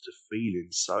opposed to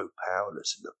feeling so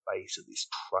powerless in the face of this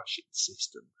crushing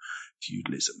system,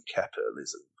 feudalism,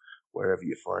 capitalism, wherever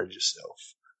you find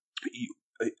yourself.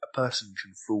 A person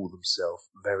can fool themselves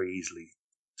very easily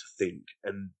to think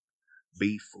and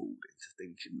be fooled into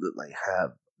thinking that they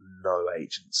have no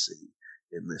agency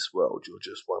in this world. You're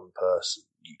just one person.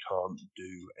 You can't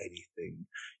do anything.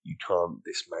 You can't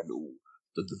dismantle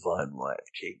the divine right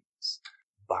of kings.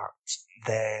 But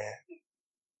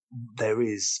there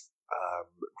is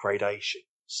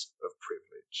gradations of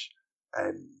privilege,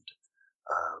 and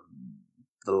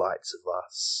the likes of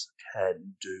us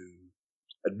can do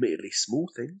admittedly small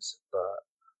things, but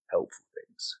helpful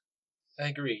things. I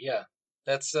agree. Yeah,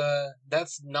 that's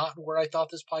not where I thought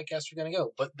this podcast was going to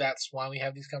go, but that's why we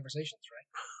have these conversations, right?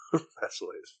 That's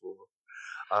what it's for.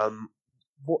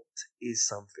 What is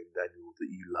something, Daniel, that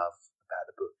you love about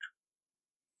a book?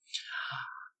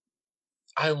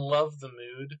 I love the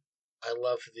mood. I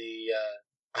love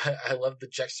I love the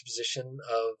juxtaposition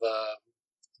of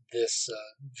this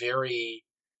very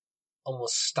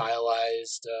almost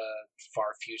stylized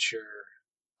far future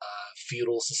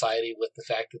feudal society with the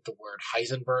fact that the word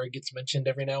Heisenberg gets mentioned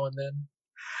every now and then.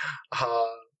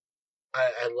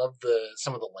 I love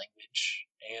some of the language,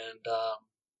 and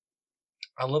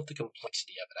I love the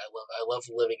complexity of it. I love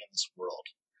living in this world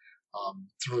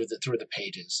through the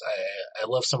pages. I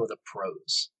love some of the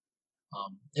prose.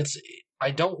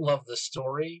 I don't love the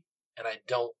story, and I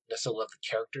don't necessarily love the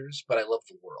characters, but I love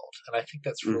the world, and I think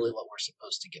that's really what we're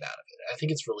supposed to get out of it. I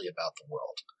think it's really about the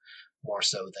world more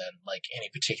so than like any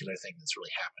particular thing that's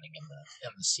really happening in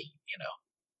the scene.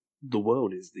 The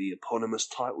world is the eponymous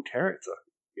title character.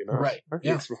 Right?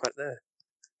 Yeah. It's right there.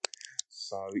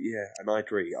 So yeah, and I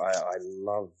agree. I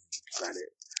love the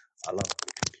planet. I love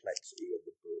the complexity of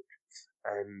the book,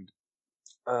 and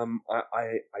I'm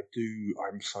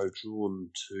so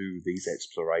drawn to these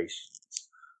explorations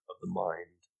of the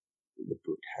mind that the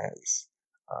book has.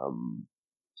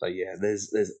 So yeah,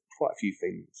 there's quite a few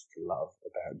things to love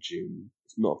about Dune.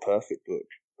 It's not a perfect book,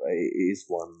 but it is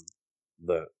one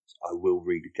that I will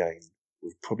read again,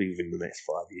 probably within the next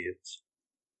 5 years.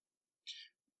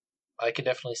 I can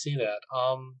definitely see that.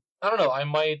 I don't know. I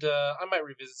might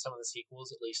revisit some of the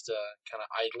sequels, at least kind of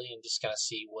idly, and just kind of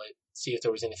see if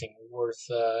there was anything worth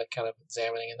kind of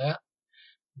examining in that.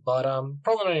 But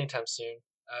probably not anytime soon.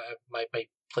 My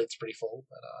plate's pretty full.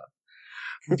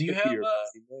 But do you have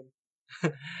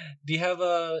do you have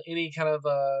any kind of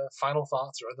final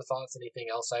thoughts or other thoughts? Anything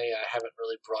else I haven't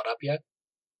really brought up yet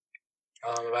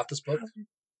about this book?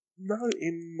 No,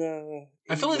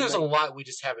 I feel like there's a lot we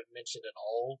just haven't mentioned at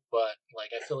all, but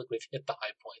like I feel like we've hit the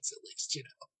high points at least,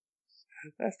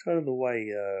 That's kind of the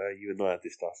way you and I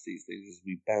discuss these things, is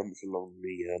we bounce along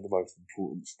the most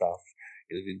important stuff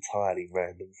in an entirely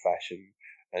random fashion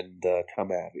and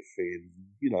come out of it feeling,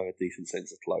 a decent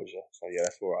sense of closure. So yeah,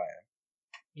 that's where I am.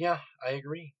 Yeah, I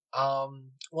agree.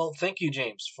 Well, thank you,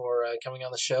 James, for coming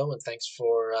on the show, and thanks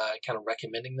for kind of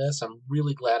recommending this. I'm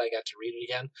really glad I got to read it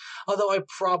again, although I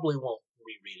probably won't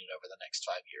reread it over the next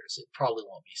 5 years. It probably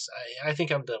won't be. I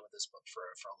think I'm done with this book for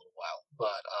a little while,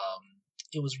 but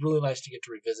it was really nice to get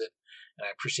to revisit, and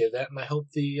I appreciate that, and I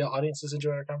hope the audience has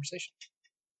enjoyed our conversation.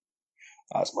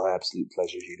 That's my absolute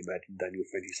pleasure, as you'd imagine, Daniel.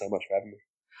 Thank you so much for having me.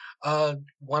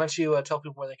 Why don't you tell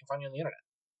people where they can find you on the internet?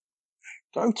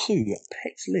 Go to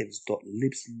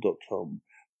pexlives.libsyn.com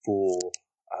for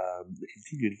the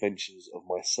continued adventures of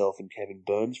myself and Kevin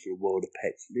Burns through a world of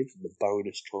Pex Lives and the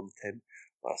bonus content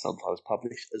I sometimes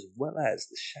publish, as well as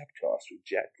the Shabcast with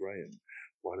Jack Graham,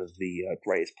 one of the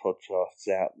greatest podcasts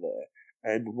out there,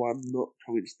 and one not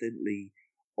coincidentally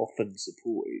often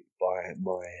supported by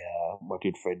my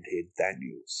good friend here,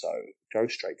 Daniel. So go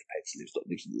straight to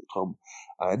pexlives.libsyn.com,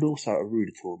 and also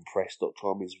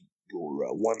eruditorandpress.com is your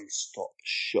one-stop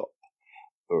shop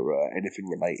for anything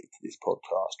related to this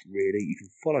podcast, really. You can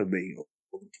follow me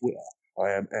on Twitter.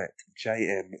 I am at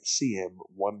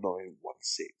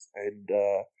JMCM1916, and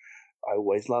I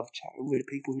always love chatting with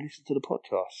people who listen to the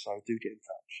podcast, so do get in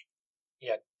touch.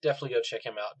 Yeah, definitely go check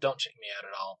him out. Don't check me out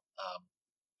at all.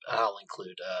 I'll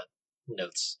include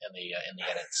notes in the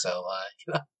edit. So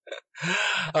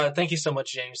thank you so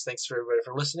much, James. Thanks for everybody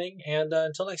for listening, and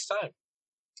until next time.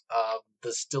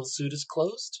 The still suit is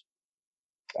closed.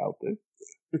 That'll do.